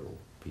a little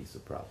piece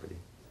of property.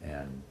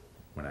 And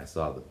when I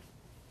saw the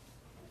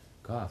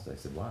cost, I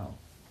said, wow.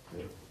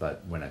 Yeah.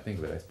 But when I think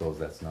of it, I suppose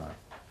that's not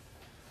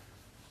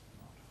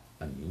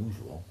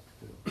unusual.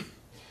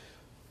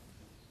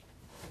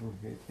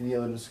 Okay, any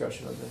other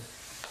discussion on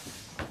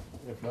this?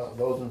 If not,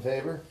 those in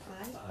favor?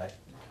 Aye. Aye.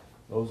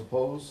 Those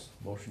opposed?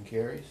 Motion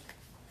carries.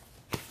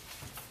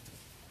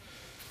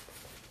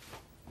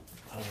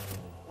 Let's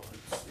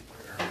see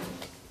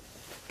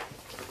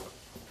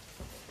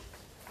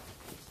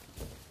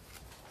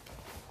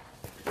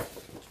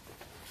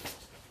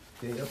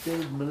here. The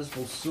updated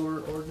municipal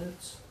sewer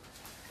ordinance?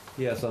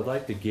 Yes, I'd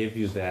like to give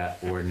you that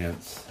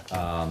ordinance.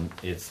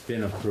 It's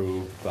been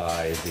approved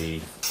by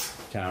the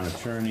town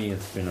attorney,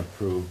 it's been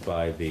approved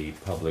by the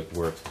Public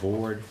Works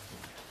Board.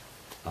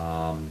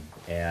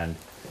 And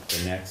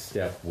the next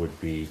step would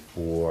be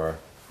for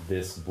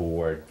this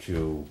board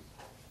to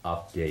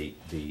update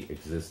the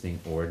existing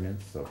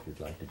ordinance. So if you'd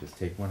like to just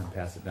take one and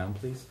pass it down,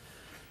 please.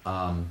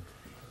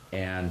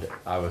 And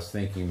I was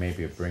thinking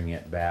maybe of bringing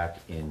it back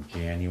in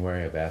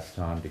January. I've asked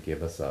Tom to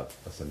give us a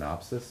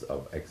synopsis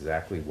of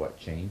exactly what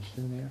changed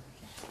in there,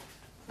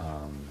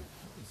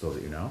 so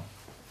that you know.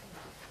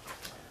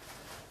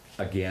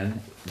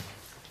 Again,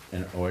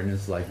 an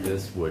ordinance like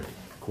this would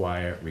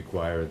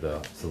require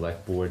the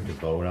select board to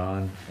vote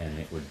on, and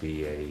it would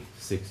be a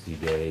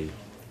 60-day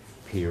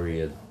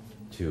period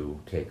to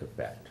take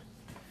effect.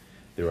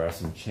 There are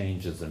some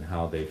changes in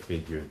how they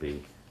figure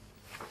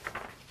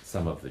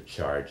some of the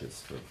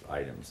charges for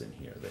items in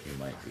here that you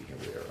might be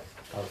aware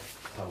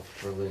of. How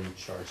Berlin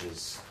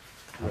charges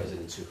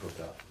residents who hook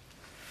up.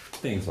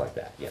 Things like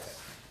that,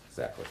 yes,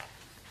 exactly.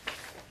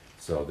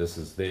 So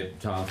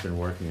Tom's been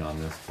working on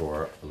this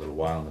for a little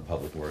while, and the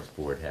Public Works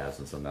Board has,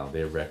 and so now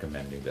they're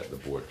recommending that the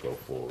board go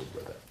forward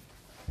with it.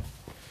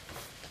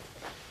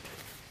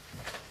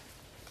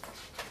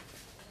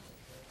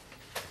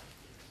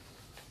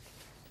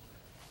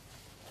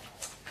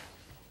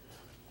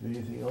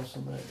 Anything else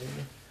on that,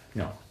 Dana?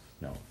 No,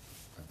 no.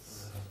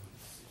 That's,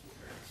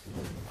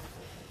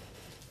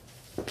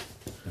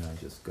 and I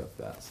just got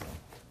that, so.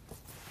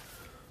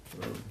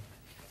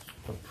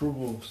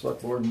 Approval of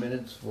select board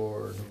minutes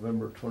for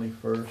November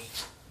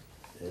 21st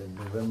and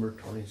November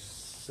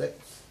 26th.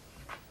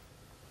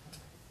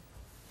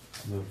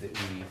 Move that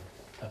we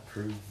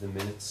approve the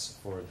minutes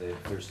for the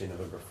Thursday,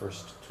 November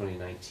 1st,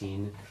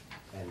 2019,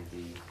 and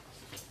the,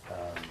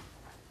 hold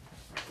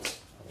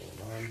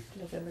on,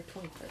 November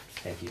 21st.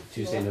 thank you,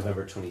 Tuesday,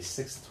 November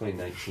 26th,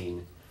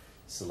 2019,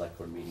 Select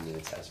Board meeting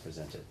minutes as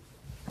presented.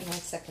 And I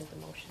second the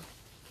motion.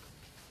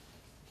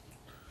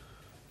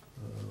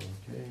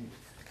 Okay,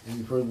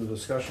 any further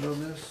discussion on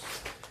this?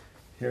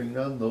 Hearing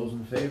none, those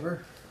in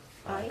favor?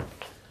 Aye.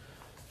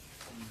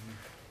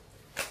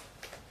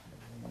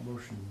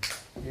 Motion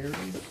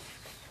carries.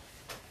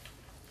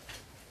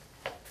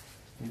 Are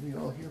we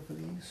all here for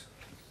these?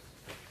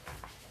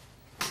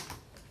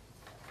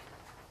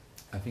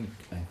 I think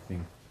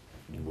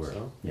you were.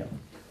 So? Yeah, I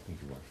think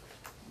you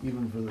were.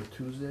 Even for the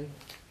Tuesday?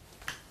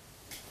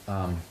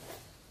 I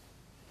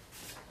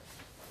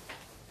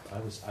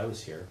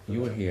was here.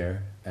 You were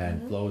here,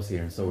 and Mhm. Flo was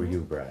here, and so were you,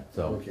 Brad,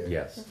 so, Okay.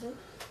 yes, Mhm.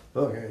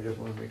 Okay, I just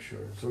wanna make sure.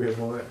 So we have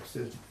one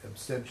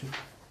abstention?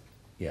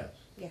 yes.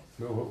 Yeah.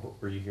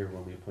 Were you here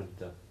when we appointed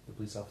the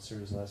police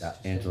officers last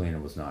Tuesday? Angelina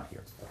was not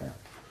here. Okay.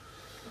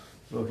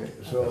 Okay,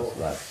 That so, was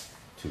last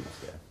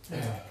Tuesday.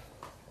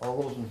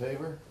 all those in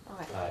favor?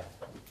 Aye. Aye.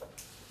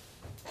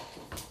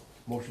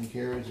 Motion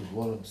carries with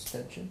one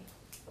abstention.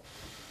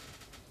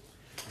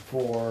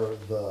 For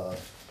the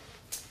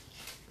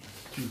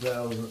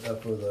 2000,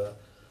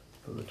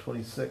 for the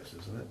 26th,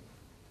 isn't it?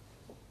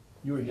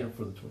 You were here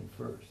for the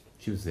 21st.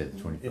 She was there the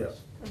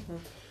 21st. Mhm.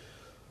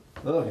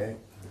 Okay.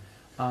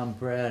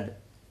 Brad,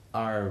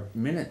 our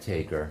minute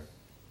taker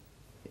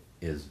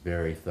is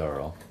very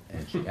thorough,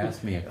 and she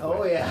asked me a question.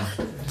 Oh, yeah.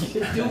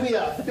 Do me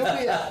up, do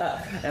me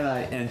up.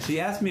 And she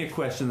asked me a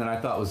question that I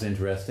thought was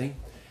interesting,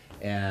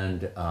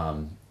 and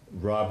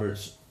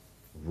Robert's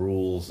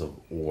Rules of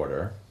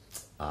Order,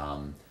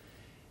 and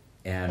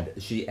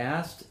she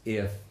asked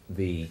if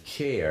the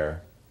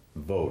chair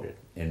voted.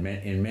 In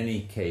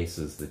many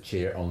cases, the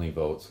chair only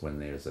votes when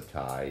there's a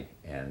tie,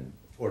 and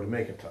Or to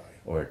make a tie.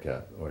 or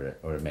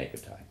to make a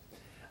tie.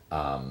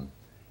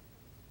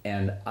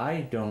 And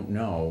I don't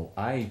know.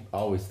 I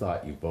always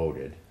thought you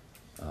voted.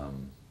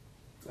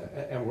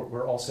 And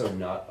we're also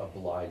not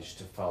obliged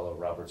to follow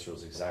Robert's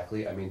rules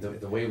exactly. I mean,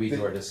 the way we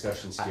do our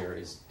discussions here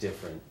is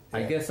different.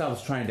 I guess I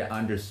was trying to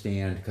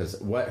understand, because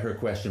what her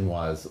question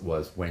was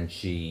when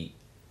she,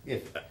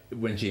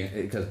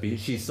 because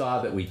she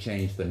saw that we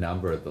changed the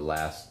number at the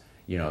last,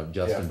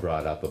 Justin Yeah.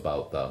 brought up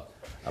about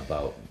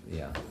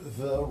yeah.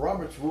 The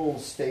Robert's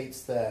Rules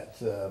states that,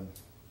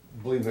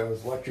 believe me, I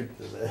was lectured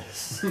to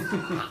this.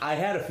 I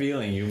had a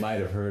feeling you might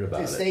have heard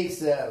about It it. states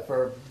that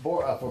for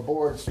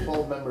boards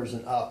 12 members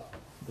and up,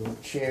 the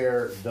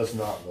chair does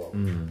not vote.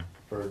 Mm.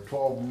 For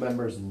 12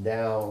 members and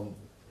down,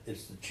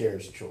 it's the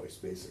chair's choice,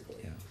 basically.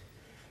 Yeah.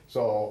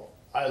 So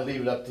I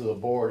leave it up to the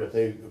board.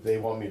 If they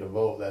want me to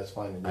vote, that's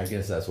fine. I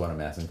guess that's what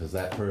I'm asking, because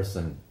that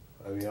person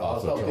I mean,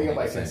 also I'll told think me of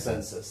by the same thing.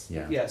 consensus.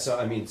 Yeah. Yeah, so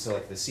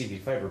like the CV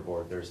Fiber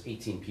Board, there's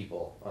 18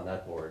 people on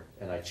that board,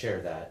 and I chair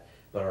that,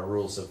 but our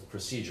rules of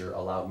procedure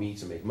allow me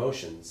to make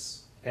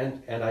motions,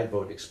 and I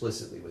vote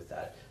explicitly with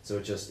that. So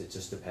it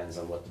just depends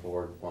on what the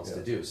board wants to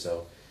Yeah. do.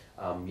 So,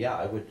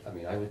 I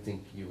would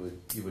think you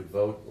would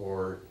vote,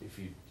 or if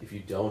you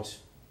don't,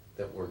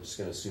 that we're just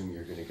gonna assume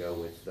you're gonna go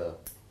with the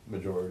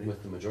Majority.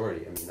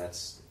 majority. I mean,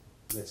 that's.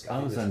 I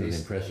was under the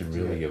basically- impression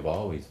really you've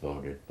always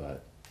voted,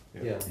 but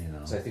Yeah, you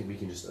know. so I think we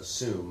can just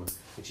assume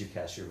that you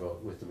cast your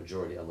vote with the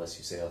majority unless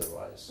you say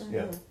otherwise.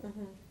 Yeah. Mhm,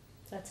 mhm.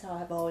 That's how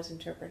I've always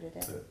interpreted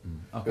it.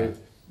 okay.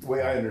 The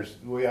way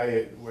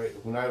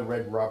when I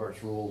read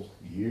Robert's Rules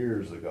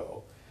years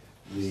ago,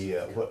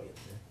 yeah,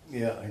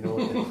 I know,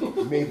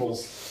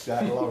 Mabel's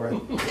got it all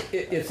right.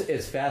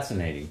 It's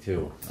fascinating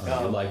too.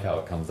 I like how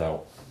it comes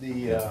out.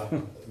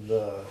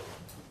 The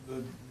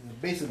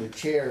basically the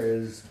chair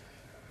is,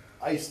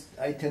 I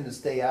tend to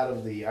stay out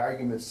of the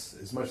arguments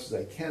as much as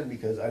I can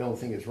because I don't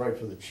think it's right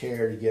for the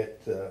chair to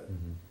get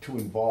too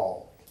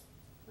involved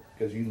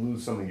because you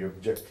lose some of your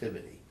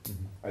objectivity.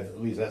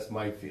 At least that's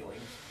my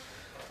feelings.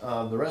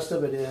 The rest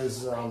of it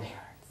is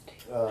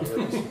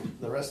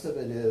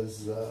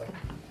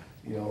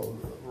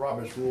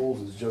Robert's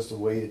Rules is just a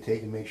way to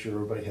take and make sure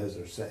everybody has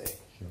their say.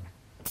 Sure.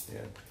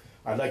 Yeah,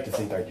 I'd like to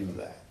think I do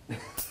that.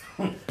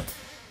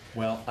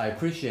 Well, I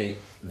appreciate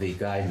the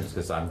guidance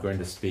because I'm going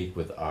to speak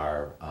with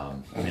our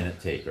minute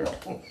taker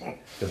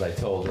because I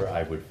told her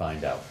I would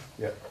find out.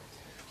 Yep.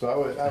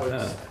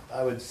 So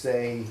I would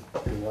say,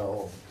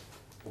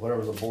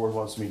 whatever the board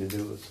wants me to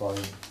do is fine.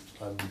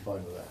 I'd be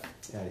fine with that.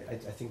 Yeah, I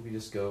think we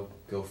just go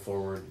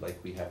forward like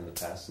we have in the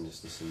past and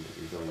just assume that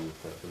you're going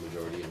with the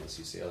majority unless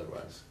you say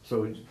otherwise.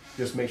 So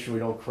just make sure we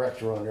don't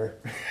correct her on her.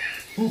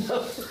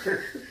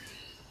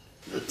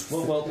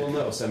 Well,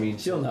 no. So I mean,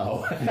 She'll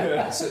know.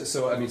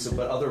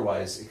 but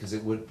otherwise, because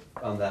it would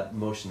on that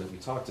motion that we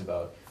talked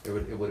about, it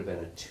would have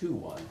been a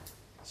 2-1.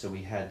 So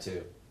we had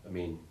to. I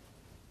mean,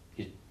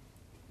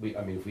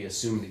 if we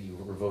assumed that you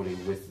were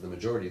voting with the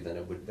majority, then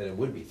it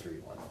would be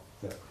 3-1.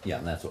 Yeah,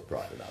 and that's what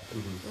brought it up.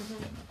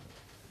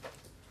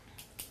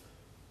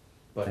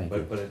 But Thank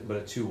you. but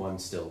a 2-1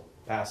 still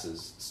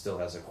passes, still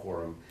has a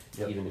quorum,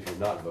 Yep. even if you're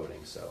not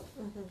voting. So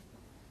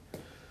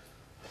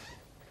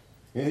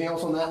Anything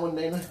else on that one,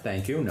 Dana?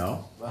 Thank you,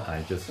 no.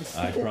 I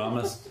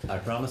promised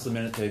the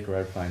minute taker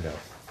I'd find out.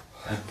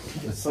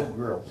 It's so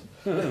grilled.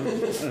 Town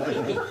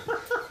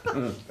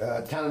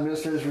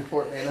administrator's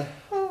report, Dana?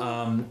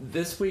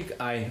 This week,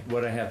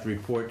 what I have to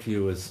report to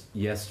you is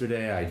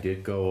yesterday I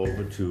did go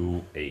over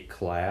to a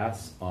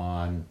class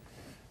on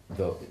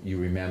you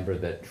remember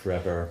that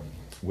Trevor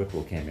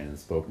Whipple came in and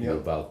spoke to you Yep.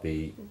 about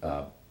the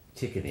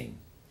ticketing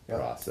Yep.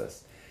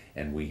 process.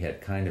 And we had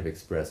kind of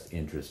expressed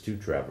interest to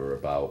Trevor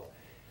about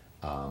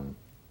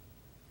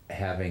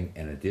having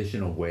an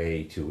additional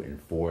way to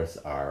enforce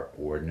our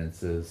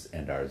ordinances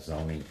and our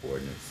zoning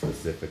ordinance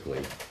specifically,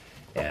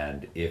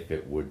 and if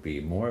it would be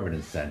more of an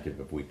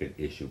incentive if we could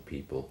issue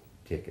people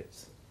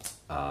tickets.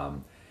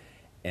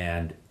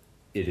 And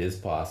it is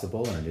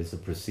possible, and it is a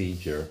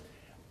procedure.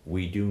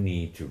 We do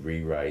need to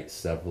rewrite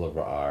several of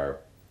our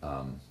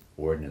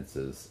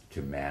ordinances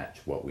to match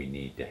what we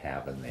need to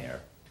have in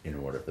there in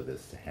order for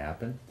this to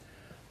happen.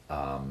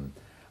 I'm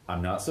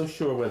not so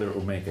sure whether it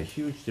will make a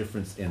huge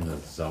difference in the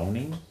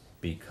zoning,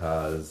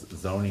 because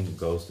zoning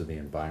goes to the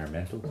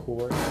environmental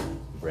court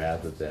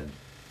rather than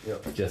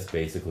Yep. just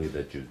basically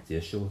the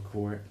judicial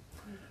court.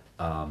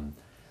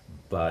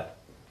 But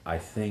I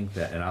think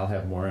that, and I'll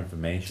have more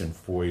information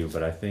for you,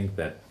 but I think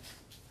that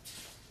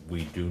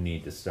we do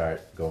need to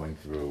start going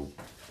through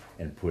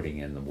and putting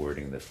in the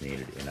wording that's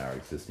needed in our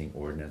existing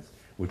ordinance,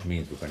 which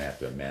means we're gonna have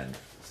to amend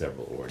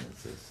several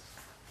ordinances.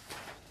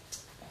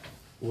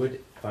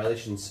 Would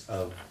violations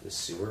of the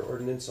sewer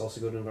ordinance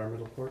also go to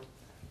environmental court?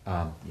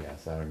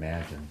 Yes, I would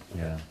imagine,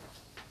 yeah.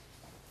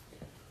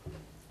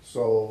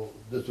 So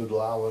this would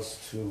allow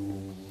us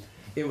to,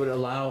 It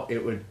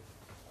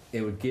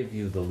would give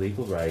you the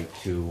legal right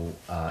to,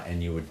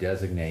 and you would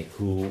designate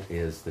who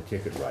is the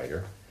ticket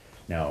writer.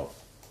 Now,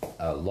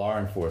 law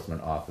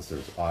enforcement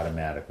officers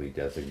automatically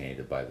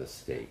designated by the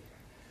state.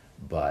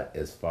 But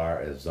as far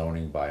as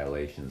zoning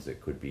violations,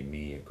 it could be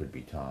me, it could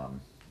be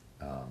Tom,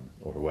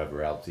 or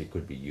whoever else, it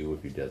could be you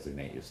if you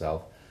designate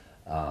yourself,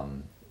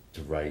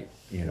 to write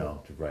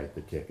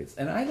the tickets.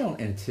 And I don't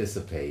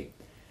anticipate,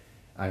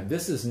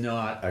 this is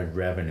not a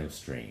revenue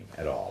stream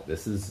at all.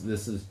 This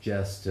is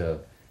just to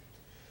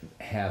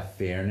have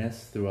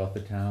fairness throughout the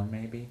town,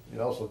 maybe. it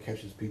also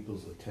catches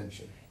people's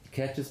attention. It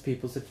catches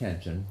people's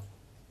attention,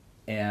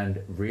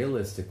 and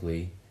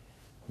realistically,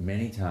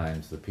 many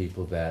times the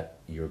people that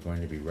you're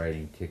going to be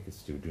writing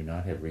tickets to do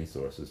not have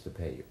resources to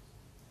pay you.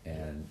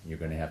 And you're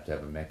going to have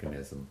a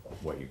mechanism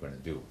of what you're going to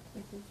do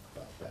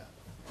about that.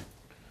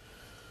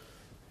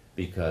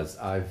 Because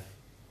I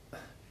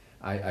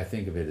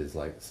think of it as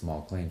like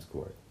small claims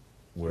court.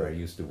 Where I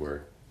used to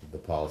work, the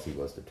policy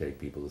was to take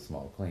people to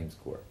small claims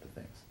court for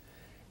things.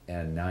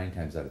 And 9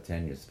 times out of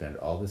 10, you spend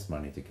all this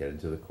money to get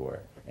into the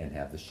court and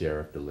have the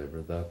sheriff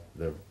deliver the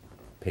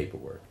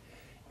paperwork.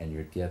 And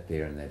you'd get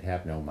there and they'd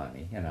have no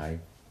money, and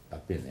I've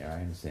been there,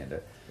 I understand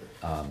it.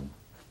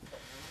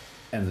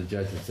 And the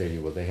judge would say to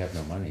you, well, they have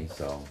no money,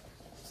 so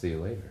see you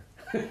later.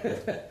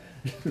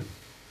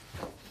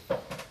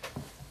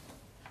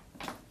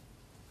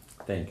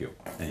 Thank you,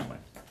 anyway.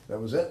 That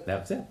was it?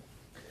 That's it.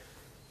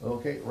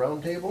 Okay,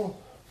 round table,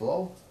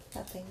 Flo,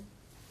 Nothing.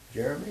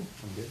 Jeremy,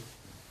 I'm good.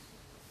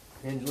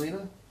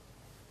 Angelina,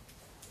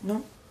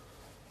 No.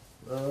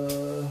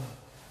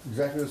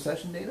 executive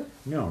session, Dana?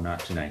 No, not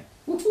tonight.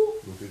 Woo-hoo.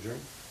 Move to adjourn?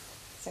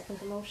 Second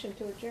the motion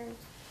to adjourn.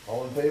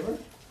 All in favor?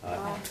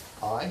 Aye.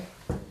 Aye.